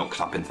you'll get knocked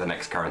up into the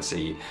next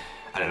currency,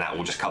 and then that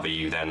will just cover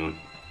you then,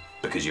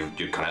 because you're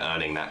kind of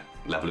earning that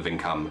level of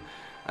income.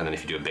 And then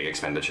if you do a big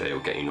expenditure, it'll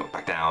get you knocked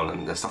back down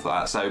and stuff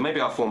like that. So maybe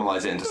I'll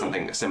formalise it into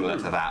something similar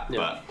to that,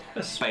 but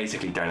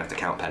basically don't have to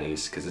count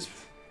pennies because it's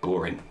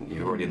boring.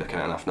 You're already looking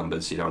at enough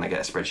numbers. You don't want to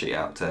get a spreadsheet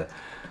out to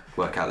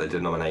work out the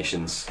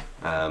denominations.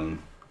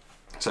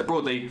 So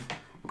broadly,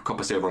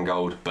 copper, silver and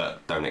gold,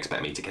 but don't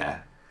expect me to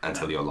care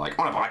until you're like,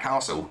 I want to buy a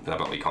castle. Then I'm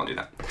like, well, you can't do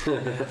that.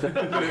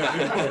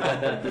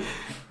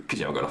 Because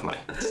you haven't got enough money.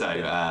 So,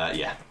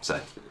 so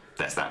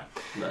that's that.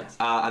 Nice.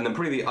 And then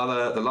probably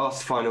the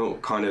last final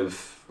kind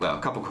of, well,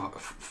 a couple of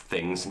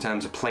things in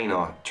terms of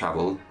planar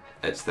travel.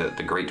 It's the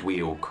Great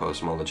Wheel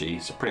cosmology.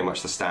 So pretty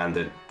much the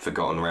standard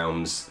Forgotten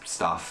Realms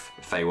stuff,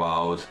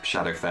 Feywild,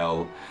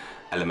 Shadowfell,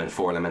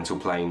 4 elemental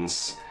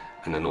planes,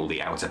 and then all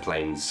the outer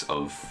planes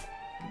of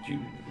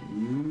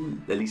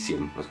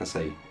Elysium. I was going to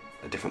say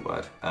a different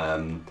word.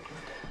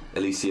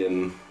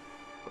 Elysium,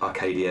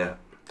 Arcadia,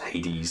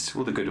 Hades,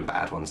 all the good and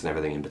bad ones and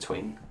everything in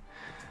between.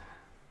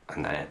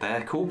 And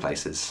they're cool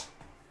places.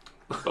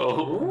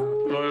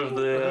 Oh, over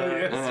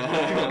there.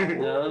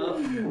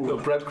 The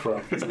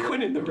breadcrumb. There's a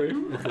Quinn in the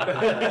room.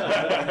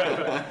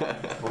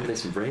 On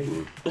this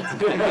ring.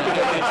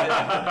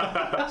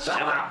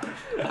 Shut up.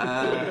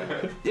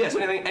 So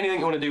anything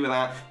you want to do with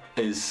that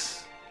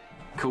is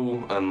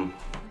cool.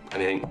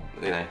 Anything,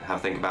 have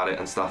a think about it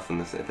and stuff. And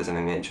if there's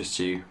anything that interests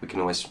you, we can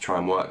always try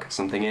and work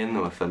something in.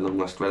 Or if a long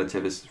lost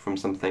relative is from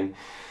something,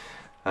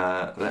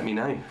 let me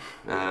know.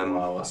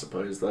 Well, I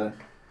suppose though.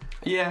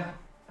 Yeah.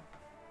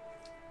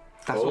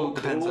 That all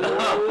depends on Yeah.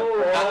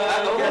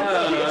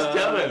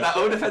 that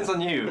all depends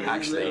on you,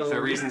 actually, for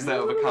reasons that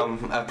will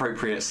become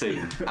appropriate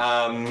soon. Did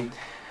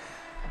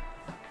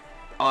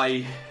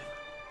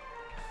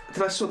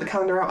I sort the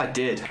calendar out? I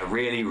did. I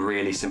really,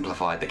 really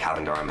simplified the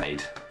calendar I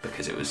made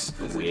because it was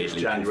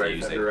weirdly January,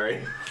 confusing.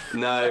 February.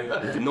 No,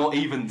 not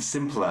even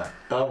simpler.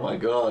 Oh my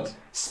god.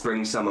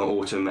 Spring, summer,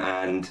 autumn,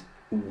 and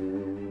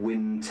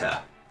winter.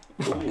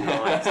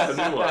 Nice. A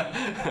new one.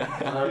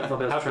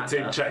 Have the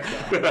team check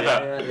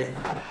that.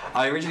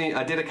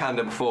 I did a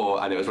calendar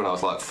before, and it was when I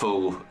was like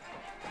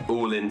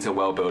all into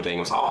world building. I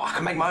was like, I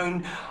can make my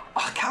own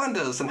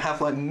calendars and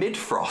have like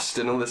mid-frost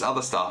and all this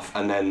other stuff,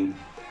 and then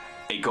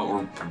it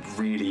got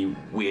really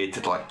weird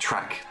to like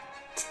track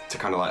to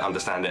kind of like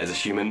understand it as a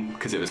human,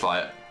 because it was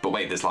like, but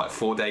wait, there's like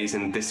 4 days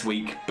in this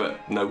week but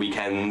no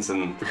weekends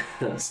and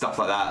stuff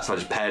like that, so I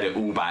just paired it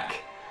all back.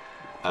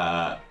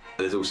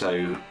 There's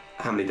also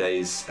how many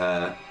days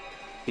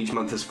each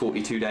month has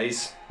 42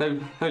 days, no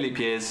leap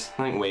years,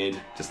 nothing weird,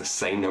 just the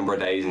same number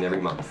of days in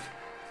every month.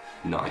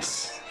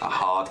 Nice, a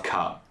hard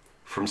cut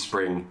from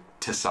spring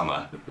to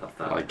summer. Love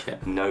that. Like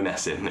it. No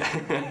messing.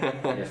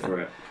 Yeah,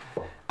 for it.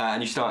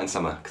 And you start in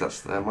summer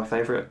because that's my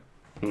favourite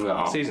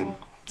No. season.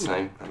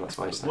 So that's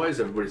why you start. What is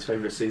everybody's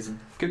favourite season?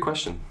 Good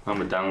question.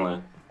 I'm a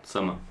download.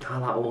 Summer. I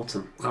like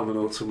autumn. I'm an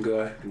autumn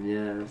guy.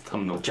 Yeah.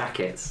 Autumnal.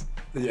 Jackets.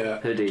 Yeah.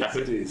 Hoodies.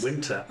 Hoodies.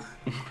 Winter.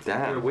 You're a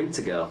Damn.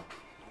 winter girl.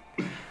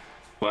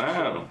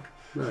 Wow.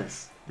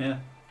 Nice. Yeah.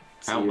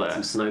 So Out you got there.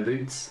 some snow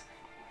boots.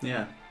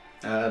 Yeah.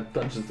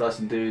 Dungeons, Dice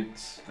and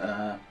Dudes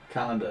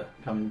calendar.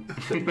 Come.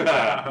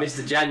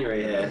 Mr.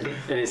 January here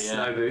in his Yeah.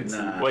 snow boots.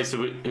 Nah. Wait, so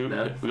we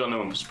No. got no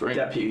one for spring?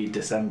 Deputy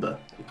December.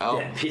 Oh,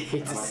 Yeah,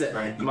 it's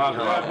a- Mark,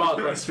 Mark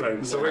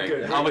Westman, so we're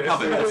good. I'm a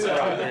cover. That's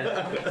right,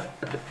 yeah.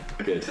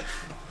 Good.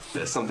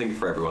 There's something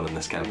for everyone in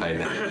this campaign.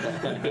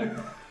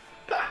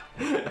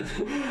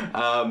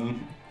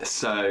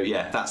 So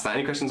yeah, that's that.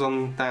 Any questions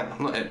on that?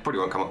 It probably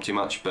won't come up too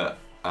much, but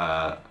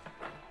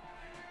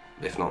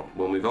if not,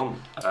 we'll move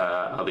on.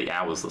 are the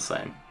hours the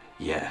same?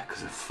 Yeah,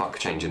 because fuck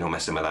changing or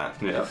messing with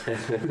that. Yeah.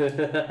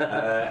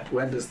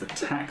 When does the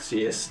tax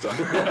year start?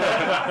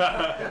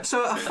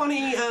 So a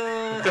funny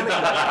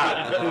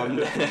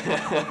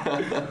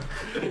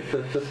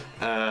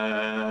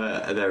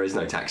there is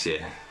no tax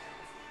year.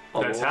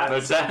 Oh, No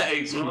tax.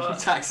 No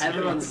tax. Tax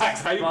Everyone's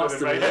Tax haven,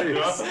 fast and mate.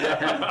 loose.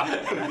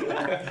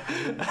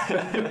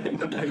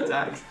 no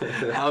tax.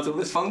 How's all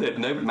this funded?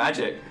 No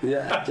magic.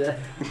 Yeah.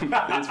 It's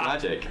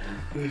magic.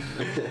 I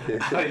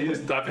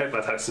paid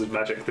my taxes with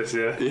magic this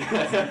year. You're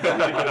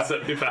gonna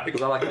set me back.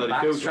 Was I like a Bloody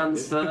back feels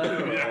transfer?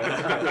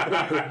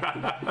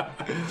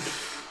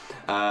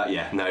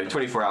 Yeah, no,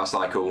 24-hour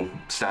cycle,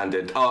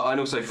 standard. Oh, and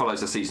also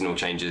follows the seasonal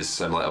changes.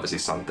 So, like, obviously,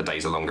 the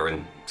days are longer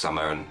in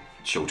summer and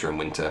shorter in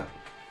winter.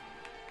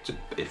 So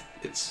if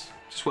it's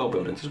just well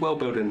building,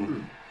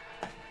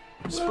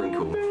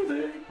 sprinkle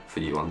for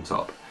you on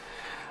top.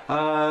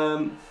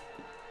 So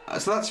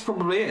that's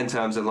probably it in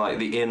terms of like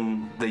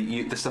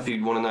the stuff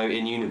you'd want to know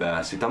in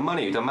universe. We've done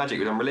money, we've done magic,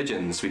 we've done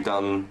religions, we've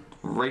done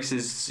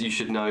races you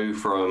should know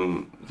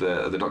from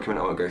the document.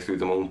 I won't go through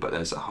them all, but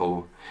there's a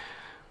whole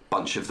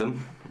bunch of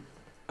them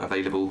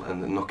available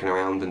and knocking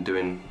around and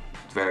doing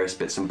various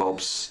bits and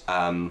bobs.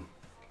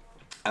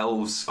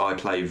 Elves I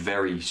play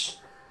very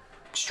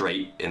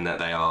straight in that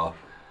they are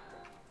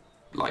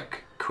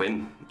like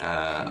Quinn,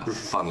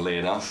 funnily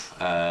enough.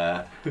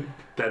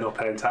 They're not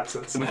paying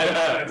taxes.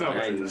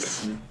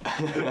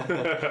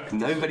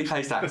 Nobody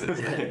pays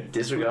taxes.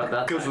 Disregard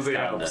that. Because of the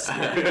elves.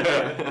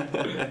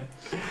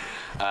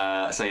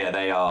 So yeah,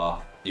 they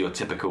are your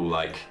typical,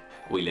 like,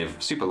 we live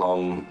super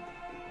long,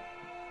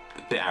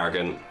 bit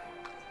arrogant,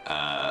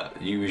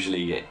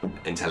 usually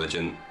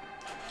intelligent,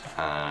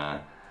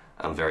 and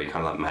very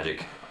kind of like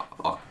magic,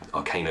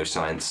 arcano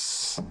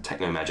science,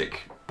 techno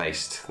magic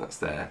based. That's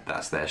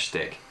their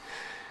shtick.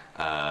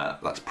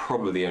 That's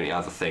probably the only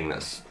other thing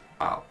that's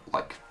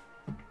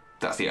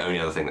that's the only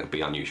other thing that'd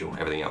be unusual.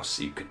 Everything else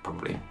you could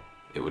probably,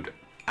 it would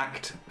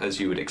act as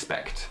you would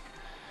expect.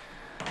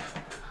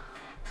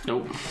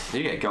 Nope.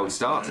 You get a gold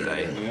star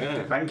today.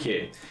 Yeah. Thank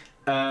you.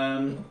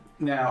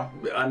 Now,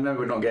 I know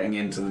we're not getting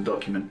into the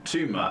document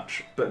too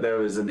much, but there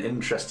was an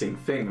interesting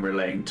thing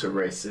relating to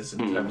races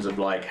in terms of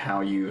like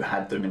how you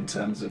had them in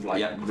terms of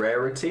like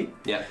rarity.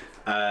 Yeah.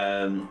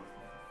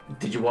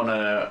 Did you want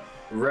to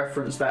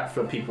reference that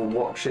for people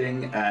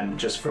watching, and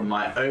just from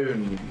my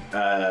own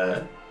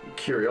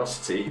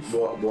curiosity,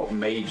 what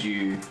made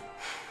you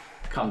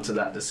come to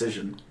that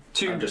decision?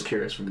 I'm just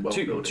curious from world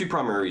building. Two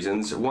primary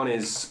reasons. One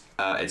is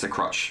it's a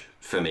crutch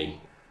for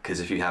me, because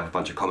if you have a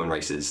bunch of common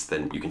races,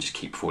 then you can just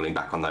keep falling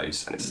back on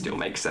those, and it still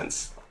makes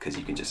sense because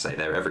you can just say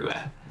they're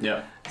everywhere.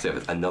 Yeah. So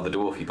if another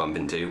dwarf you bump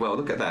into, well,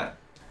 look at that.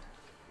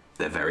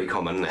 They're very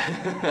common.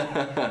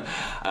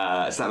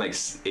 So that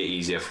makes it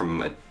easier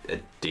from a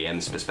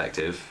DM's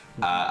perspective.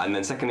 And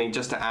then secondly,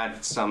 just to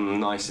add some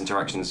nice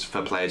interactions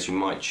for players who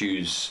might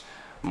choose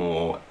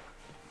more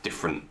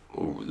different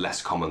or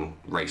less common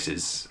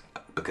races,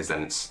 because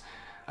then it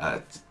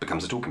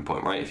becomes a talking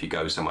point, right? If you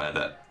go somewhere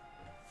that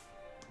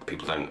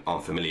people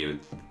aren't familiar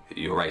with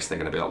your race, they're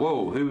going to be like,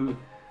 whoa,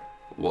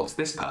 what's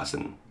this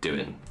person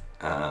doing?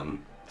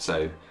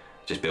 So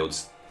just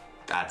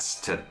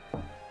adds to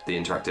the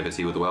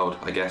interactivity with the world,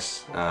 I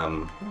guess.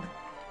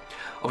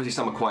 Obviously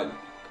some are quite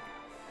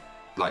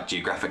like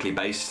geographically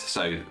based,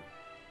 so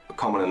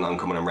common and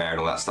uncommon and rare and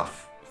all that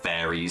stuff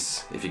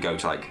varies. If you go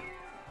to like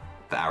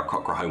the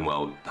Aarakocra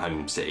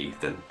home city,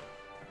 then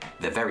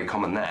they're very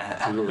common there.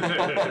 And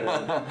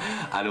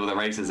all the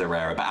races are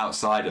rarer, but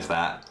outside of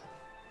that,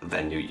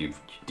 then you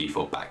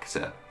default back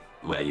to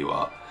where you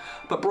are.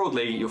 But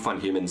broadly, you'll find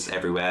humans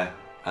everywhere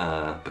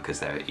because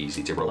they're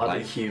easy to roleplay.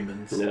 Bloody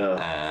humans.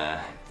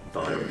 Yeah.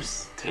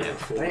 Virus. Yeah.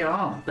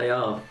 They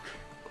are.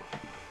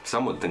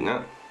 Some would think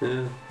that.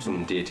 Yeah.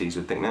 Some deities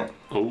would think that.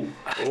 Oh.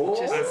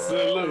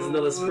 There's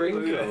another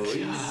sprinkle.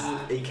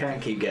 He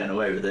can't keep getting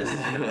away with this.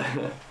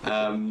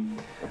 I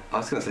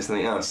was going to say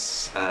something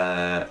else.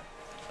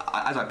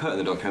 As I put in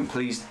the document,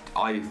 please,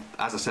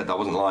 as I said, I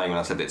wasn't lying when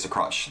I said it's a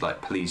crutch.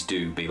 Like, please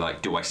do be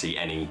like, do I see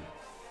any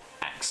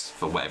X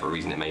for whatever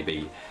reason it may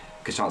be?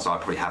 Because chances are I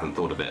probably haven't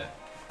thought of it.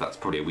 That's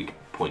probably a weak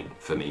point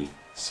for me.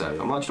 So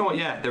I'm like, you know what?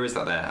 Yeah, there is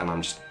that there, and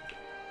I'm just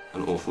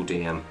an awful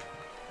DM.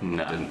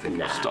 No. Didn't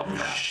think. Stop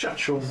that.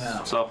 Shut your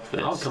mouth. Stop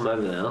this. I'll come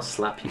over there. I'll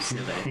slap you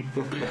silly.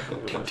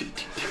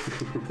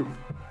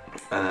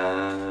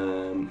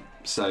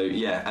 So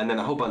yeah, and then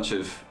a whole bunch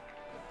of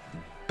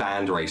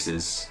banned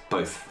races,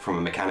 both from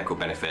a mechanical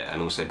benefit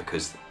and also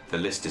because the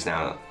list is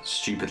now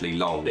stupidly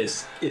long.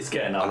 It's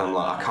getting up. And I'm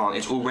like, I can't.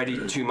 It's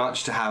already too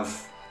much to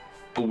have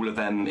all of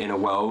them in a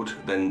world.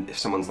 Then if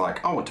someone's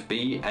like, I want to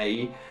be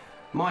a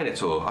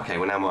Minotaur. Okay,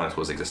 well now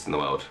Minotaurs exist in the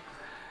world.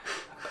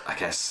 I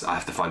guess I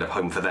have to find a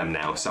home for them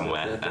now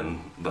somewhere.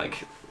 And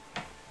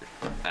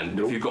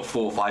if you've got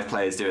 4 or 5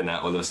 players doing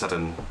that, all of a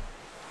sudden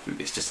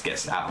it just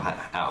gets out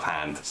of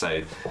hand.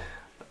 So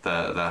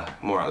the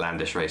more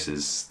outlandish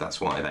races,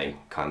 that's why they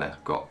kind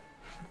of got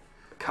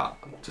cut,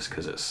 just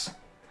because it's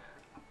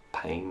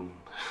pain.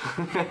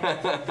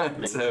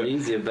 Makes it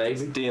easier,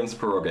 baby. DM's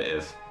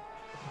prerogative,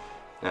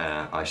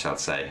 I shall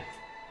say.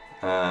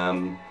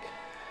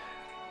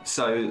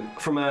 So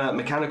from a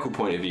mechanical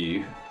point of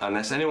view,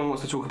 unless anyone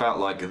wants to talk about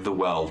like the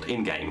world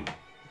in-game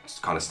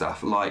kind of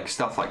stuff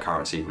like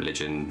currency,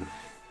 religion,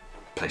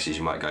 places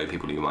you might go,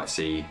 people you might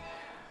see,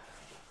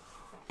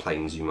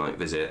 planes you might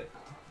visit.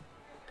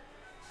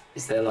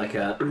 Is there like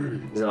a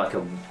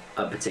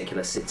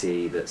particular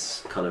city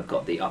that's kind of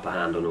got the upper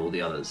hand on all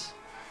the others?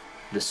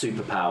 The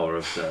superpower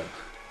of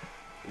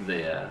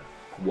the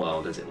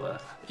world, as it were.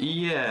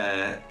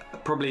 Yeah,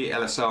 probably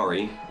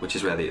Elisari, which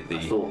is where I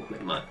thought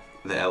it might.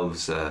 the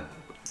elves are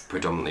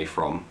predominantly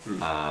from.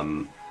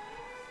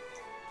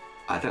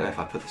 I don't know if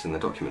I put this in the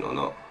document or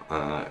not,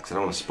 because I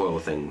don't want to spoil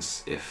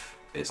things if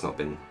it's not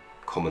been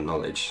common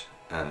knowledge.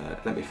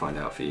 Let me find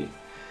out for you.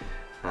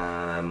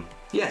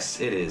 Yes,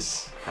 it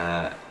is.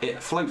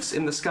 It floats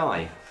in the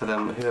sky for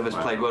them. Whoever's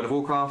played World of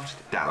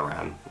Warcraft,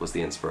 Dalaran was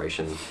the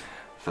inspiration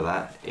for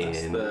that.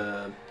 That's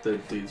the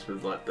dudes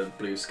with like the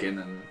blue skin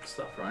and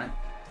stuff, right?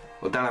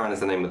 Well, Dalaran is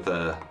the name of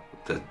the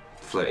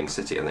floating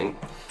city, I think.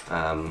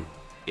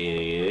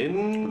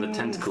 In The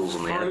tentacles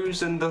on the end.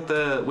 Frozen,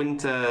 the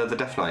Winter, the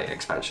Death Knight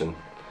expansion.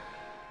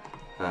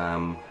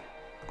 Rather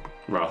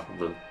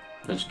than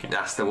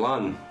That's the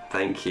one.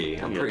 Thank you.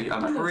 I'm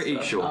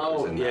pretty sure. it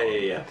was in that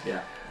one.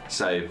 Yeah.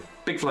 So,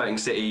 big floating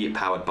city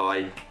powered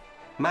by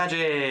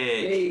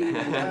magic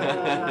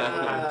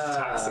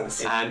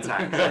Taxes. and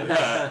taxes.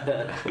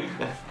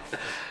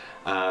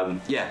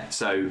 Yeah,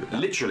 so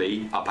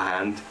literally upper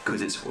hand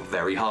because it's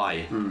very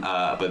high,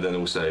 but then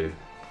also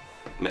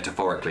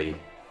metaphorically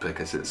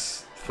because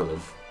it's full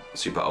of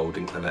super old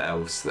and clever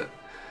elves that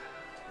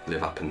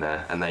live up in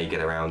there, and they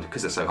get around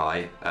because they're so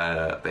high.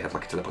 They have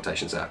like a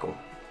teleportation circle.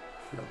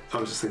 I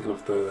was just thinking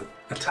of the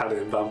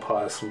Italian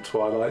vampires from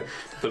Twilight,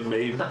 the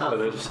meme where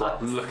they're just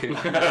like looking.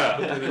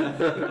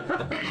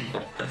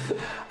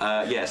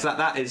 Yeah, so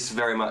that is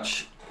very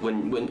much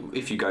when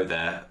if you go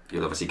there,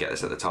 you'll obviously get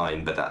this at the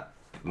time, but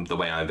the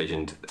way I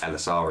envisioned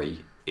Elisari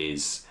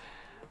is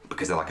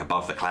because they're like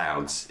above the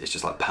clouds. It's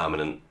just like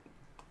permanent,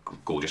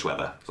 gorgeous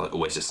weather. It's like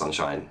always just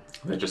sunshine.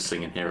 They're just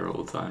singing here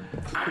all the time.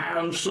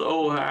 I'm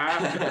so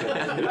happy.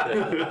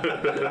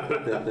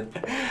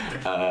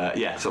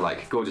 Yeah, so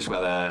like gorgeous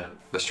weather.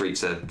 The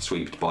streets are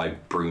swept by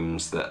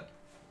brooms that,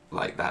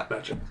 like that.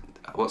 Magic.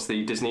 What's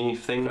the Disney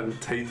thing?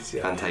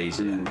 Fantasia.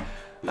 Fantasia.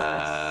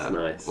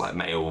 Nice. Like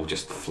mail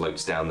just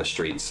floats down the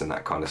streets and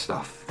that kind of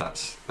stuff.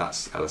 That's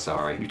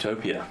Elisari.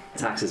 Utopia.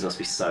 Taxes must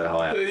be so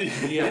high.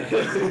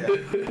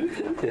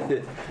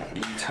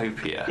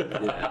 Utopia.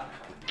 Yeah.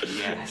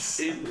 Yes.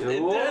 He's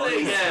doing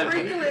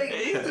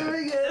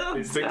it.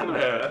 He's thinking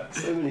there.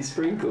 So many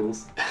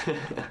sprinkles.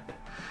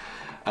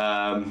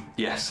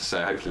 Yes.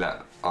 So hopefully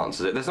that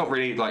answers it. There's not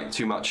really like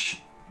too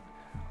much.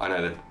 I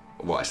know that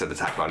what I said the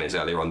tagline is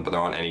earlier on, but there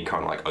aren't any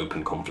kind of like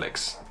open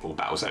conflicts or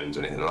battle zones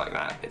or anything like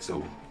that. It's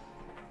all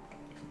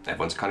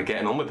everyone's kind of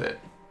getting on with it.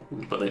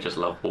 But they just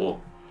love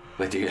war.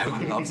 They do.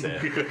 Everyone loves it.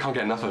 Can't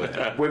get enough of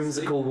it.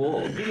 Whimsical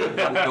war.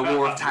 The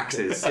war of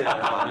taxes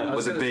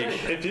was a big.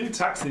 If you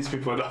tax these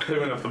people enough, they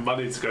won't have the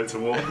money to go to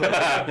war.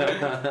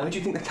 Where do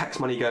you think the tax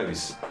money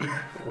goes?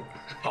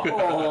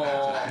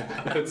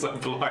 It's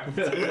like blind.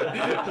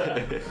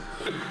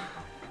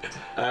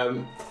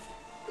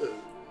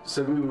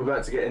 So we were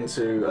about to get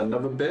into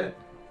another bit.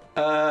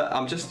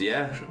 I'm just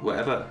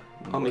whatever.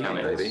 I'm the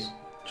Mechanics. baby.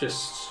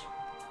 Just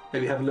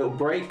maybe have a little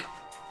break.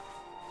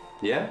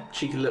 Yeah.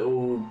 Cheeky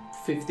little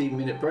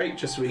 15-minute break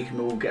just so we can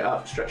all get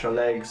up, stretch our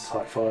legs.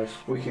 High five.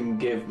 We can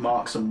give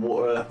Mark some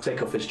water,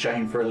 take off his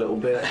chain for a little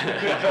bit.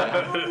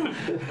 And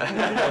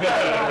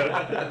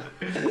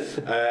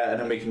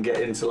then we can get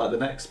into like the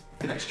next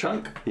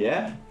chunk.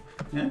 Yeah.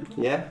 Yeah.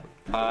 Yeah.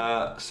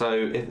 So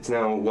it's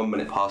now 1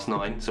 minute past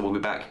 9, so we'll be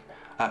back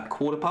at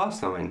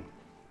 9:15.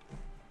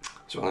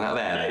 So I'm out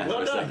there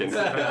for a second.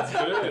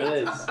 It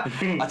is.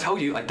 I told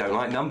you I don't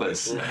like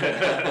numbers.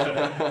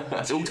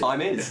 That's all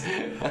time is.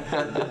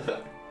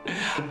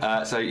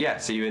 So yeah,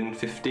 see you in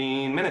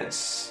 15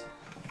 minutes.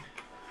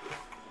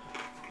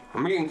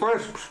 I'm eating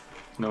first.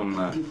 No,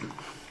 no.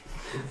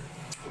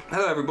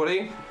 Hello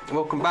everybody,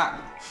 welcome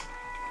back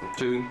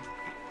to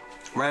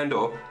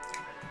Reyandor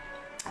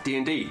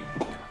D&D.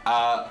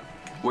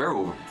 We're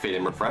all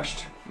feeling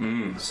refreshed.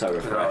 So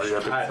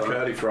refreshed. I had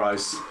curly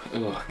fries.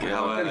 How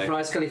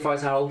Curly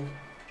fries, Harold.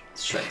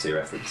 It's Shrek 2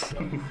 reference.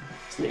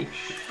 It's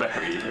niche.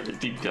 Very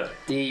deep cut.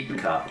 Deep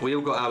cut. we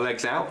all got our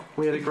legs out.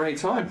 We had a great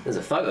time. There's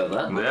a photo of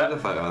that. Another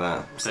photo of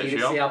that.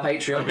 See our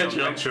Patreon.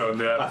 Patreon,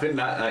 yeah. I think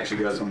that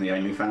actually goes on the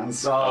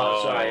OnlyFans.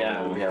 Oh, sorry,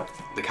 yeah.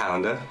 The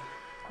calendar.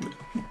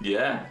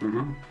 Yeah.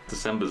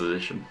 December's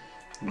edition.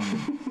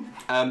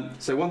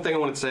 So one thing I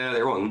wanted to say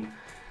earlier on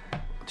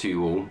to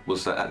you all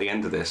was that at the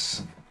end of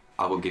this,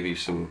 I will give you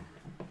some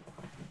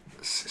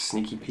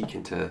sneaky peek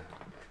into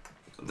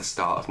the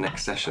start of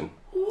next session,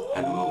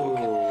 and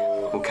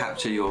we'll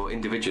capture you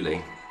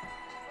individually.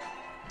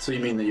 So you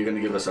mean that you're going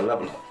to give us a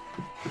level up?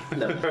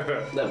 No.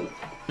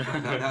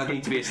 That would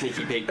need to be a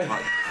sneaky peek for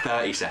like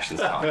 30 sessions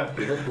time.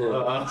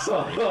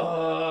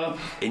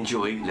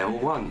 Enjoy level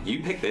 1.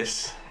 You pick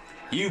this.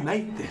 You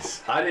made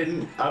this. I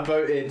didn't. I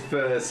voted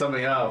for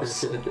something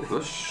else.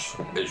 This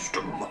is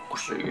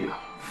democracy.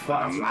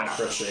 Fuck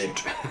democracy.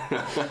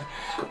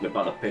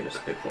 About a penis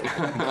picture.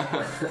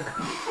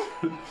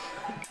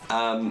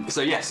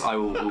 So yes,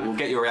 we'll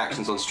get your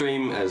reactions on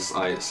stream as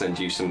I send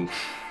you a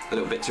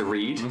little bit to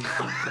read.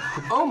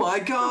 Oh my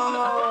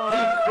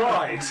god!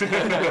 Right.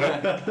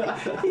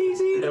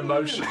 He's eating.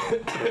 Emotion.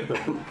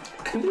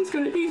 And he's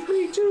gonna eat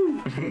me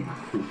too.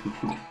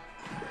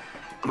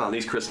 Man,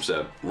 these crisps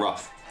are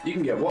rough. You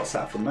can get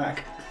WhatsApp from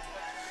Mac.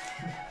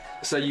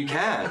 So you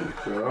can,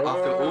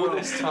 after all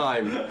this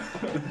time.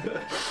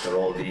 They're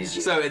all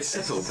these. So it's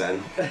settled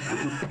then.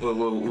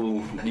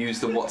 We'll use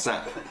the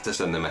WhatsApp to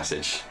send the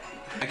message.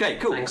 Okay,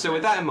 cool. Thanks. So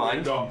with that in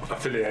mind, Not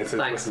affiliated.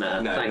 Thanks,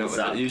 man. no, Thanks,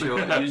 no, Sam. use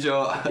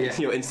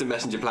your instant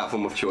messenger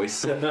platform of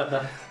choice.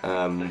 Meta.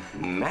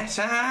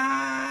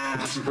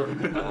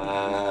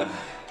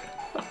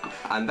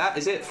 And that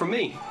is it from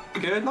me.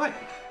 Good night.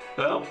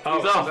 Well, Oh,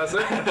 he's off. that's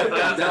it?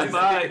 That's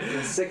Bye.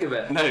 I'm sick of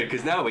it. No,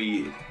 because now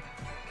we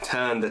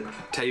turn the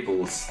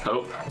tables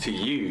Oh, to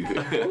you.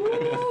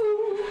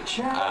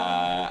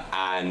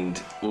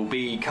 And we'll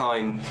be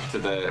kind to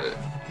the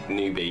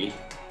newbie.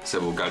 So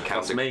we'll go me.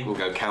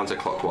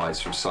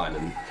 counterclockwise from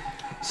Simon.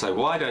 So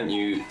why don't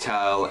you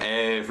tell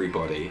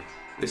everybody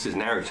This is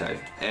Naruto.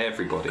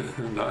 Everybody.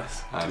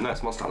 Nice. No,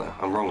 it's Monster Hunter.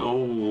 I'm wrong.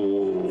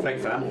 Oh, Fake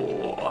fan.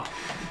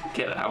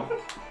 get out.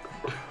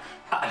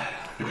 I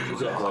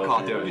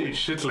can't do You it.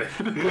 should live.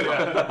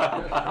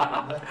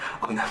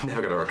 I'm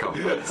never going to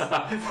recover this.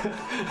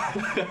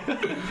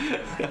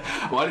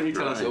 Why don't you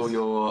tell us all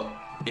your,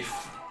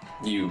 if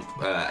you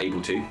are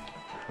able to,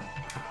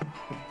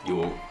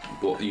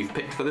 what you've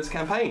picked for this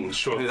campaign?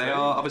 Sure Who they thing.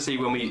 are. Obviously,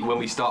 when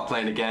we start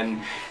playing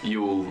again,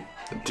 you'll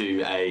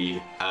do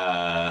a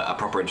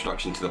proper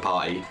introduction to the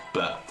party.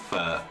 But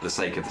for the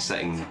sake of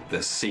setting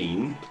the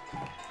scene,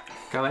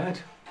 go ahead.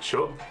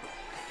 Sure.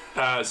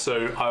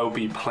 So I will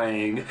be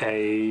playing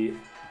a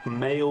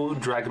male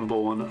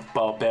dragonborn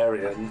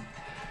barbarian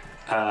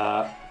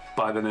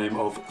by the name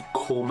of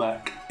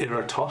Cormac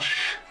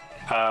Iratosh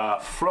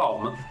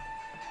from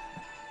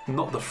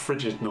not the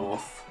frigid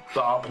north,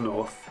 but up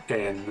north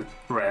in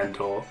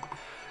Reyandor,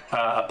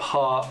 a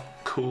part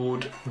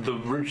called the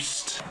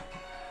Roost,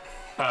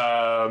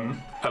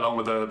 along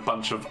with a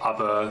bunch of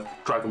other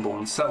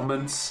dragonborn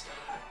settlements.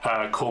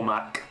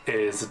 Cormac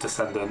is a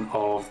descendant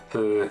of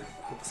the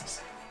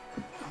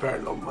very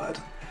long word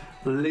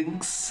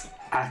Lynx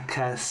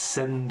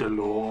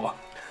Acasendalor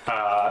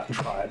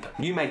tribe.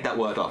 You made that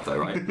word up, though,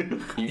 right?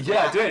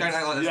 Yeah, I did. Don't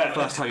act like that's Yeah. the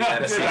first time you've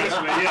ever seen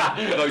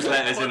Yeah. those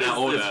letters in that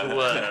order.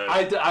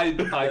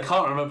 I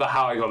can't remember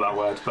how I got that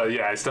word, but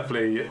yeah, it's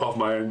definitely of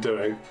my own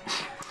doing.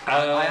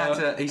 I had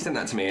to. He sent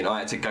that to me, and I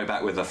had to go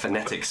back with the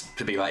phonetics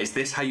to be like, "Is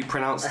this how you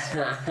pronounce?"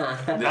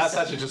 That's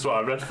actually just what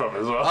I read from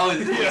as well. Oh,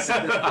 yes.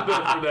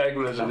 From the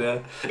English, yeah.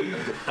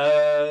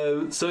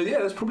 So yeah,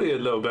 there's probably a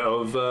little bit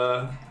of.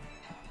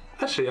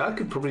 Actually, I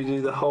could probably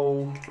do the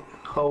whole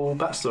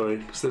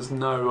backstory because there's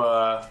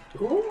no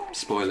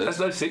Spoilers. there's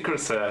no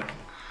secrets here.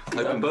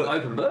 Open book.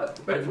 Open book.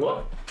 Wait,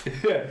 what?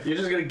 Yeah. You're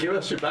just going to give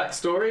us your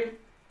backstory?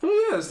 Well,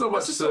 yeah, it's not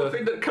much. That's the sort of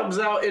thing that comes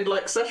out in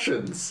like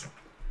sessions.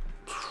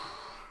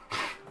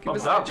 Not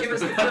bad. Give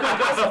us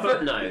a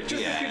footnote.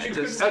 Yeah, Because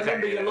you just- couldn't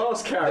remember your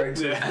last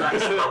character's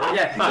backstory.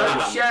 Yeah,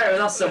 don't share it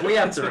with us so we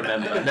have to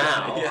remember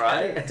now,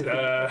 right?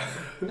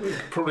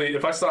 Probably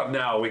if I start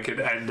now, we could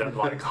end at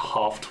like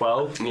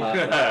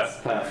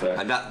 12:30. Perfect.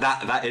 And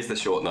that is the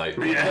short note.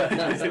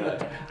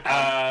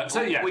 Yeah.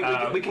 So yeah,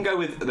 we can go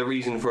with the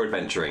reason for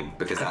adventuring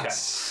because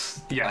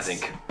that's Yes. I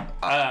think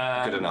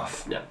good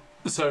enough. Yeah.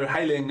 So,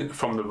 hailing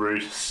from the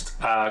Roost,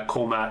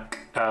 Cormac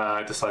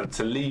decided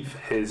to leave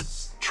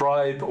his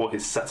tribe or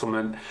his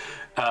settlement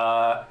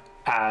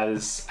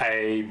as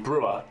a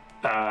brewer.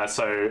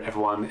 So,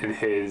 everyone in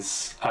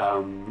his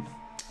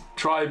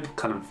tribe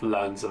kind of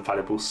learns a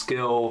valuable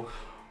skill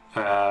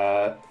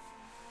that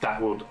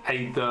would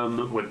aid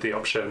them with the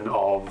option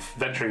of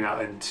venturing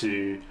out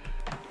into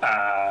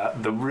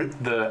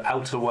the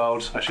outer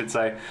world, I should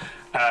say,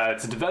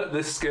 to develop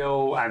this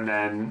skill and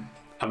then,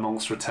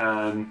 amongst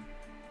return,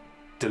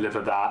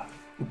 deliver that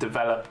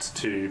developed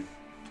to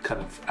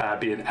kind of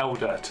be an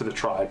elder to the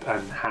tribe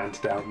and hand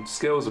down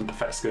skills and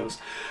perfect skills.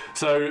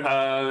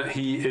 So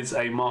he is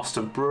a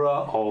master brewer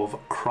of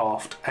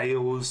craft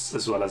ales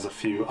as well as a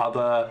few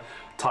other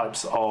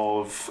types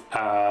of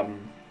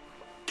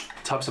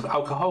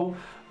alcohol,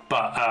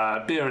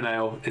 but beer and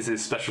ale is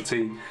his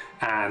specialty,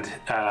 and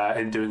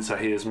in doing so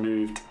he has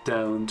moved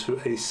down to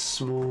a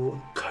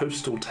small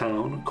coastal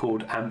town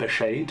called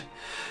Ambershade,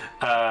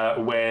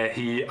 where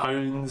he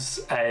owns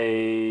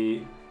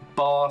a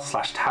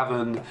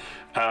bar/tavern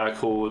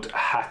called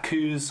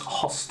Haku's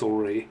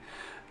Hostelry,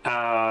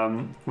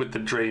 with the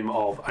dream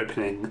of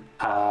opening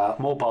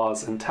more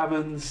bars and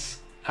taverns,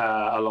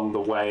 along the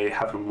way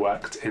having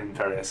worked in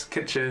various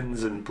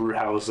kitchens and brew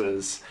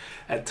houses,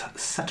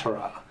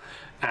 etc.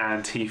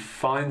 And he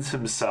finds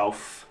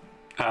himself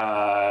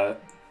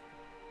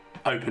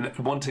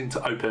wanting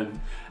to open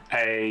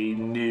a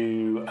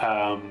new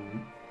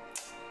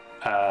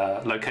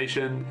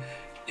location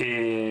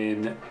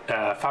in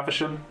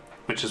Faversham,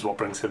 which is what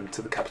brings him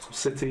to the capital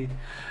city,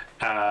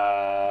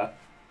 to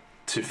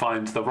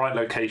find the right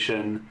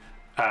location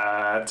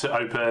to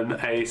open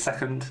a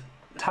second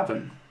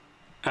tavern.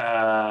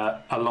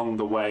 Along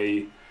the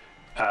way,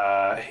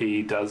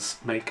 he does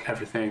make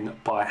everything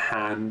by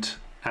hand,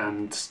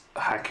 and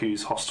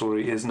Haku's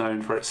Hostelry is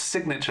known for its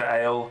signature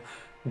ale,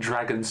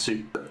 Dragon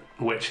Soup,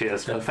 which he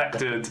has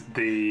perfected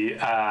the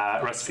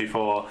recipe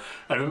for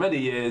over many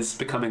years,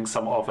 becoming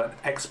somewhat of an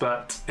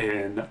expert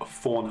in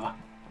fauna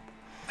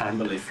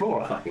and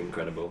flora. Fucking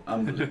incredible.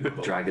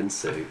 Unbelievable. Dragon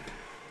soup.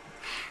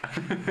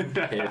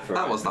 Here for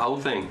That it. was the whole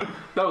thing.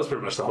 That was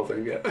pretty much the whole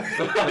thing, yeah.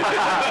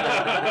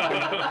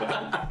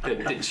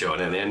 Didn't show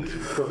it in the end.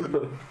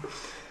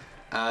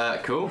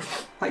 Cool.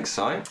 Thanks,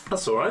 Si.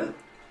 That's all right.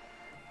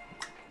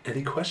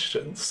 Any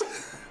questions?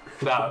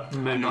 No,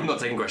 maybe. I'm not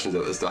taking questions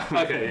at this time.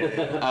 Okay,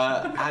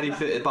 yeah. How do you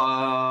fit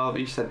Barb?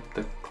 You said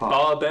the class.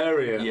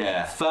 Barbarian.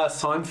 Yeah.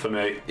 First time for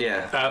me.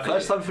 Yeah.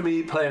 First time for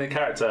me playing a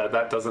character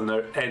that doesn't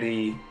know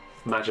any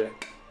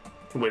magic,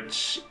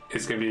 which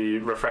is going to be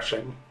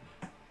refreshing.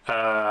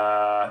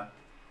 Yeah,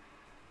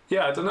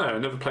 I don't know.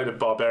 I've never played a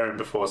barbarian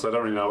before, so I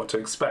don't really know what to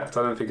expect.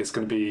 I don't think it's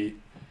going to be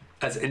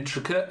as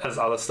intricate as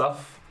other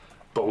stuff.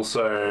 but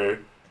also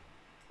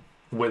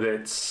with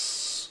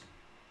its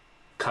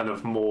kind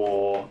of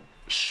more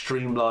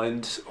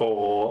streamlined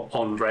or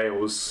on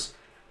rails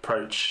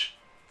approach.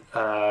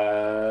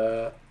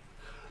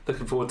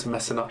 Looking forward to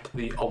messing up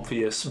the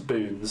obvious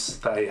boons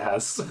that he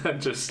has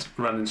and just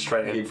running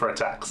straight in for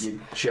attacks. You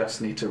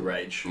just need to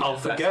rage. I'll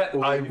forget.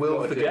 all I you've will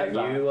got to forget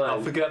do. that.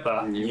 I'll forget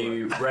that.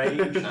 You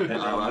rage.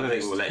 I don't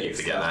think we'll let you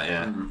forget that.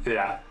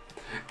 Yeah.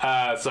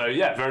 Yeah. So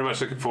yeah, very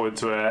much looking forward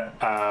to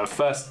it.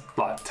 First,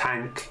 like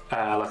tank,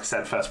 like I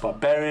said, first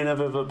barbarian I've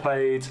ever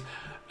played.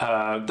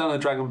 Done a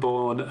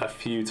Dragonborn a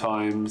few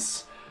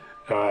times,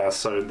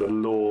 so the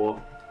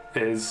lore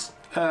is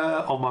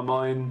on my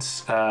mind.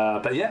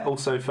 But yeah,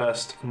 also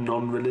first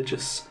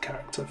non-religious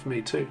character for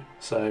me too.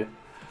 So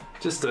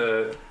just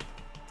a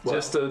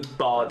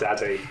bar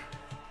daddy.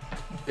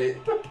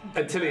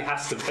 Until he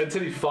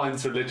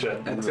finds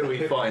religion. Until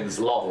he finds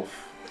love.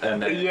 And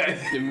then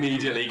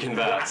Immediately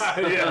converts.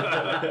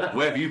 Yeah.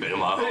 Where have you been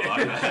my whole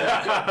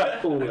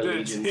life? All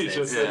He's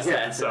just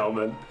Yeah. a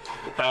Salmon.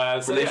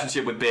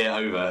 Relationship with beer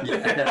over.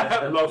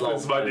 Love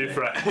is my new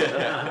friend.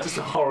 Just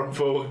a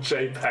horrible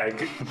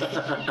JPEG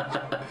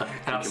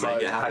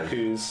outside it happen.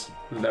 Haku's.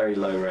 Very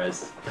low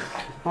res.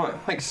 Right,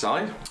 thanks, Si.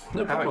 No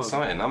How problem.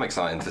 exciting. I'm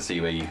excited to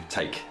see where you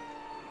take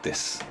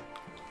this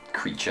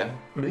creature.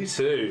 Me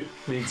too.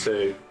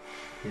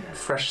 Yeah.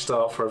 Fresh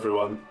start for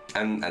everyone.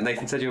 And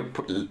Nathan said you're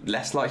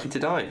less likely to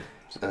die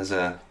as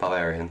a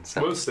barbarian. So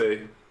We'll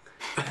see.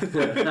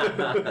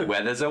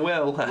 where there's a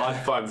will,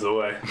 Life finds a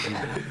way.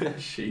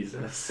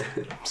 Jesus.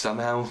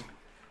 somehow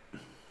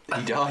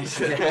he died.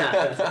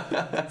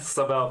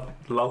 Somehow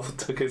love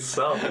took his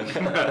son.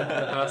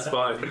 That's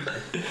fine.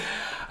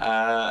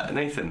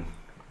 Nathan,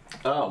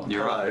 Oh,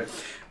 You're right.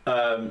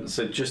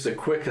 So just a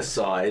quick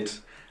aside.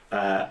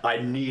 I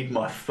need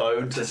my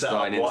phone to set up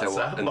sign into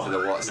WhatsApp. the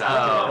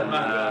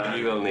WhatsApp. Oh,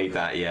 you will need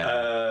that,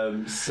 yeah.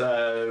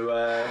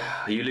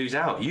 You lose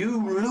out.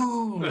 You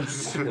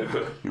lose.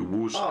 You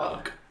whoosh.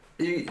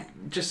 You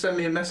just send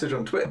me a message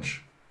on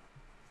Twitch.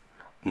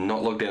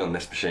 Not logged in on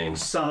this machine.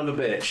 Son of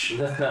a bitch.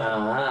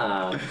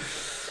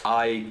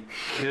 I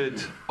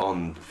could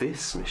on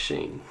this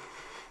machine.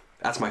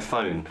 That's my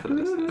phone for the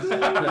listeners.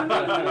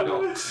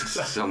 Not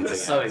something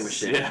Sewing else.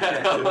 machine.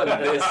 Yeah, on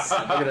this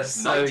I'm gonna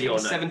sew your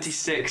notes.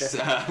 1976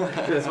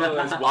 As well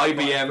as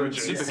IBM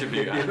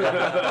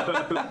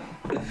supercomputer.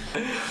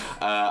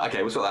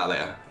 Okay, we'll sort that out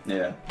later.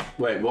 Yeah.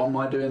 Wait, what am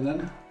I doing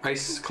then?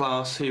 Race,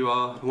 class, who you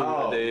are, what you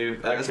want to do.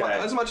 As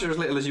okay. much or as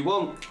little as you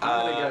want.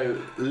 I'm gonna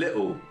go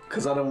little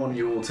because I don't want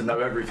you all to know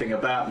everything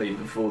about me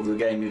before the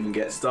game even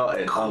gets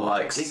started.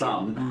 Unlike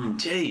some.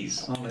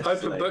 Jeez.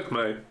 Open book,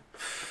 mate.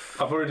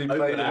 I've already Open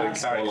played a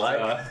ass,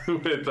 character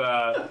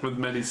with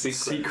many secrets.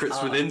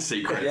 Secrets within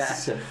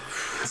secrets. Yeah.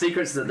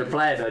 Secrets that the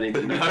player don't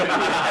even know.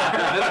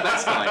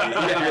 That's fine. You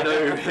never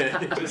know.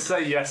 Just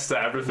say yes to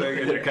everything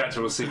and your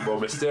character will seem more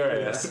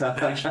mysterious,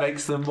 which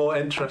makes them more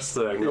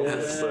interesting.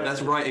 Obviously.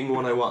 That's writing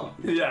 101.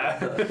 Yeah.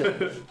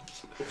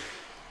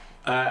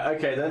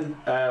 Okay then.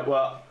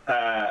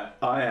 I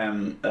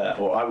am,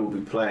 or I will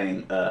be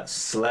playing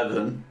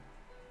Slevin.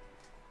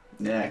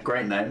 Yeah,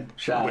 great name.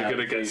 Shout We're out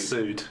gonna if get you-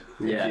 sued.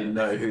 If Yeah. you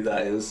know who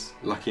that is.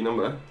 Lucky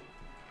number.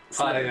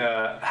 I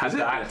had Is it?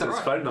 the Is actor's that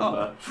right? phone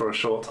number for a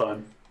short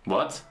time.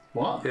 What?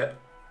 What? Yeah.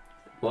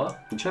 What?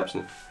 In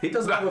Chirpston. He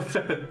doesn't have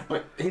a.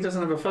 Wait, he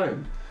doesn't have a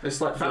phone. It's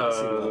like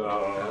fantasy. world.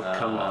 Oh,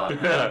 come on.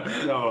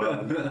 Come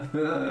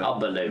on.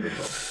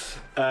 Unbelievable.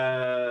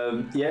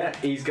 Yeah,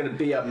 he's going to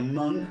be a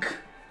monk.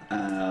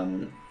 I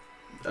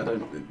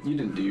don't. You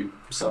didn't do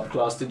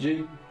subclass, did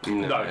you?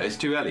 No, it's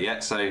too early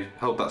yet, so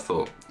hold that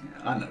thought.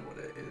 Yeah, I know what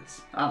it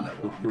is. I know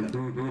what I'm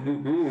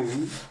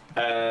going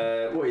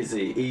to. What is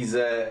he? He's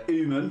a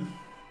human.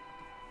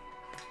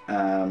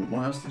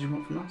 What else did you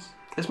want from us?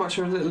 As much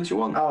or as little as you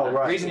want. Oh,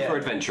 right. Reason yeah. for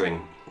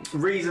adventuring.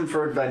 Reason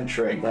for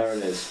adventuring. There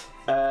it is.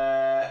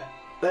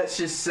 Let's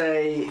just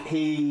say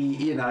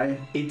he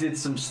did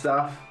some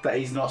stuff that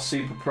he's not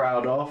super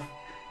proud of,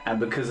 and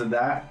because of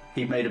that,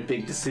 he made a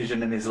big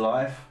decision in his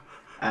life.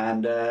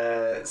 And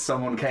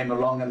someone came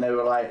along and they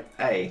were like,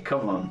 "Hey,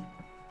 come on,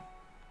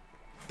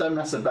 don't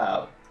mess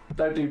about,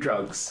 don't do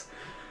drugs,"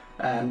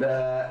 and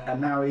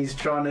now he's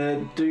trying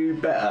to do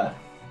better.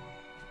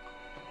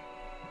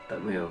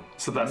 Don't we all?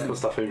 So that's the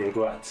stuff he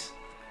regrets.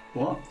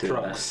 What? Do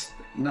Drugs.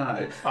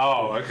 No,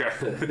 Oh, okay.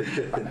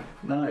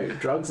 no,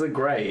 drugs are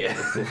great.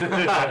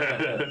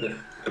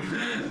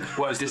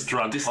 What is this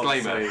drug?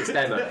 Disclaimer. policy?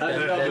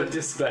 Another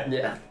display.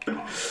 Yeah.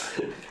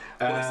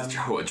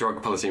 What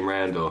drug policy in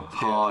Reyandor?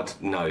 Hard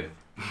no.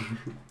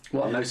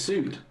 What? No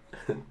sued.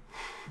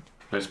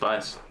 No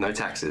spice. No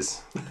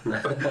taxes.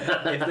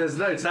 If there's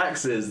no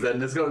taxes, then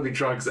there's got to be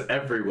drugs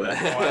everywhere.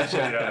 Oh,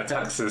 actually,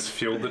 taxes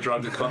fuel the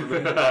drug economy.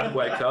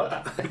 Wake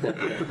up.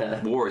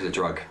 War is a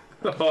drug.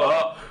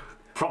 Oh,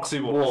 proxy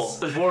wars.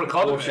 War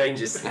economy. All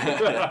changes.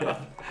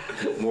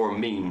 War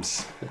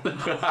memes.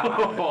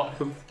 No.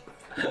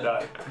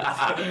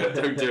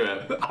 Don't do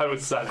it. I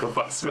would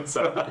sacrifice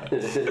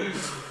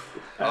myself.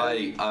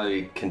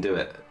 I can do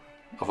it.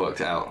 I've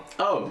worked it out.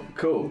 Oh,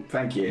 cool.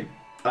 Thank you.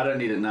 I don't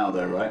need it now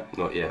though, right?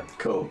 Not yet.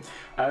 Cool.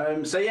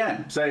 So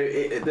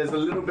there's a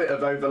little bit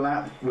of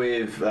overlap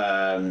with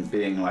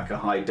being like a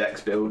high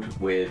dex build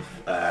with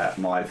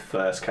my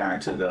first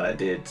character that I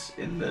did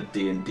in the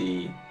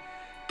D&D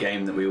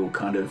game that we all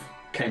kind of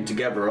came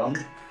together on,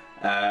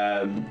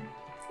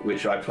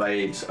 which I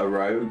played a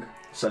rogue.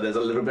 So there's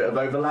a little bit of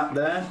overlap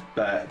there,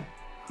 but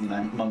you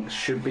know, monks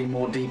should be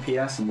more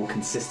DPS and more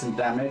consistent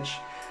damage.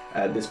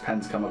 This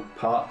pen's come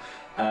apart.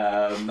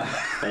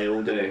 They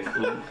all do.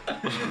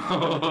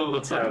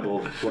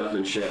 Terrible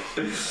workmanship.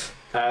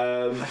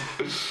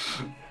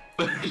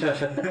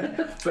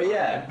 But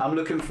yeah, I'm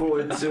looking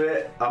forward to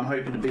it. I'm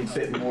hoping to be a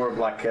bit more of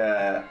like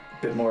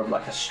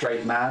a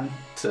straight man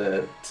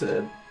to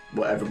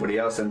what everybody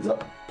else ends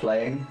up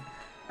playing.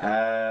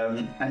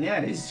 And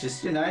yeah, he's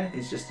just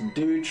a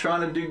dude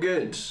trying to do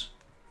good.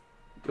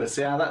 We'll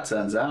see how that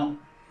turns out.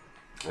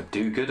 A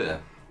do-gooder,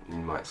 you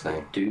might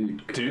say.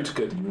 Dude. Dude,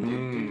 good.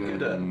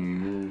 Gooder.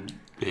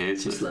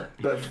 It's Just like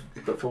But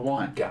for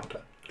why?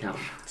 Gouda.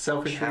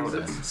 Selfish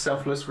Cowardice. reasons,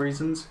 selfless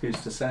reasons.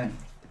 Who's to say?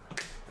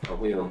 Are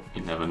we all?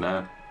 you never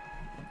know.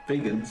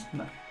 Vegans?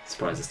 No.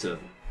 Surprise us to it.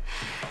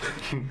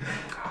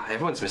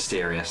 Everyone's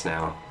mysterious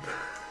now.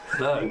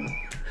 No.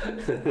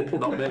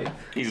 Not me.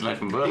 He's an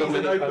open book. He's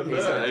an open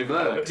He's an book. open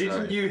book.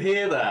 Didn't you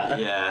hear that?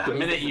 Yeah. The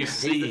minute you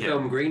see the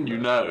film him, Green you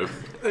Book. know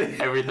everything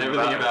Everything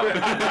about him.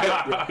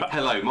 about.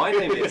 Hello, my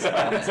name is.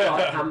 It's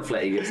like a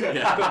pamphlet he gives us.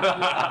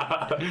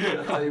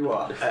 I'll tell you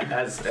what,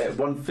 as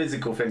one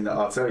physical thing that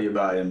I'll tell you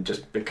about him,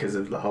 just because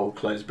of the whole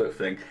closed book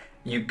thing,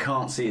 you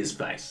can't see his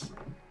face.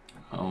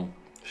 Oh,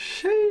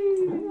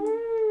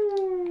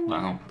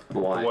 wow.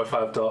 Why? What if I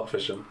have dark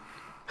vision?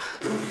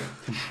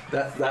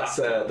 That's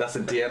a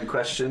DM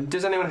question.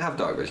 Does anyone have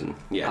dark vision?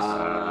 Yes.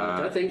 I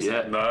don't think so.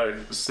 Yeah, No.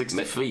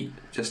 60 feet.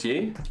 Just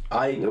you?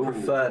 I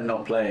prefer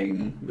not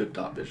playing with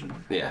dark vision.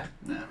 Yeah.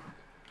 No.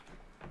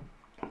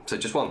 So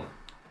just one.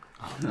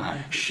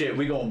 Shit,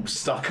 we got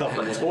stuck up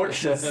on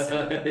torches. I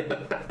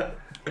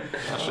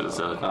should have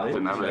said I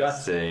didn't have it.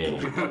 Let's see.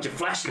 Got your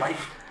flashlight.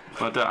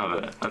 I don't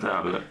have it. I don't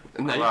have it.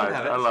 No, I you lied. can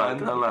have it. I lied.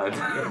 Fine. I lied.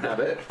 Have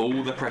it.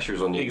 All the pressure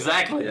is on you.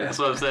 Exactly. Yeah. That's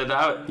what I've said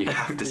now. You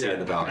have to see in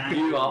the dark.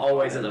 You are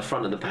always at the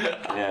front of the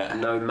pack, Yeah.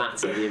 no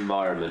matter the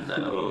environment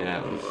now.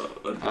 Yeah.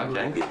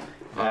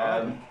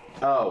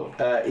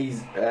 Okay.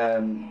 He's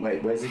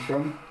wait, where's he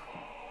from?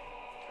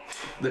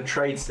 The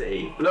Trade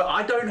City. Look,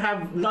 I don't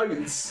have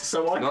notes,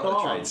 so I Not can't.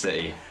 the Trade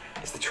City.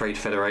 It's the Trade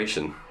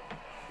Federation.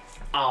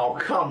 Oh,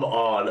 come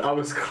on. I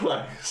was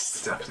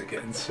close. Definitely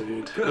getting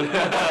sued.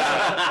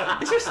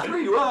 It's just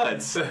 3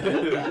 words.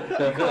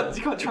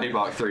 You can't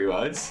trademark 3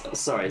 words.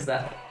 Sorry, is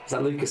that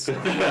Lucas?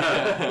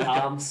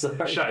 I'm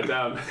sorry. Shut it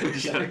down.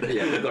 Yeah,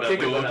 we've got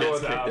Kick all the to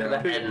doors out.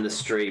 end the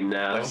stream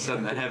now. I've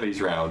sent the heavies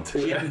round.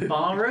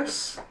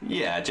 Barris?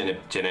 Yeah, Jenna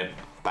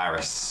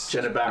Barris.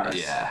 Jenna Barris.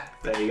 Yeah.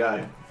 There you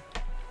go.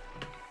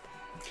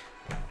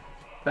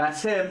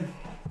 That's him.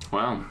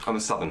 Wow. On the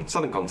southern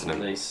continent.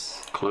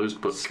 Nice. Closed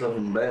book.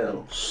 Southern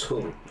Belle.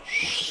 So,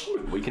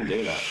 We can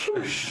do that.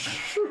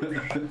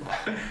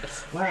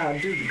 Wow, I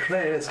do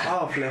declare it's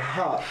awfully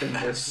hot in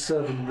the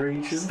southern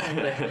region.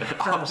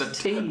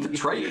 The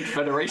Trade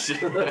Federation.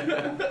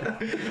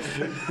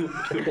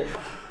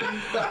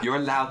 You're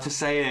allowed to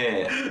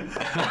say it.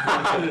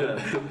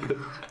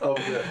 Of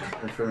the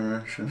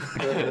Federation.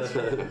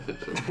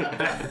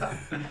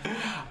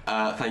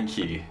 Thank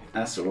you,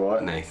 That's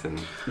alright. Nathan.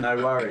 No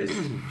worries.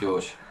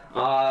 George.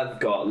 I've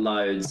got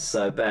loads,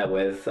 so bear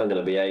with. I'm going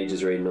to be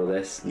ages reading all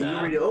this. You Nah.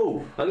 can read it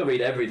all. I'm going to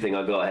read everything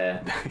I got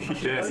here.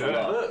 Yes,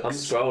 I'm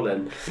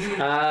scrolling.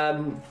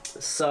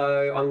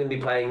 So I'm going to be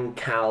playing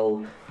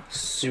Cal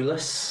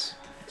Solus.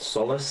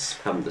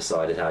 Haven't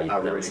decided how you I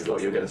really pronounce it.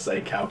 thought you were going to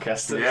say Cal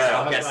Kestis. Yeah.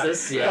 Cal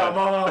Kestis, yeah. Come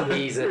on.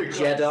 He's a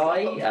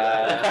Jedi.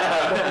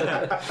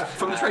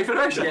 From the Trade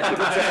Federation.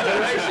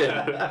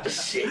 Yeah,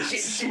 shit.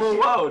 Small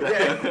world.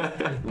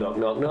 Knock,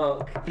 knock,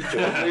 knock.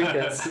 George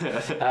Lucas.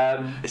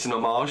 It's an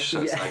homage.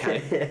 So it's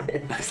okay.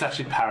 It's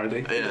actually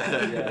parody.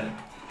 Yeah.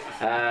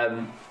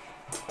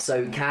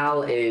 So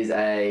Cal is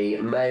a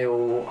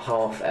male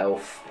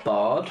half-elf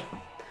bard.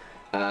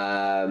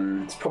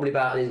 It's probably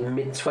about in his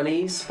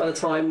mid-20s by the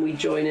time we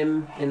join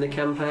him in the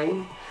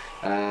campaign.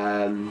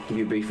 Give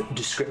you a brief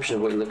description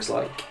of what he looks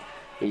like.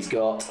 He's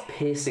got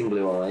piercing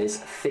blue eyes,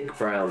 thick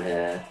brown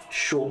hair,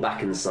 short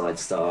back and side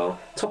style.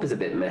 Top is a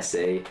bit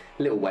messy,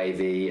 a little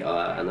wavy,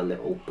 and a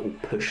little all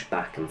pushed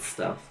back and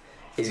stuff.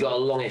 He's got a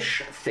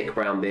longish, thick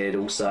brown beard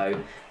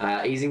also.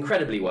 He's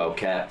incredibly well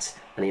kept,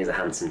 and he is a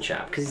handsome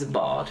chap because he's a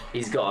bard.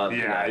 He's got a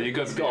You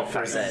got to be got a a face.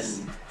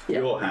 present. Yeah.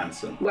 You're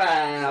handsome.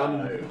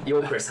 Well, So-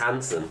 you're Chris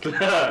Hansen. Take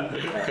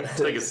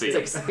a seat.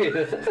 Take a seat.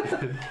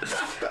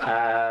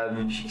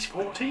 She's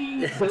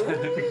 14.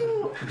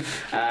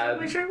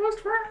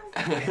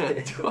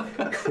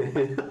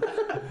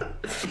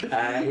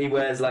 He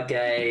wears like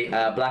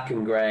a black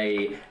and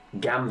grey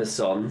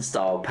Gambeson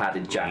style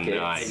padded jacket.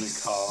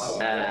 Nice. Google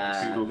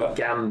that.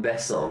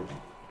 Gambeson.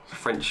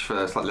 French for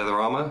like leather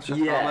armour?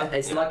 Yeah, armour?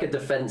 it's like a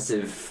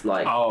defensive,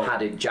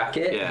 padded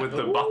jacket. Yeah. With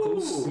the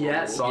buckles.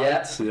 Yeah,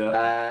 sides.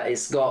 Yeah.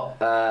 It's got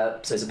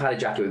so it's a padded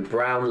jacket with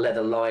brown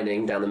leather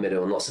lining down the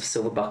middle and lots of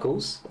silver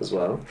buckles as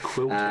well.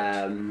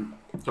 Quilted.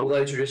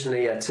 Although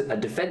traditionally a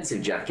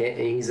defensive jacket,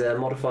 he's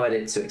modified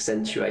it to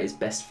accentuate his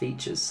best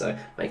features. So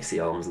makes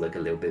the arms look a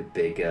little bit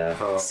bigger,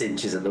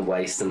 cinches at the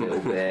waist a little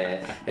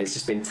bit. It's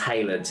just been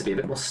tailored to be a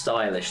bit more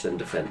stylish than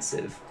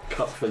defensive.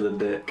 Cut for the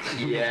dick.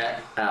 Yeah,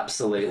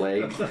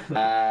 absolutely.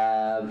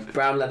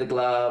 Brown leather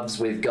gloves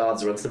with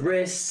guards around the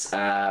wrists,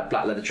 black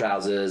leather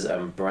trousers,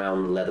 and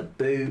brown leather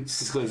boots.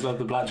 He's got his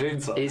leather black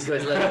jeans on. He's got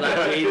his leather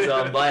black jeans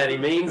on by any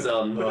means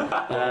on.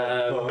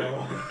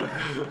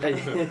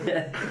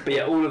 But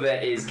yeah, all of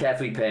it is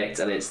carefully picked,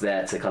 and it's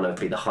there to kind of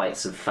be the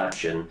heights of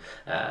fashion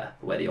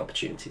where the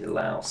opportunities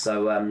allow.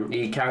 So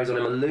he carries on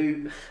him a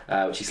lute,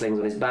 which he slings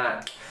on his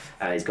back.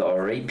 He's got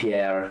a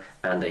rapier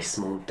and a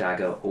small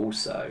dagger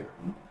also.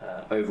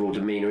 Overall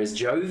demeanour is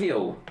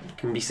jovial.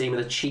 Can be seen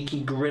with a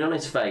cheeky grin on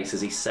his face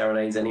as he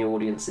serenades any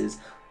audiences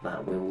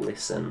that will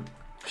listen.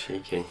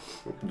 Cheeky.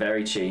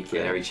 Very cheeky.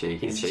 Very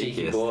cheeky. He's a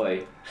cheeky Cheekiest.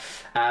 boy.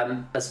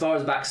 As far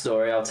as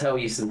backstory, I'll tell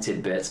you some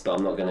tidbits, but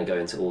I'm not going to go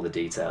into all the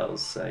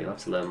details, so you'll have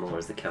to learn more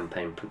as the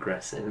campaign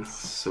progresses.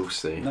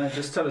 Saucy. No,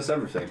 just tell us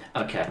everything.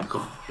 Okay,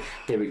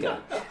 here we go.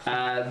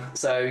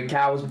 So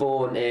Cal was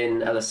born in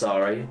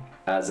Elisari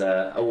as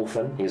an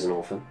orphan. He was an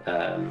orphan.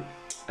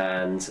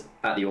 And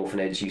at the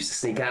orphanage, he used to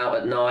sneak out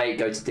at night,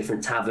 go to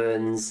different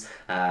taverns,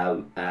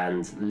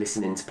 and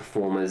listen in to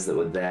performers that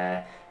were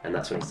there. And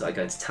that's when he started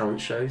going to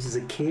talent shows as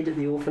a kid at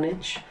the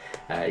orphanage.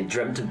 He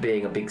dreamt of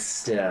being a big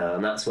star,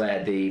 and that's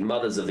where the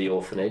mothers of the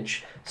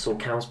orphanage saw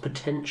Cal's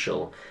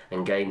potential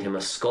and gained him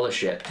a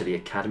scholarship to the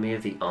Academy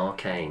of the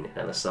Arcane in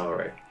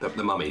Elisari.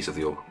 The mummies of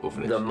the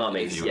orphanage. The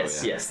mummies, if you will,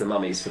 yes, the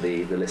mummies for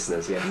the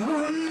listeners, yes.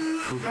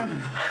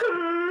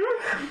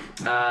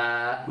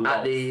 At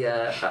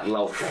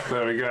Lolth.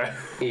 There we go.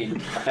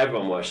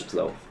 Everyone worships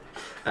Lolth.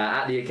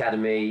 At the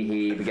academy,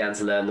 he began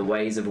to learn the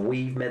ways of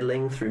weave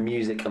meddling through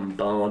music and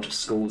bard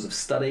schools of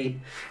study.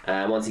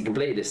 Once he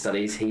completed his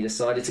studies, he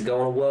decided to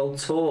go on a world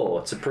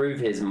tour to prove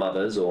his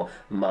mothers, or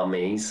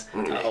mummies,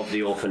 of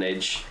the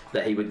orphanage,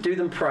 that he would do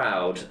them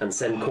proud and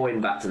send coin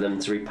back to them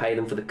to repay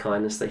them for the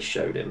kindness they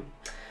showed him.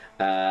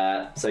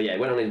 So yeah, he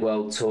went on his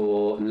world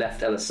tour,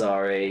 left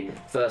Elisari,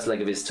 first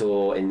leg of his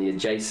tour in the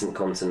adjacent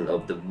continent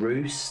of the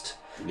Roost.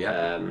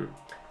 Yeah.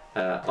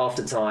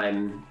 After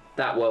time,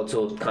 that world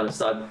tour kind of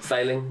started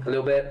failing a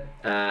little bit,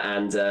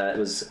 and it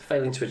was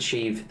failing to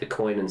achieve the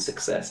coin and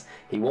success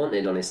he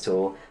wanted on his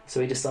tour,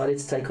 so he decided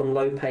to take on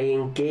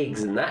low-paying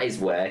gigs, and that is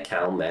where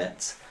Cal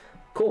met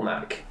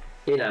Cormac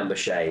in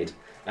Ambershade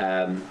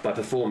by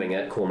performing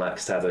at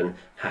Cormac's Tavern,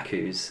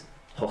 Haku's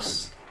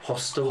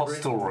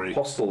Hostelry.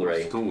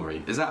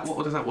 Story. Is that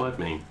what does that word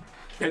mean?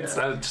 It's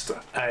just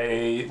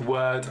a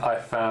word I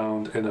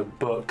found in a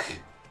book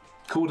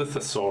called a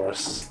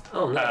thesaurus,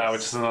 Oh, nice.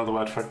 which is another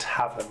word for a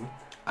tavern.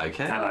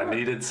 Okay. And I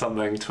needed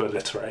something to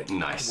alliterate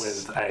Nice.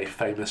 with a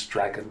famous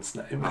dragon's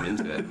name. I'm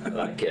into it. I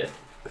like it.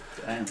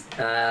 Damn.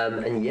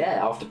 And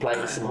yeah, after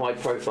playing some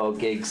high-profile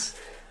gigs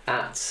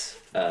at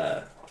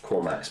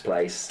Cormac's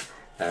place,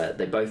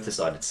 they both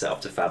decided to set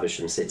off to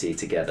Faversham City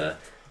together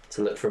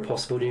to look for a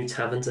possible new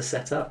tavern to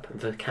set up and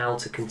for Cal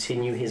to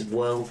continue his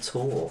world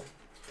tour.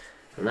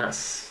 And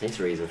that's his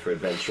reason for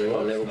adventuring. A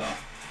little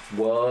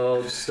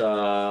world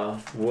star.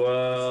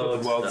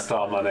 World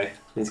star money.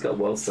 He's got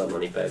world star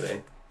money,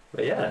 baby.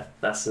 But yeah,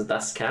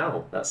 that's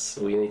Cal. That's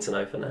all you need to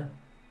know for now.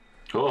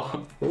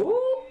 Oh, Ooh,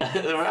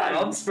 right.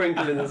 I'm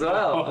sprinkling as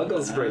well. I've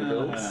got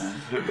sprinkles.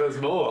 There's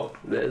more.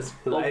 There's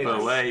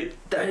Oh, wait.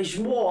 There's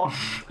more.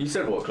 You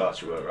said what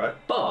class you were, right?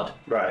 Bard.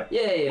 Right.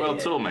 Yeah. Well,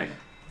 tour, mate.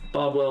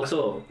 Bard World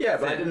Tour. Yeah,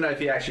 but I didn't know if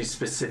he actually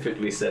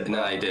specifically said No,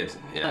 that. he did.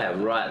 Yeah,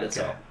 Yeah. right at the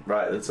top.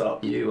 Right at the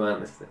top. You weren't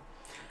listening.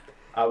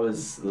 I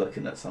was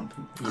looking at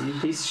something. You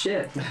piece of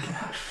shit.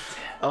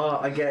 Oh,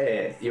 I get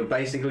it. You're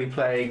basically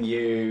playing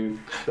you,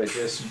 but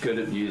just good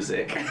at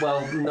music.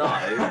 Well, no.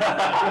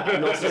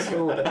 Not at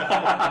all.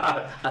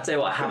 I tell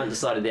you what, I haven't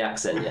decided the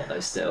accent yet, though,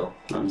 still.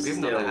 I'm We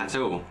haven't done that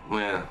at all.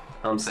 Yeah.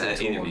 I'm still Either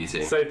of torn. you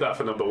two. Save that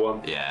for number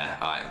one, Yeah,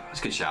 alright. It's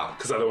a good shout.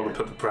 because I don't want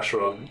to put the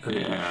pressure on. And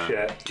Yeah.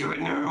 shit. Do it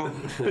now.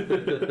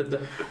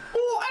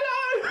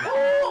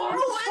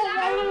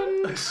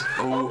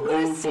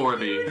 All four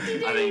of you. I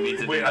think you need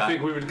to do that. I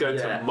think we would go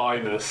Yeah. to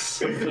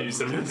minus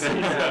using this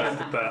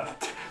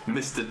that.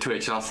 Mr.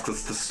 Twitch asks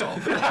us to stop.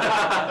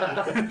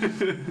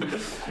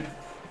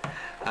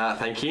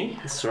 Thank you.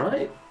 That's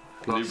right.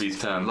 Newbie's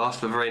turn.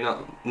 Last but very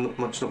not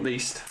much not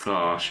least.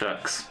 Oh,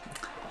 shucks.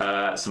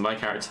 So my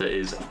character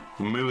is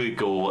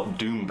Muigor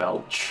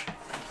Doombelch.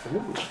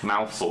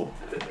 Mouthful.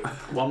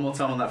 One more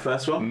time on that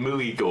first one.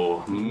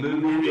 Muigor.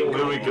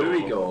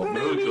 Muigor.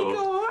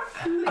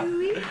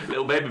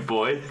 Little baby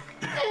boy.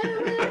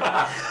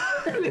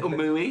 Little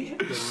mooey.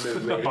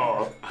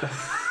 Oh,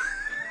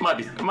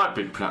 Might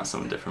be pronounced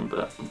something different,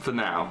 but for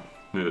now,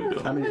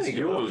 I mean, it's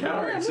your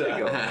character.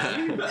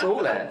 It's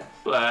all there.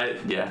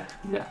 Yeah.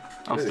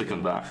 I'm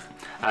sticking with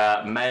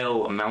that.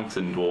 Male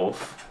mountain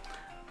dwarf,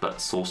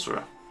 but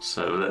sorcerer.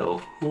 So a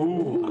little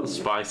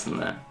spice in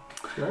there.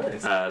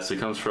 Nice. So he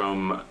comes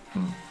from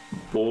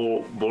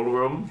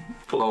Ballroom,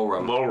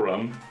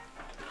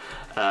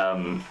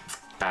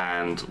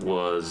 and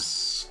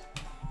was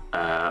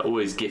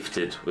always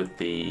gifted with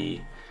the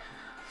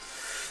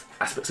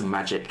aspects of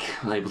magic.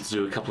 Was able to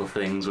do a couple of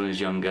things when he was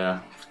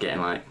younger,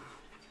 getting like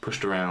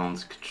pushed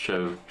around, could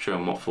show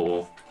him what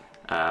for.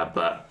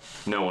 But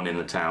no one in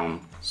the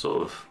town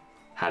sort of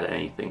had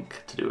anything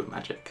to do with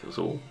magic. It was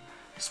all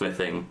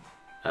smithing,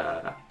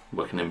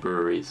 working in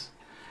breweries.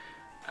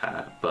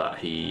 But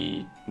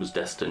he was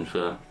destined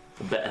for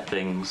better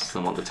things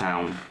than what the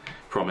town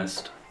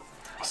promised.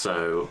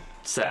 So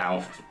set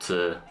out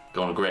to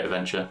go on a great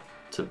adventure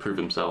to prove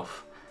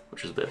himself,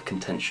 which was a bit of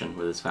contention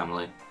with his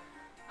family.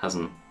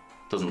 Doesn't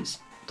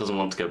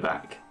want to go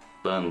back.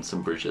 Burned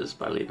some bridges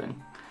by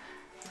leaving.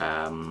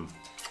 And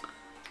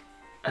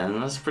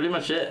that's pretty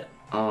much it.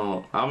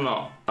 Oh, I'm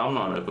not an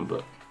open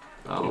book.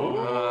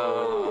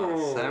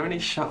 Oh, so many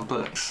shut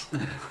books.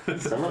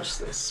 So much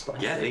this.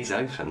 Yeah, he's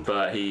open.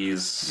 But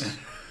he's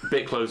a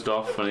bit closed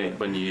off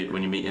when you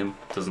meet him.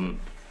 Doesn't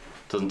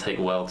take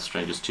well to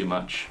strangers too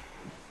much.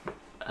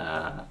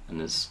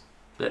 And is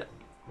a bit,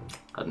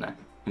 I don't know,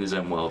 in his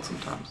own world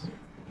sometimes.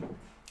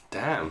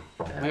 Damn.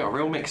 We got a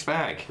real mixed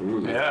bag.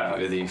 Yeah.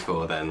 With you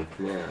four then.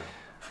 Yeah.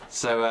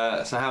 So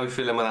how are we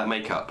feeling with that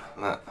makeup?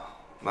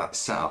 That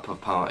setup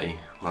of party,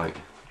 like.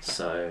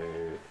 So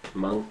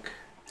monk,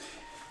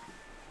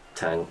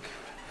 tank,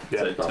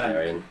 So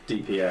barbarian.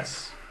 tank,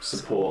 DPS,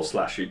 support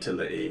 /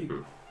 utility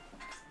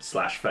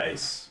 /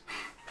 face.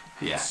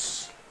 Yeah.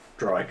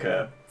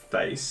 Striker,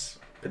 face,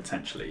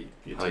 potentially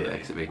Oh utility. yeah,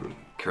 'cause it'd be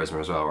charisma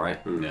as well, right?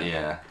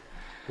 Yeah.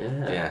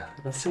 Yeah.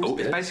 That seems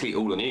It's good. basically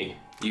all on you.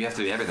 You have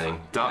to do everything.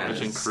 Dark And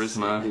vision, it's-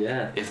 charisma.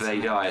 Yeah. If they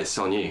die, it's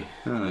on you.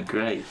 Oh,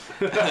 great.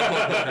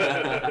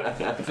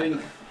 I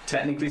think,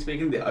 technically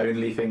speaking, the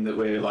only thing that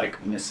we're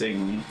like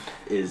missing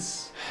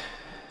is.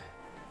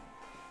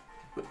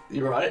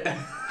 You're right.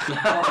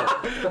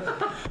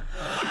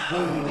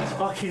 He's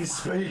fucking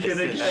speaking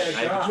again.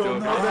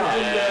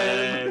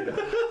 No, I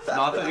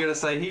thought you were gonna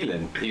say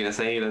healing. You're gonna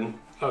say healing.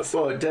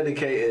 Well, a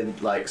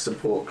dedicated like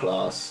support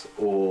class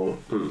or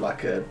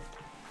like a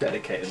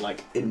dedicated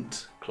like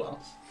int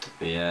class.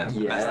 Yeah.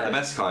 Yeah. The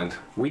best kind.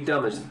 We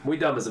dumb as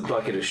a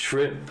bucket of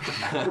shrimp.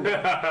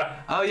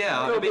 Oh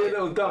yeah. It'll It'd be a be,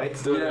 little dumb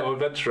to do a little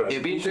adventure.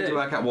 it'd be interesting to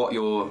work out what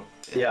your.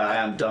 Yeah, I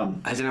am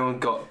dumb. Has anyone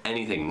got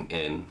anything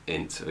in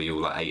int? Or are you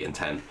all like 8 and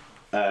 10?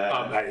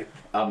 Hey,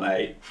 I'm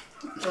 8.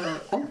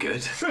 Oh,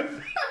 good.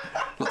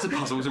 Lots of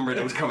puzzles and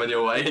riddles coming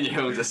your way, and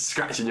you're all just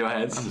scratching your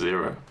heads. I'm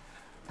 0.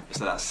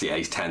 So that's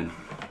he's 10.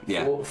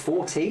 Yeah.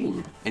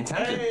 14.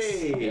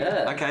 Intelligence.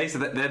 Yeah. Okay, so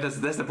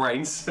there's the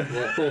brains. Wait,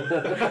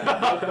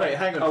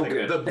 hang on a second.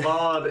 good. The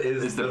bard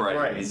is Is the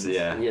brains.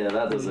 Yeah. Yeah,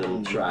 that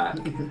doesn't track.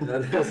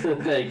 That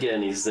doesn't make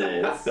any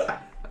sense.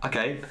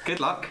 Okay.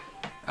 Good luck.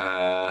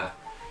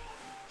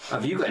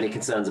 Have you got any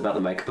concerns about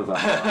the makeup of our?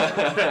 Sort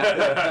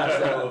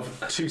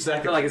of 2 I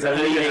seconds. feel like it's a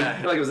leading. I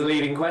feel like it was a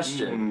leading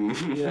question.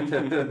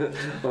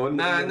 No,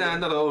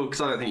 not at all.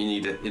 Because I don't think you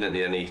need it. You don't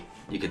need any.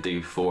 You could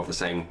do 4 of the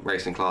same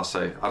racing class,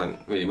 so I don't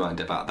really mind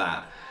about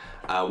that.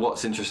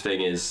 What's interesting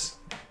is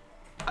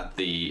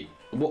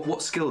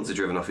what skills are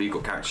driven off? You've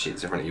got character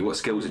sheets in front of you. What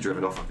skills are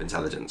driven off of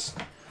intelligence?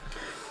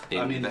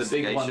 I mean, the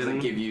big ones that Investigation?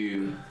 give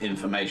you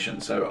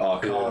information. So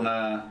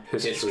Arcana,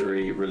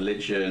 history,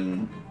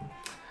 religion,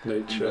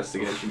 nature.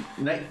 investigation.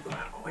 I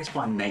always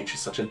find nature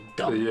such a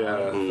dumb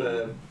Yeah.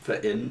 one for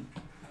in.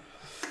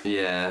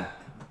 Yeah.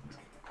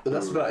 But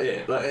that's about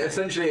it. Like,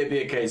 essentially, it'd be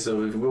a case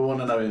of if we want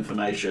to know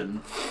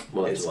information.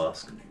 What It's- to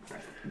ask?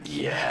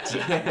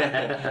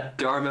 Yeah.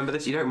 Do I remember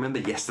this? You don't remember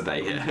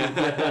yesterday.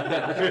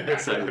 Yeah.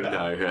 So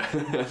no.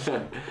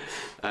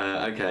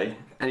 Okay.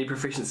 Any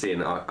proficiency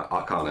in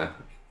Arcana?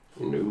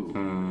 No.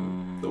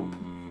 Nope.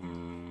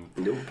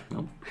 Nope.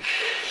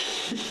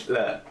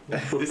 Look,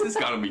 This is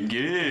gonna be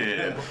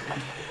good.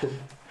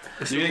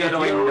 You're You're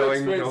gonna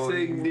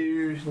experiencing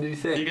new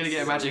things. You're gonna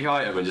get a magic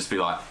item and just be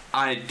like,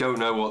 I don't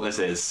know what this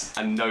is,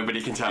 and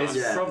nobody can tell It's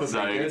us. probably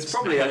so, good. It's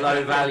probably a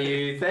low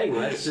value thing.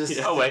 Let's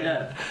just. Oh, wait.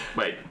 Yeah.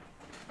 Wait.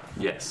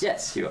 Yes.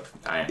 Yes, you are.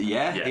 I am.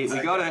 yeah, Yes. we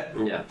got it.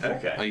 Yeah.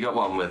 okay. Oh, you got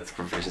one with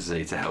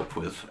proficiency to help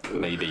with,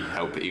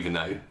 even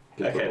though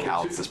Okay.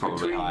 Cal's is probably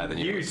Between higher than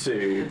you yours.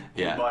 two.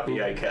 Yeah. You might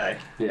be okay.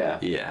 Yeah.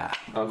 Yeah.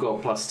 I've got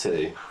a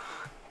 +2,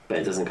 but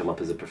it doesn't come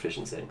up as a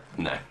proficiency.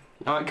 No.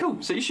 All right,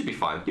 cool. So you should be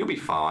fine. You'll be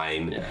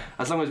fine. Yeah.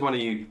 As long as one of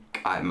you,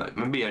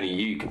 maybe only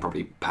you can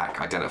probably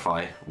pack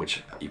identify,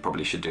 which you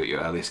probably should do at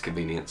your earliest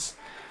convenience.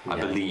 I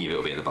Yeah. believe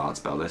it'll be in the bard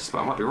spell list, but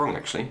I might be wrong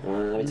actually.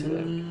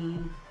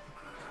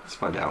 Let's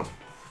find out.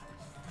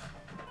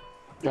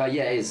 Yeah,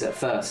 it is at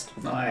first.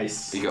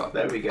 Nice. You got-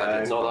 There we go. I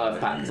did Not that I've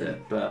packed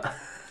it, but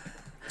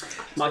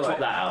Might swap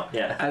that out,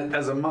 yeah.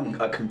 As a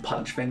monk, I can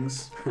punch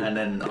things, and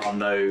then I'll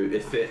know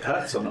if it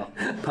hurts or not.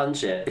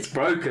 Punch it. It's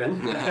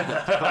broken.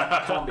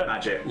 Can't be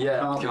magic. Yeah.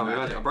 Can't be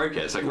magic. I broke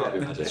it, so it can't be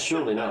magic.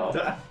 Surely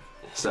not.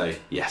 So,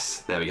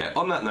 yes, there we go.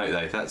 On that note,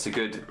 though, that's a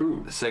good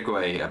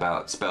segue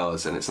about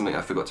spells, and it's something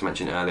I forgot to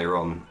mention earlier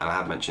on, and I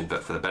have mentioned,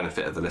 but for the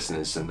benefit of the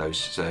listeners and those,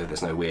 so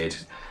there's no weird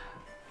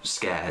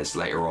scares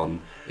later on,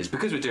 is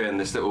because we're doing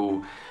this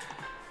little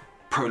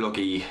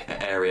prologue-y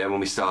area. When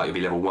we start, you'll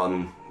be level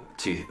 1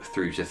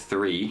 through to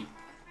 3.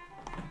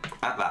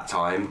 At that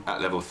time,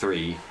 at level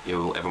 3,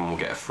 everyone will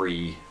get a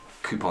free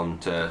coupon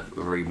to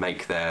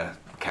remake their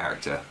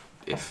character,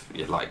 if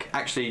you'd like.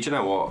 Actually, do you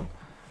know what?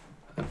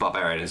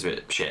 Barbarian is a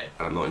bit shit,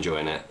 and I'm not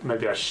enjoying it.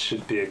 Maybe I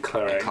should be a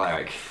cleric.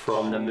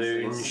 From the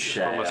moon From a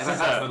share.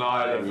 certain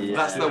island. Yeah.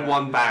 That's the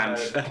one band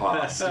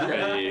class.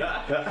 Really.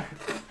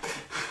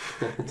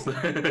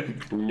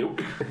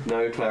 Nope.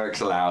 No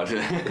clerics allowed.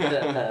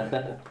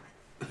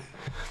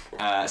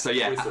 So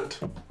yeah,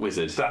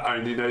 wizard. That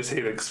only knows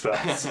healing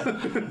spells.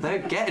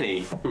 Don't get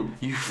any.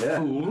 You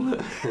fool.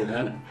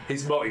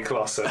 He's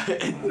multi-classer.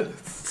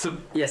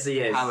 Yes, he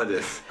is.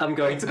 Paladin. I'm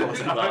going to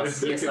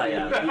multi-class. Yes, I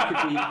am. You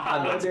could be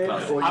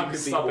multi-class. Or you I'm could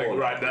be subbing warlock.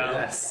 right now.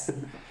 Yes.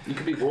 You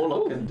could be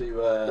warlock and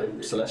do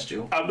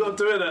celestial. I'm not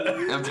doing it.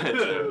 I'm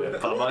doing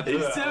it. I might do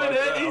He's it. doing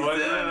it. He's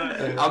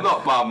doing it. I'm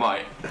not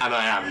Barmite, and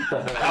I am.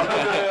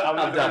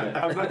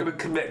 I'm not going to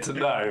commit to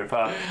no,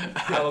 but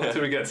how long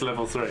till we get to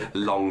level 3?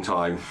 Long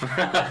time.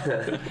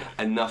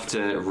 Enough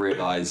to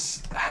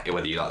realise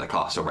whether you like the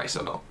class or race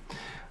or not.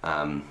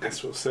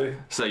 Guess we'll see.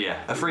 So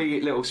yeah, a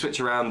free little switch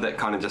around that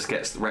kind of just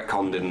gets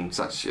retconned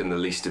in the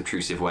least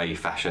obtrusive way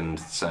fashioned.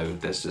 So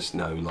there's just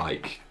no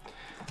like,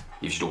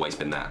 you've just always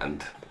been that,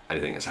 and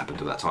anything that's happened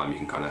at that time you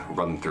can kind of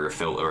run through a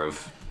filter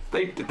of.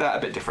 They did that a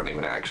bit differently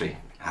when it actually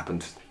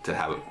happened to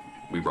how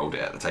we rolled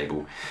it at the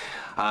table.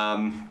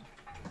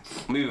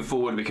 Moving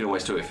forward, we can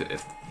always do it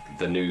if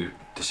the new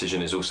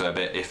decision is also a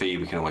bit iffy.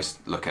 We can always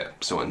look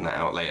at sorting that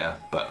out later.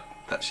 But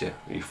that's your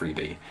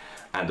freebie,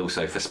 and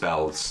also for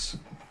spells,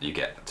 you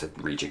get to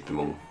rejig them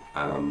all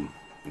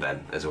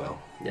then as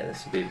well. Yeah,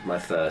 this would be my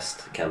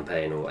first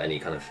campaign or any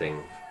kind of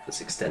thing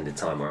that's extended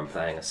time where I'm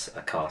playing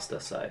a caster,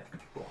 so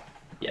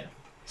yeah.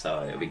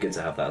 So it'd be good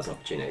to have that as an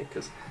opportunity,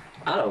 because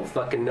I don't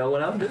fucking know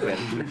what I'm doing.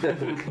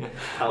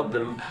 other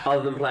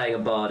than playing a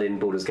bard in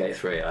Baldur's Gate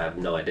 3, I have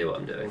no idea what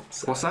I'm doing.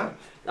 So. What's that?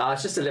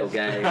 It's just a little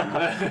game.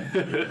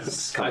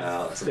 It's come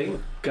out. I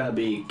think gonna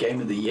be game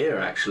of the year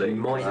actually.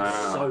 Might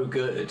It's so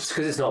good. It's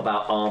because it's not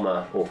about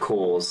armour or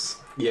cores.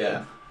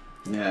 Yeah.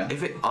 Yeah.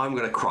 I'm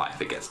gonna cry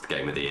if it gets the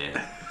game of the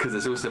year, because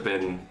there's also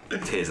been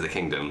Tears of the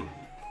Kingdom.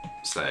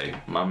 So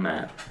My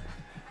man.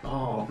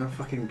 Oh, I'm gonna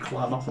fucking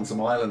climb up on some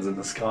islands in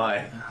the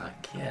sky.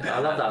 I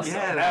love that song.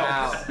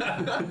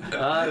 yeah,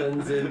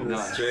 Islands in the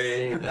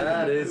stream,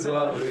 that is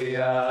what we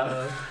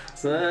are.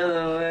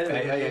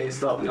 Hey,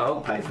 stop. We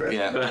can't pay for it.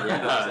 yeah.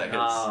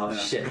 Oh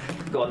shit!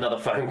 Got another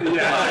phone call.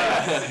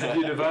 Yes.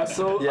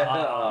 Universal. Yeah.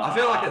 I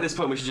feel like at this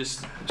point we should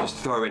just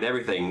throw in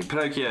everything.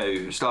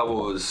 Pinocchio, Star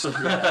Wars,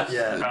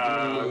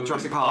 Yeah.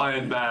 Jurassic Park,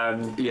 Iron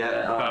Man.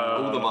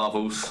 all the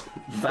Marvels.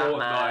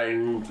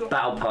 Batman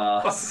Battle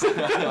Pass.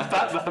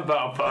 Batman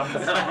Battle Pass.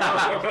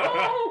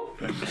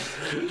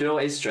 Do you know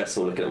what is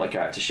stressful looking at my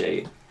character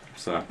sheet?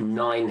 So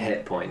 9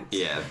 hit points.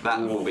 Yeah, that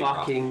will be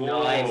Fucking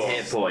 9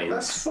 hit points.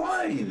 That's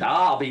fine.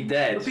 I'll be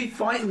dead. We'll be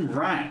fighting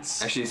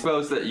rats. Actually,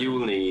 spells that you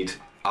will need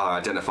are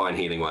Identify and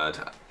Healing Word,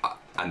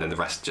 and then the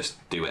rest just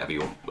do whatever you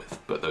want with.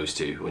 But those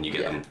two, when you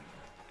get them,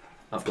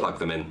 I've plug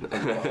them in.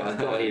 I've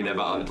got You never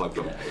unplug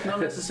them.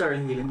 Not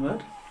necessarily healing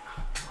word.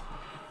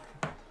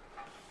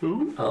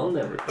 I'll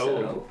never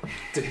tell.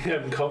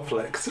 DM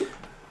conflict.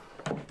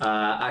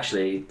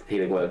 Actually,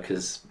 healing word,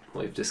 because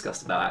we've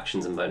discussed about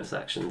actions and bonus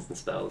actions and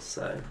spells.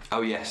 So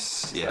Oh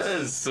yes, yes.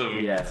 there's some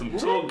yeah, talk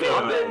We've going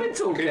on. been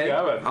talking. Keep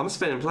going. I'm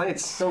spinning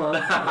plates. Come on,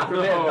 a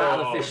bit of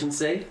battle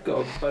efficiency.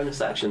 Got a bonus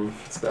action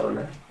spell in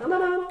there.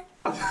 No.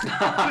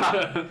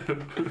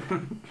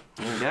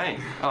 Okay.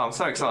 Oh, I'm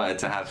so excited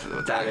to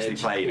actually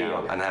play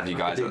now and have you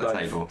guys Do at the both,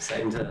 table.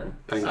 Same turn.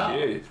 Thank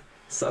you.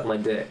 Suck my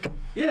dick.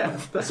 Yeah,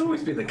 that's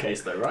always been the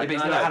case though, Yeah, right? but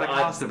he's I never know, had a but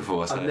caster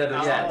before, so. I've never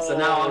yet, so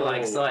now I'm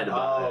like excited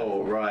about it.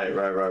 Oh, right.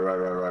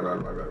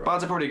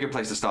 Bards are probably a good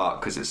place to start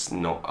because it's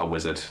not a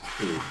wizard.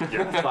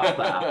 Fuck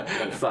that.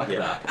 Fuck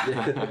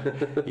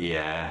that.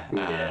 Yeah.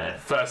 Yeah.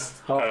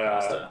 First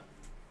Half-caster.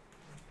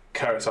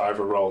 character I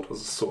ever rolled was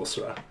a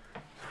sorcerer.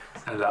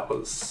 And that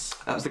was...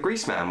 That was the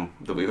grease man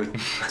that we were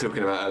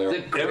talking about The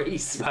earlier.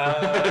 grease.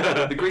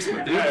 The grease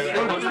man.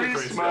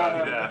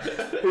 Yeah.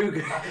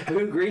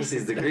 Who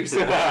greases the grease?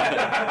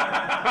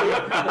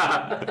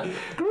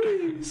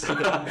 Grease.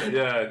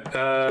 Yeah.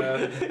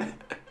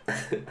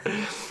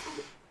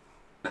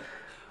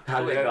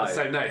 How did it go?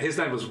 Same name. His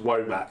name was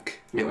Womack.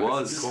 It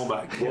was.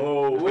 Cormac.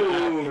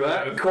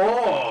 Whoa,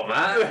 core,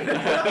 man.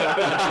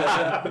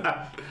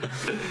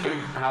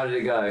 How did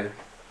it go?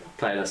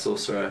 Playing a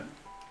sorcerer.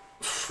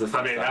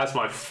 I mean, that's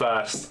my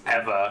first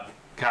ever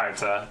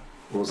character.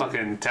 Was it?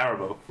 Fucking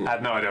terrible. I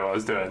had no idea what I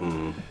was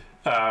doing.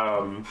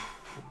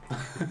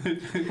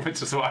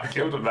 Which is why I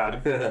killed a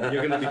man.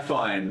 You're gonna be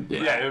fine.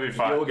 Yeah, it'll be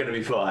fine. You're gonna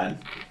be fine.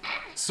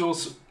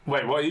 Source.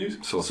 Wait, what are you?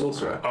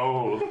 Sorcerer.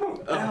 Oh.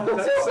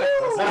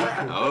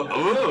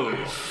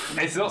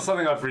 It's not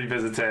something I've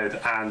revisited,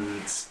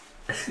 and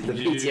The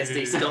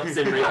PTSD stops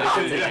him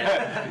revisiting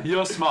it.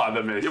 you're smarter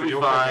than me. You'll so be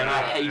you'll fine. figure it I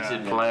out,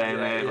 hated playing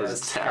it. It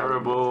was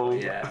terrible.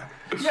 Yeah.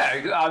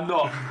 Yeah,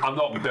 I'm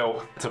not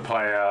built to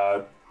play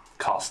a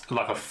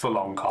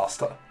full-on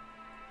caster.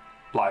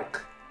 Like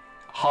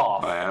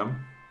half. I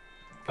am.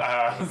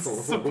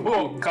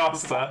 Support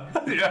caster.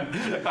 Yeah.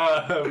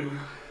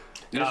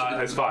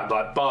 It's fine.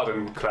 Like bard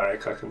and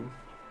cleric, I can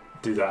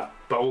do that.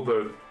 But all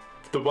the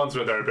ones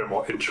where they're a bit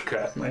more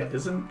intricate. Wait,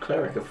 isn't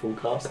cleric a full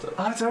caster?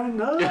 I don't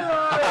know. Don't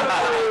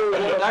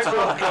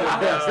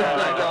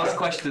ask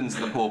questions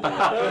to the poor boy.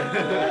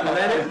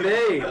 Let it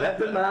be. Let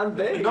the man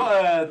be.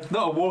 Not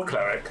a war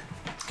cleric,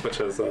 which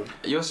is.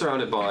 You're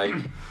surrounded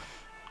by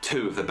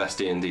two of the best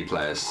D&D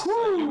players,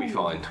 so you'll be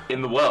fine.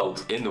 In the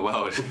world. In the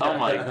world. Oh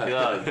my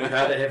god. You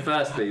heard it here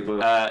first, people.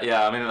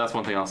 Yeah, I mean that's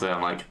one thing I'll say.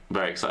 I'm like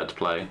very excited to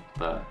play,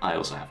 but I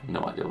also have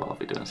no idea what I'll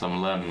be doing, so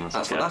I'm learning this.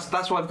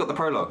 That's why I've got the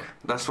prologue.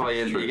 That's why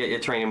you get your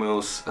training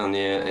wheels, and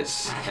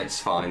it's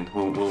fine.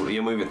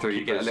 You'll move it through.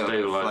 You get a little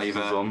bit of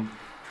flavour.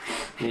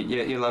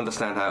 You'll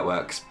understand how it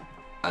works,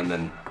 and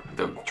then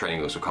the training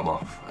wheels will come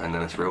off, and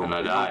then it's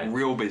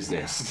real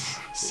business,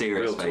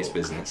 serious based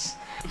business.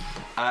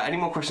 Any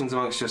more questions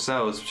amongst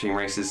yourselves between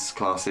races,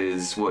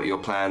 classes, what your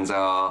plans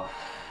are,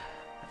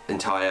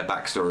 entire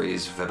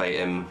backstories,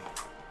 verbatim?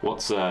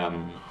 What's the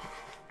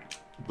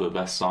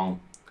best song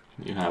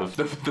you have?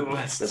 The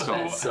best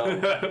song.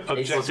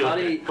 It's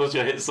funny. What's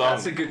your hit song?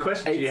 That's a good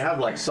question. Do you have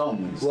like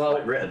songs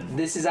written?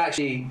 This is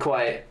actually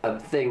quite a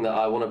thing that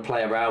I want to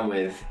play around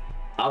with.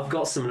 I've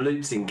got some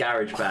loops in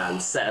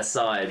GarageBand set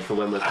aside for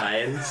when we're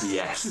playing.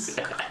 Yes.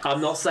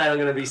 I'm not saying I'm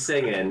going to be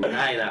singing,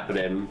 that ain't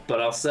happening, but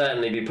I'll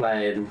certainly be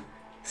playing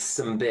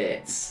some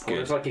bits. Good.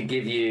 If I could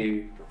give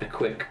you a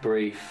quick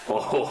brief. Oh,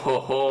 ho, ho,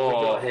 What ho.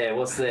 we got here?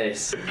 What's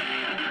this?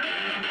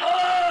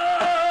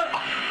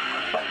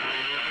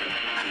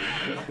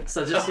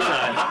 So just, you know.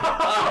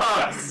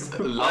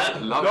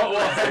 Love Not it.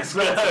 what I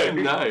expected.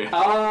 No.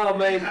 Oh,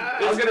 man.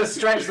 I was going to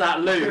stretch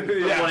that loop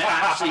from what it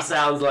actually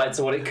sounds like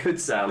to what it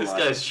could sound This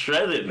like. guy's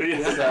shredded.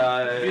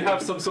 So, You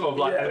have some sort of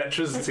like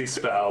electricity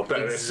spell.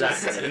 But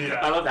Exactly.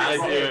 I love the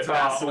That's idea. it.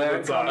 That's where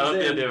it I love comes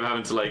the in. idea of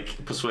having to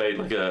like persuade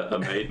like a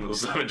maiden or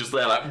something, just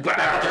there like.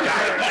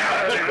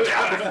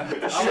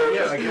 Oh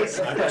yeah, I guess.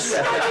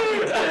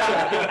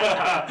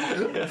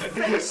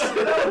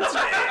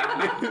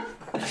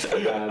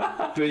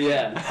 But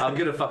yeah, I'm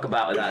gonna fuck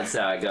about with that and see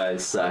how it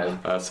goes. So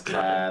That's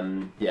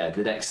clever. yeah,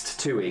 the next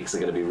 2 weeks are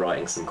gonna be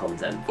writing some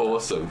content.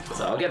 Awesome.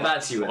 So I'll get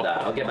back to you with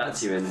that. I'll get back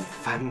to you in.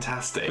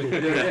 Fantastic.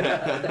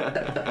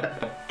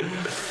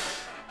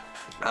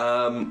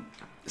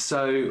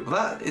 So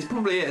that is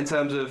probably it in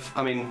terms of.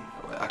 I mean,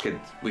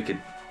 we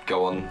could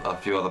go on a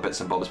few other bits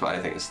and bobs, but I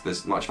don't think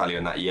there's much value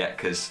in that yet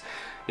because,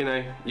 you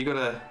know, you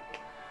gotta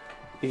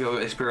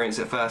experience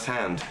it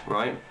firsthand,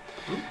 right?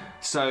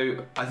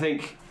 So I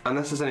think,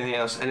 unless there's anything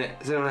else,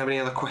 does anyone have any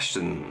other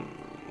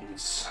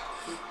questions?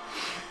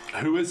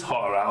 Who is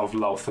hotter out of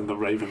Lolth and the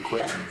Raven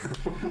Queen?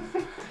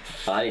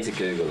 I need to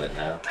Google it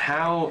now.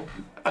 How?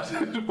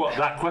 What,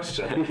 that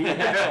question?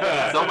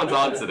 Someone's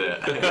answered it.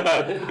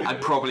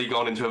 I've probably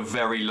gone into a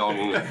very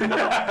long,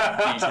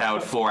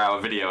 detailed 4-hour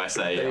video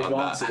essay They've on that.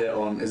 answered it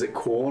on, is it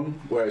Corn?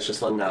 Where it's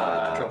just like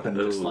dropping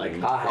just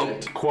like. I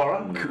hate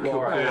Quora?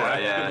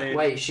 Yeah.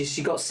 Wait,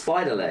 she got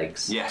spider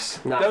legs. Yes.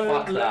 Nah,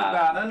 fuck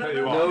that.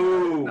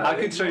 No. I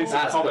can show you some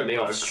That's put comic me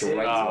off books. straight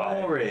away.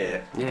 Ignore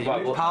it. Yeah, you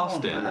Right, moved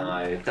past it.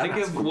 No, Think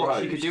that's of what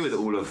she gross. could do with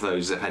all of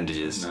those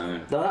appendages. No.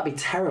 No, that'd be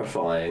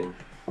terrifying.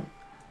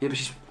 Yeah, but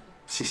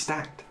she's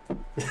stacked.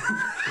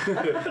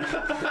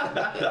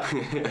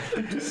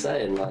 Just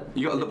saying, like,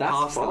 You got to look that's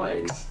past the fine.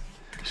 legs.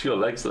 She's got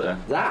legs there.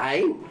 That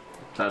ain't.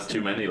 That's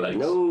too many legs.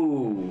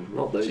 No,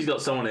 not those. She's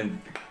got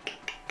someone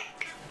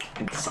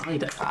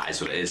inside her. That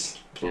is what it is.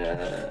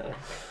 Yeah.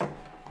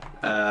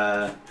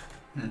 I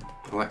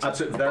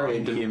took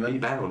variant human.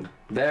 Bound.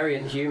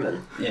 Variant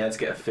human. Yeah, let's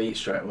get her feet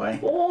straight away.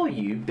 Oh,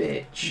 you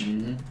bitch.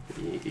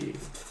 Mm-hmm.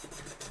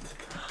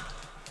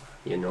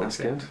 You know. That's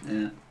good.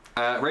 Yeah.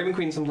 Raven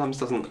Queen sometimes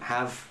doesn't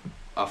have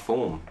a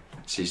form.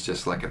 She's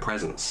just like a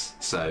presence.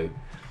 So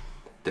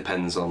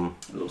depends on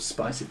A little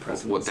spicy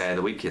present. what day of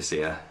the week you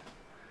see her.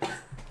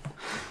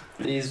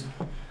 These.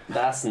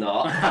 That's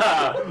not.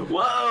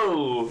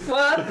 Whoa!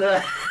 What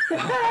the?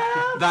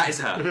 That is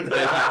her.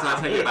 I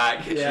take it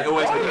back. Yeah.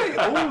 Why are they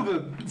all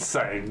the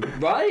same?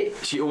 Right?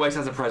 She always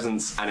has a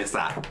presence, and it's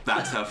that.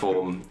 That's her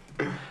form.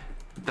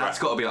 That's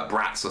got to be like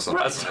brats or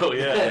something. That's oh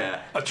yeah.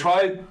 Yeah. I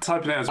tried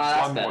typing it as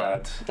That's one better.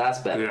 word. That's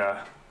better.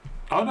 Yeah.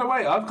 Oh no,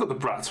 wait, I've got the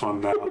Bratz one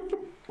now.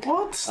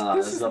 What? This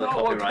there's is another not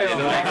what copyright came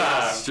in up.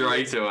 there.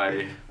 Straight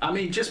away. I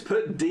mean, just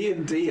put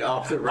D&D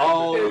after Raven.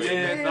 Oh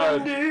yeah, no.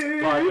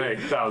 Right, mate,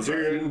 that was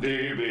it.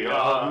 D&D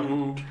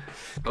Beyond.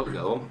 Oh,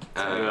 go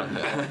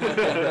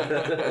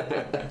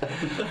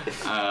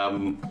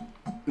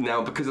on.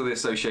 Now, because of the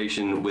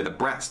association with a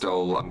Bratz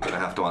doll, I'm going to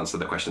have to answer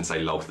the question and say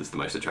Lolth is the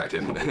most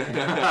attractive. Not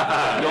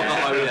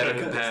that I would ever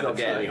compare Not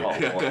getting any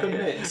hot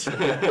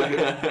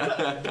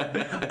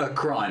A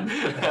crime.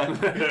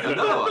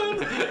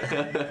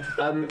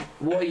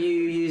 What are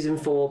you using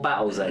for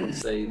battles then?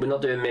 So we're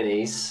not doing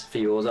minis for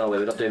yours, are we?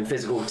 We're not doing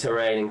physical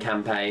terrain and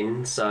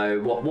campaign.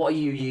 So what are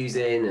you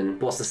using and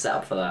what's the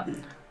setup for that?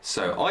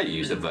 So I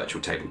use a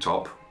virtual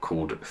tabletop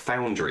called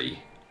Foundry.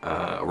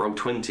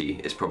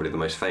 Roll20 is probably the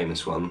most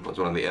famous one. It was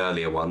one of the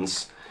earlier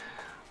ones.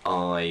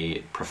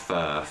 I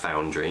prefer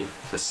Foundry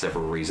for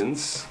several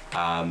reasons.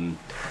 And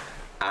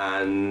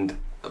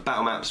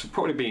battle maps will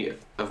probably be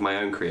of my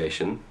own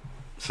creation,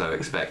 so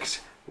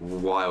expect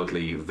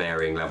wildly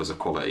varying levels of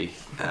quality,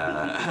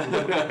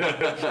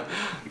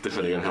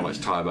 depending on how much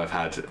time I've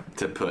had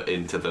to put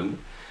into them.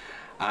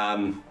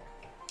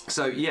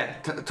 So yeah,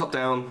 top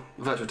down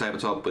virtual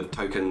tabletop with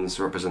tokens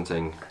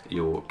representing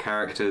your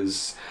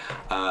characters.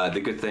 The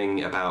good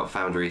thing about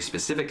Foundry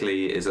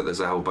specifically is that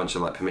there's a whole bunch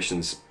of like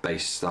permissions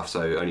based stuff,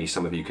 so only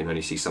some of you can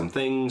only see some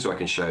things, or I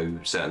can show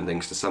certain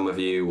things to some of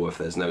you, or if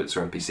there's notes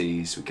or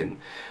NPCs we can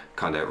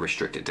kind of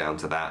restrict it down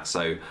to that.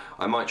 So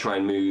I might try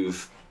and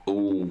move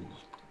all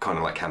kind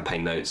of like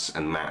campaign notes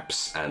and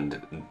maps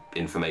and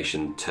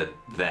information to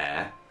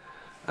there,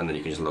 and then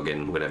you can just log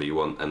in whenever you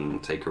want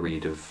and take a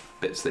read of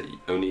bits that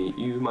only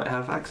you might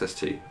have access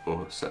to,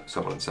 or so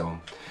on and so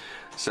on.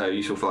 So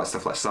useful for like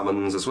stuff like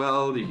summons as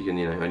well. You can,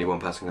 only one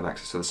person can have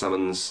access to the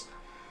summons.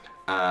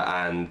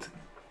 And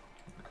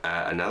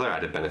another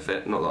added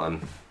benefit, not that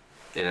I'm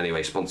in any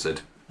way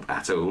sponsored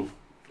at all,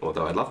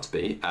 although I'd love to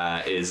be,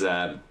 is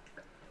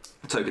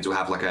tokens will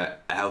have like a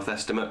health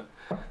estimate.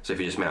 So if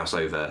you just mouse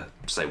over,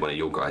 say, one of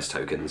your guys'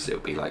 tokens,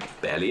 it'll be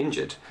like barely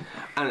injured.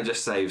 And it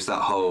just saves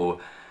that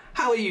whole,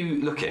 how are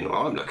you looking?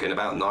 Well, I'm looking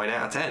about 9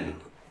 out of 10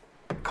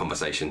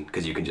 conversation,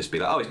 because you can just be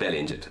like, oh, he's barely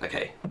injured.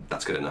 Okay,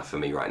 that's good enough for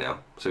me right now.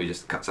 So he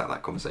just cuts out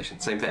that conversation.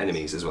 Same for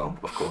enemies as well,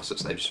 of course.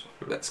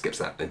 That skips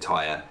that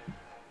entire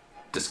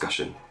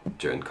discussion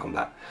during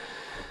combat.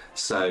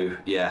 So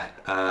yeah,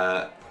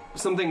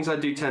 some things I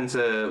do tend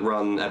to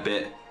run a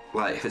bit,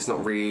 like if it's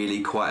not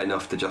really quite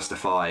enough to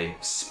justify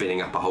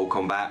spinning up a whole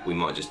combat, we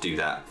might just do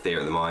that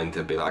theory of the mind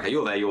to be like, okay,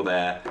 you're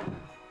there.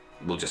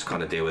 We'll just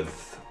kind of deal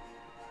with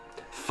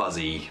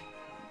fuzzy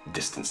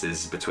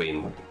distances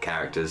between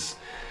characters.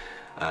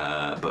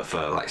 But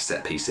for like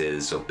set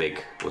pieces or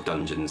big or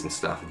dungeons and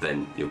stuff,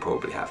 then you'll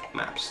probably have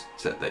maps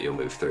that you'll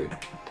move through.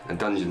 And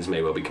dungeons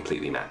may well be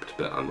completely mapped,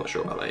 but I'm not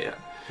sure about that yet.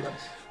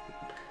 Nice.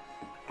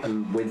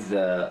 And with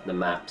the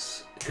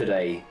maps, could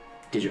a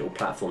digital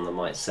platform that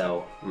might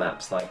sell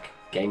maps like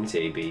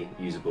Game2 be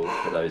usable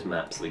for those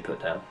maps that we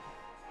put down?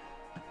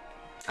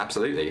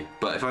 Absolutely,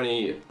 but if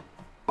only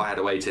I had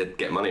a way to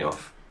get money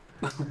off.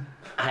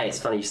 Hey, it's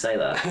funny you say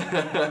that,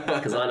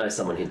 because I know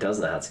someone who does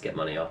know how to get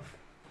money off.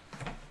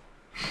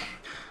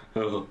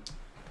 Oh.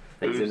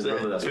 He's in the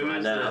room with us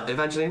right now.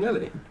 Evangeline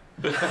Lilly.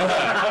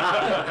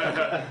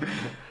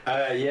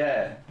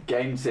 Yeah,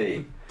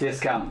 Game2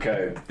 discount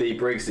code the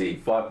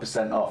Briggsy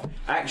 5% off.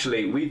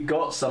 Actually, we've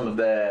got some of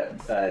their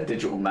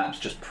digital maps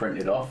just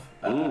printed off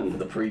for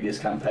the previous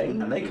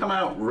campaign, and they come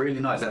out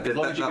really nice. As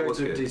long as you go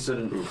to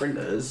decent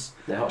printers,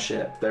 They're hot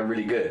shit. they're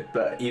really good.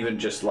 But even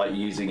just like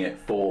using it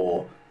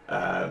for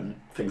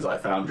things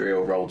like Foundry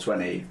or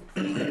Roll20,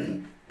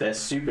 they're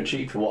super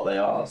cheap for what they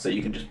are. So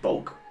you can just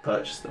bulk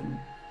purchase them.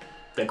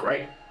 They're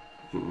great.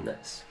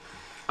 Nice.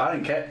 I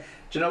don't care.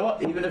 Do you know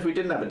what? Even if we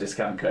didn't have a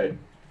discount code,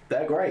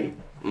 they're great.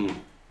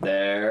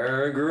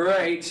 They're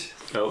great.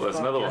 Oh, there's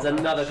another one. There's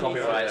another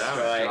copyright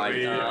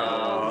strike.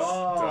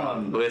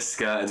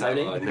 Whisker and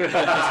Tony?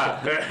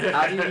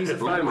 How do you use a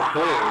phone with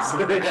balls?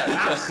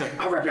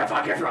 I'll rip your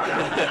fucking throat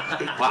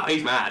out. Wow,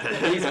 he's mad.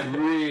 He's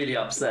really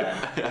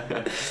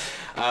upset.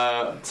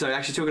 So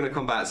actually talking of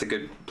combat, it's a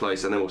good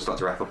place, and then we'll start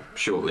to wrap up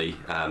shortly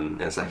in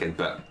a second,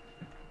 but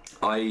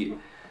I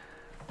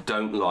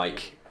don't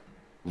like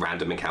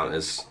random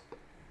encounters.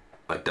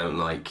 I don't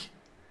like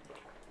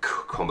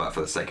combat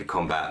for the sake of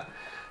combat.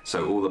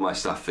 So all of my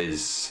stuff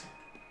has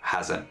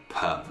a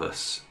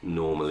purpose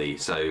normally.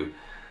 So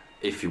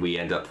if we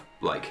end up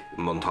like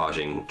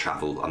montaging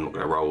travel, I'm not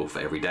going to roll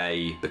for every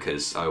day,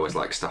 because I always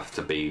like stuff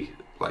to be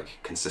like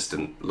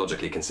consistent,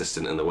 logically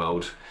consistent in the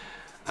world.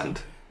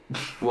 And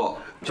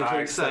what? Do you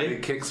want to say? You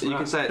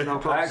can say it.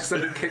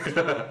 Accident kicks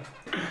me.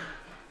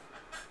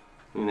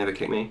 You never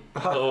kick me.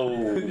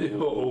 Oh,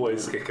 You're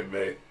always kicking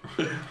me.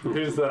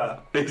 Who's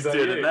that? he's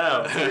doing it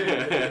now.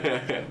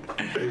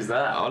 Who's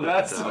that? On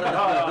That's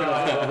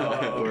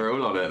We're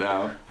all on it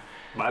now.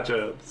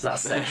 Magic. Is that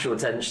sexual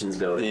tensions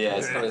building? Yeah,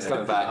 it's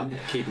coming back. I'm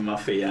keeping my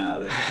feet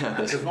out of it.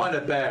 Because mine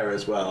are bare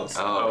as well.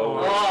 So.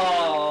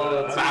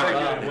 Oh, That's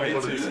Barry. way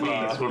too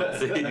far.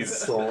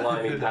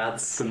 Slimy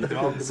pads. The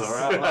dogs are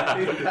out.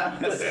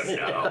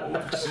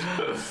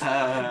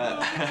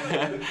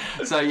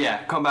 So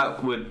yeah,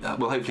 combat will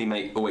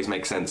hopefully always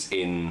make sense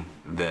in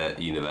the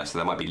universe. So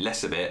there might be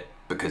less of it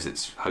because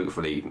it's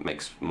hopefully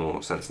makes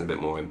more sense and a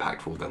bit more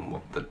impactful than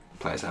what the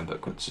player's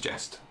handbook would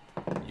suggest.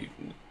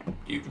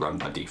 You run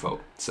by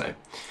default. So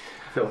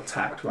feel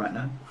attacked right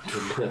now.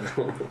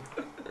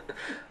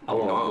 I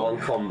want No. one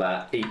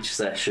combat each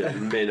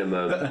session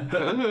minimum.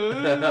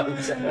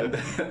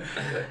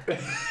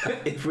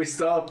 If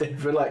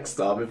we're like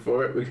starving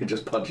for it, we can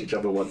just punch each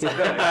other once a day.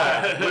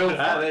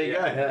 There you go.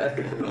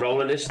 Yeah.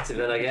 Roll initiative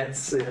then, I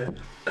guess. Yeah.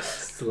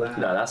 Slap.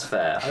 No, that's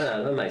fair. I don't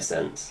know, that makes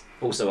sense.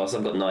 Also, whilst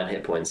I've got 9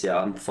 hit points, yeah,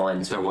 I'm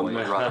fine to Don't want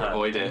avoid to rather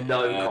avoid it.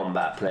 no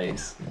combat,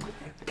 please.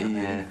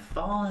 Yeah.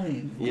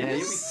 Fine. Yeah, you'll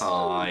be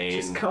fine.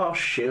 Just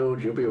cast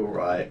shield, you'll be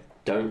alright.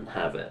 Don't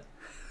have it.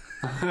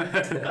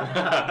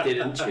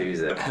 Didn't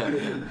choose it.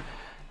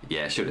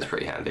 Yeah, shield is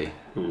pretty handy.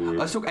 Mm.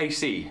 Let's talk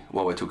AC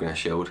while we're talking a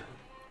shield.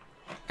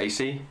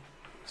 AC,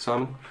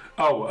 Simon.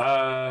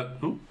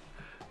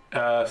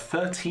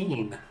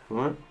 13.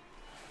 Alright.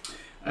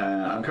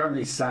 I'm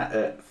currently sat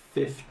at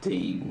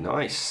 15.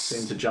 Nice.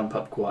 Seem to jump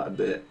up quite a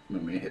bit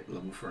when we hit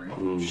level 3.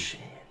 Mm. Shit.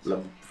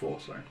 Level 4,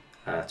 sorry.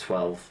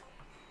 12.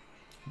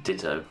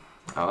 Ditto.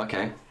 Oh,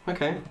 okay.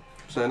 Okay.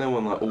 So no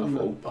one like I'm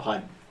awful. a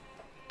high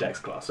dex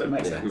class, so it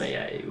makes sense.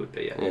 Yeah, it would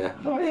be, yeah. Yeah.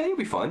 Oh yeah, you'll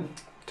be fine.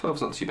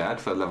 12's not too bad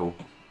for level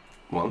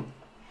 1.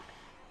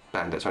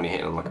 Bandits only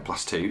hitting on like a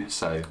 +2,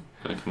 so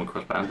Don't come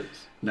across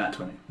bandits. Nat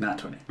 20. Nat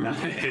 20. Nat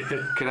 20.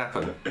 could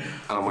happen. And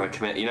I'm gonna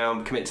commit. You know,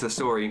 I'm committed to the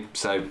story,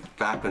 so if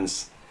that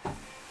happens.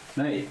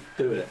 Mate,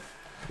 do it.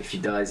 If he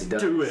dies, he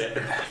dies. Do it.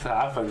 If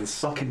that happens,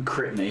 Fucking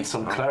crit me.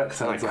 some cleric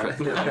sounds like.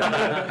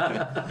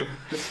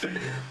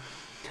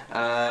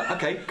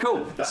 Okay,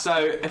 cool.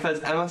 So,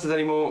 unless there's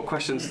any more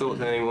questions, thoughts,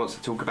 and anyone wants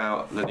to talk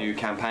about the new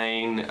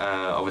campaign,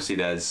 obviously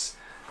there's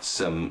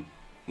some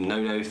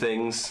no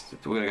things.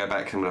 We're going to go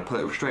back, I'm going to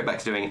put it straight back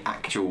to doing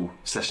actual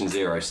Session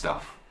 0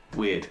 stuff.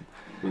 Weird.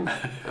 And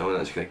we're not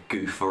just going to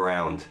goof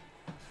around.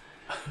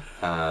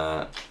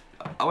 I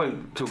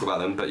won't talk about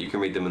them, but you can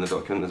read them in the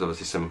document. There's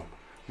obviously some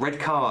red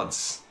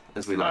cards,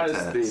 as we like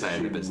As to the say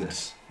in the students.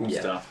 business. Yeah.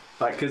 Stuff.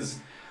 Like, because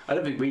I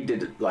don't think we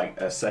did like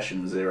a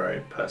Session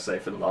 0 per se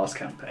for the last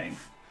campaign,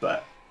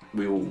 but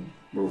we all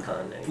were all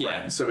Kind of. Yeah.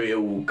 friends, so we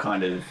all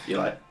kind of, you're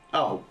like,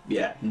 oh,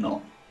 yeah,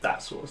 not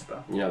that sort of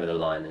stuff. You know where the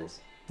line is.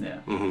 Yeah.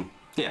 Hmm.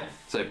 Yeah,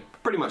 so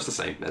pretty much the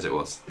same as it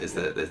was, is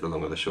the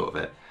long or the short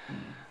of it.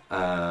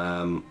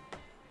 And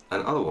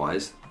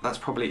otherwise, that's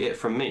probably it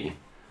from me.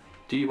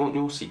 Do you want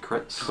your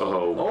secrets?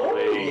 Oh,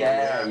 please.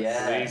 yeah.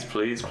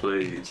 Please. Do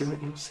you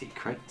want your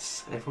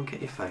secrets? Everyone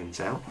get your phones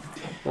out.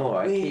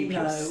 Alright, keep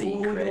your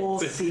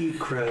secrets.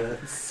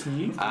 secrets.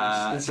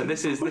 So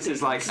this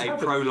is like a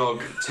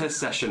prologue to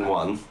Session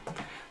 1.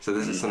 So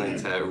this is something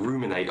to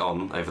ruminate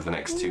on over the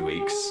next 2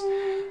 weeks.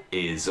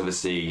 Is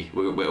obviously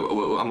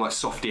I'm like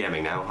soft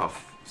DMing now.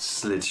 I've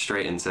slid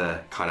straight into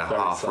kind of Very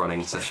half soft.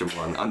 running Session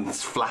 1. I'm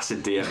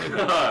flaccid DMing.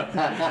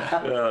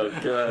 Oh,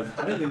 God.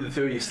 I don't even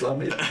feel you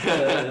slummy.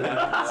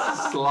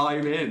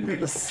 Slime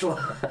in.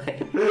 Slime.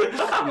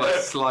 I'm like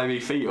slimy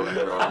feet or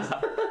whatever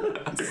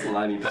it was.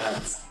 Slimy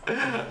pants.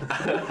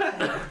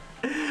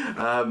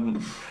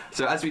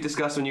 So as we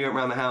discussed when you went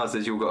around the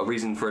houses, you've got a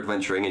reason for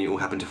adventuring and you all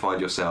happen to find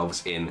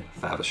yourselves in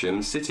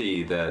Faversham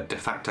City, the de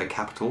facto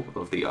capital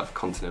of the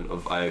continent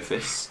of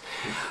Iophis.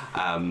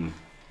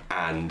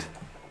 And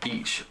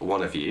each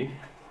one of you,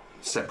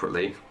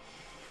 separately,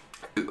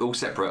 all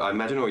separate, I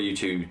imagine, or are you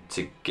two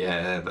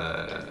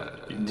together?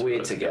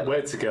 We're together.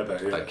 We're together,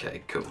 yeah.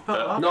 Okay, cool.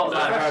 Not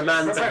that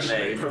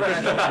romantically.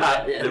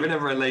 They're in a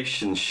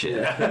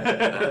relationship.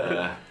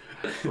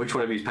 Which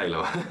one of you's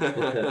Palo?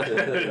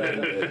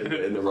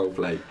 In the role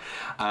play.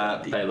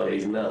 They love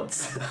these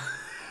nuts.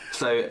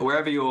 So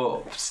wherever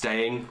you're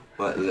staying,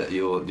 like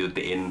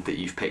the inn that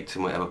you've picked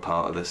in whatever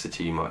part of the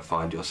city you might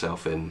find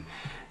yourself in,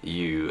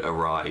 you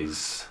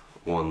arise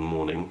one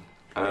morning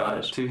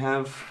to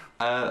have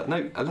a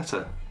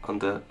letter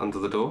under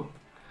the door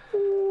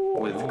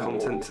with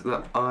content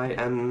that I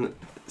am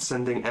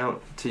sending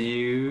out to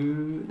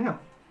you now.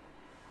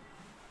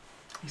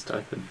 He's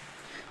typing.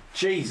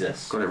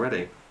 Jesus. Got it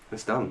ready.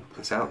 It's done.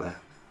 It's out there.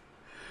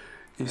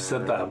 You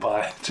said that, but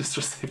I just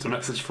received a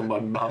message from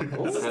my mum.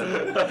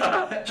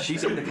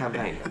 She's in the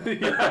campaign.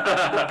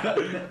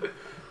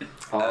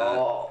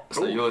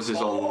 So yours is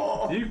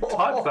on. You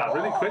typed that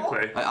really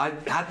quickly. I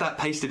had that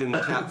pasted in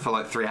the chat for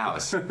like 3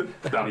 hours. No,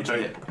 I'm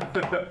joking.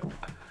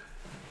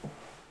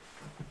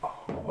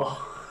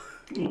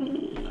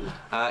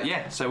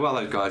 Yeah, so while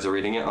those guys are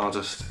reading it, I'll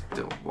just.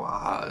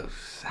 Wow,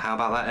 how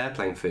about that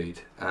airplane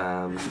food?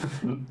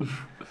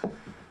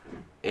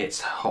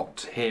 It's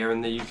hot here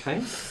in the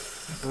UK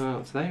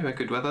today. We had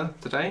good weather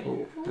today.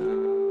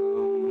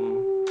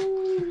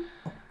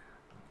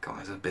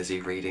 Guys are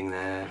busy reading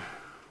there.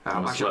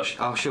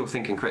 I'll still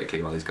thinking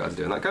critically while these guys are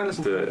doing that. Go and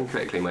listen to Thinking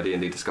Critically, my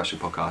D&D discussion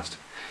podcast.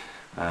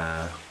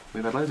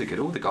 We've had loads of good.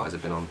 All the guys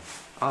have been on.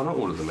 Oh, not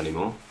all of them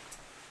anymore.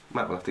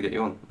 Matt, we'll have to get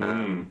you on.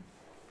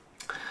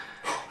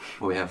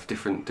 Where we have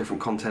different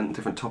content,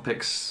 different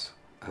topics,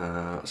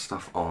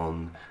 stuff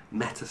on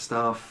meta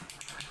stuff,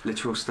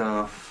 literal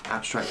stuff,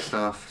 abstract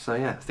stuff. So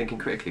yeah,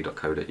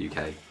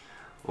 thinkingcritically.co.uk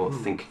or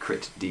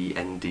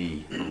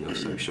thinkcritdnd on your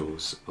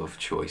socials of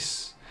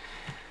choice.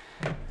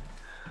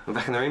 We're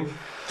back in the room.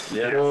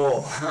 Yeah.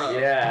 Oh,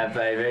 yeah,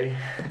 baby.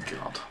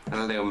 God.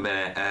 A little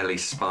bit of early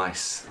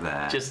spice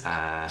there. Just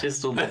Uh,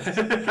 almost.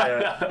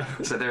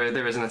 so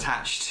there is an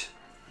attached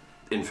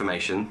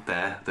information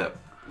there that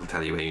will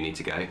tell you where you need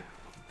to go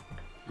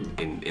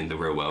in the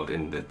real world,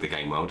 in the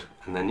game world,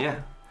 and then yeah,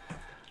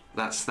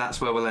 that's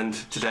where we'll end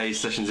today's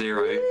session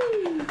 0.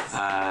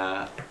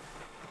 I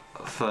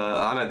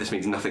know this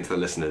means nothing to the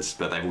listeners,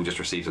 but they've all just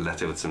received a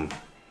letter with some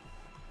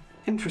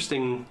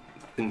interesting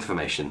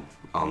information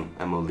on,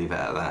 and we'll leave it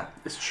at that.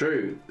 It's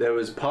true. There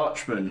was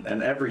parchment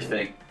and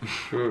everything.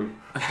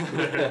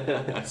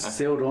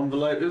 Sealed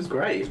envelope. It was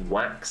great.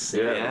 Wax.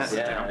 Yeah.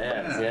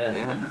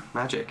 Yeah.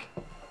 Magic.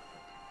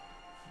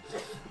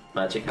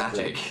 Magic.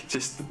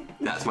 Just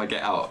that's my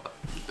get out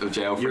of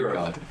jail free Europe.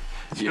 card.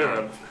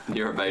 Europe.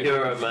 Europe, baby.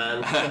 You're a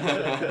man.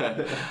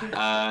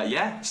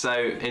 Yeah, so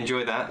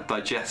enjoy that,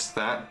 digest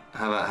that,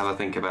 have a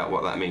think about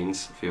what that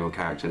means for your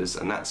characters,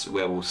 and that's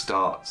where we'll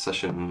start.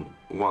 Session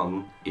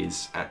 1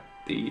 is at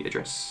the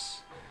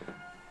address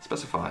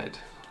specified.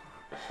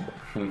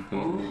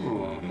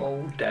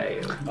 Oh,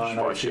 damn. I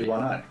know Spicy.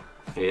 210.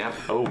 Yeah.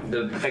 Oh,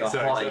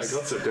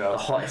 The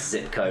hottest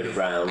zip code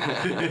around.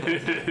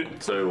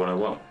 so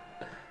 101.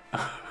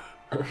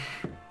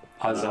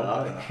 Eyes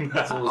on.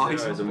 It's all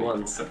Eyes zeros on and me.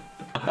 ones.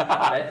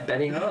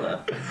 Benny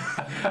Hanna.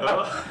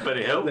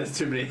 Benny Hill. There's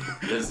too many.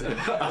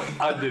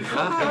 I did.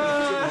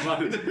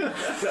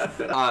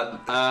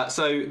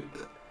 So,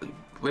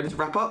 ready to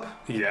wrap up?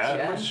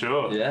 Yeah,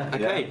 sure. Yeah.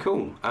 Okay,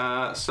 cool.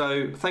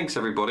 So thanks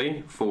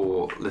everybody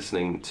for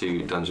listening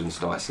to Dungeons,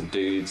 Dice and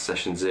Dudes,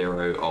 session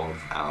 0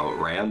 of our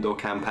Reyandor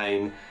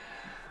campaign.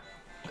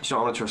 Do you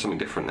know, I want to try something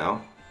different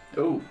now.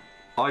 Oh,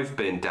 I've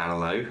been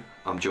Danilo.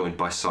 I'm joined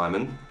by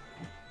Simon.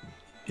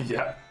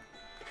 Yeah.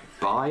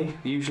 Bye,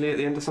 usually at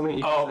the end of something.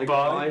 You Oh, say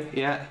bye. goodbye.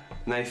 Yeah.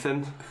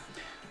 Nathan.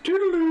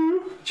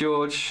 Toodaloo.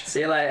 George. See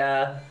you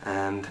later.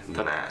 And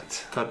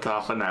Matt. Ta-ta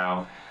for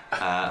now.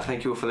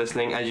 Thank you all for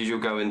listening. As usual,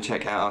 go and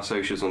check out our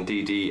socials on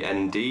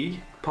DDND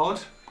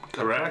Pod.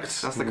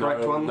 Correct. That's the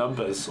correct No one.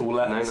 numbers, all No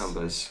letters.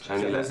 numbers. get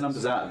Only those letters.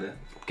 numbers out of there.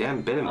 Get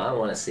 'em, bin 'em. I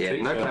want to see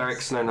it. No Yes.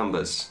 clerics, no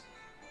numbers.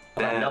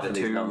 I have They're enough the of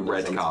these 2 numbers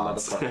red on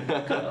this cards.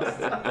 motherfucking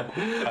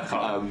podcast. I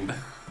can't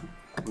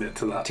commit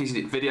to that.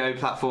 TCD video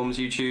platforms,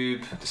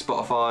 YouTube, the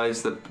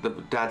Spotify's, the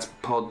Dad's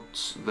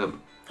Pods, the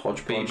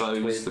Hodgepodge,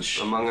 Bebo's, Twitch.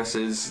 the Among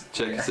Us's.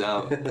 Check us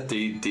out,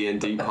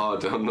 D&D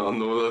Pod on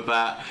all of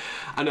that.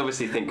 And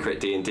obviously Think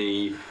Crit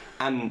D&D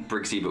and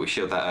Briggsy, but we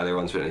shielded that earlier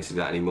on, so we don't need to do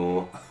that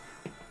anymore.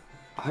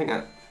 I think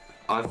that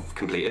I've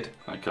completed.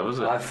 That covers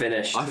it. I've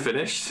finished. I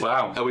finished.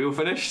 Wow. Are we all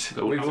finished?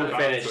 We've all Oh,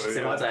 finished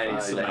absolutely, yeah.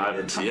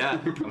 simultaneously. Yeah.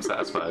 I'm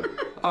satisfied.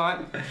 All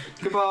right.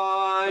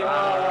 Goodbye.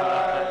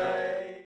 Bye.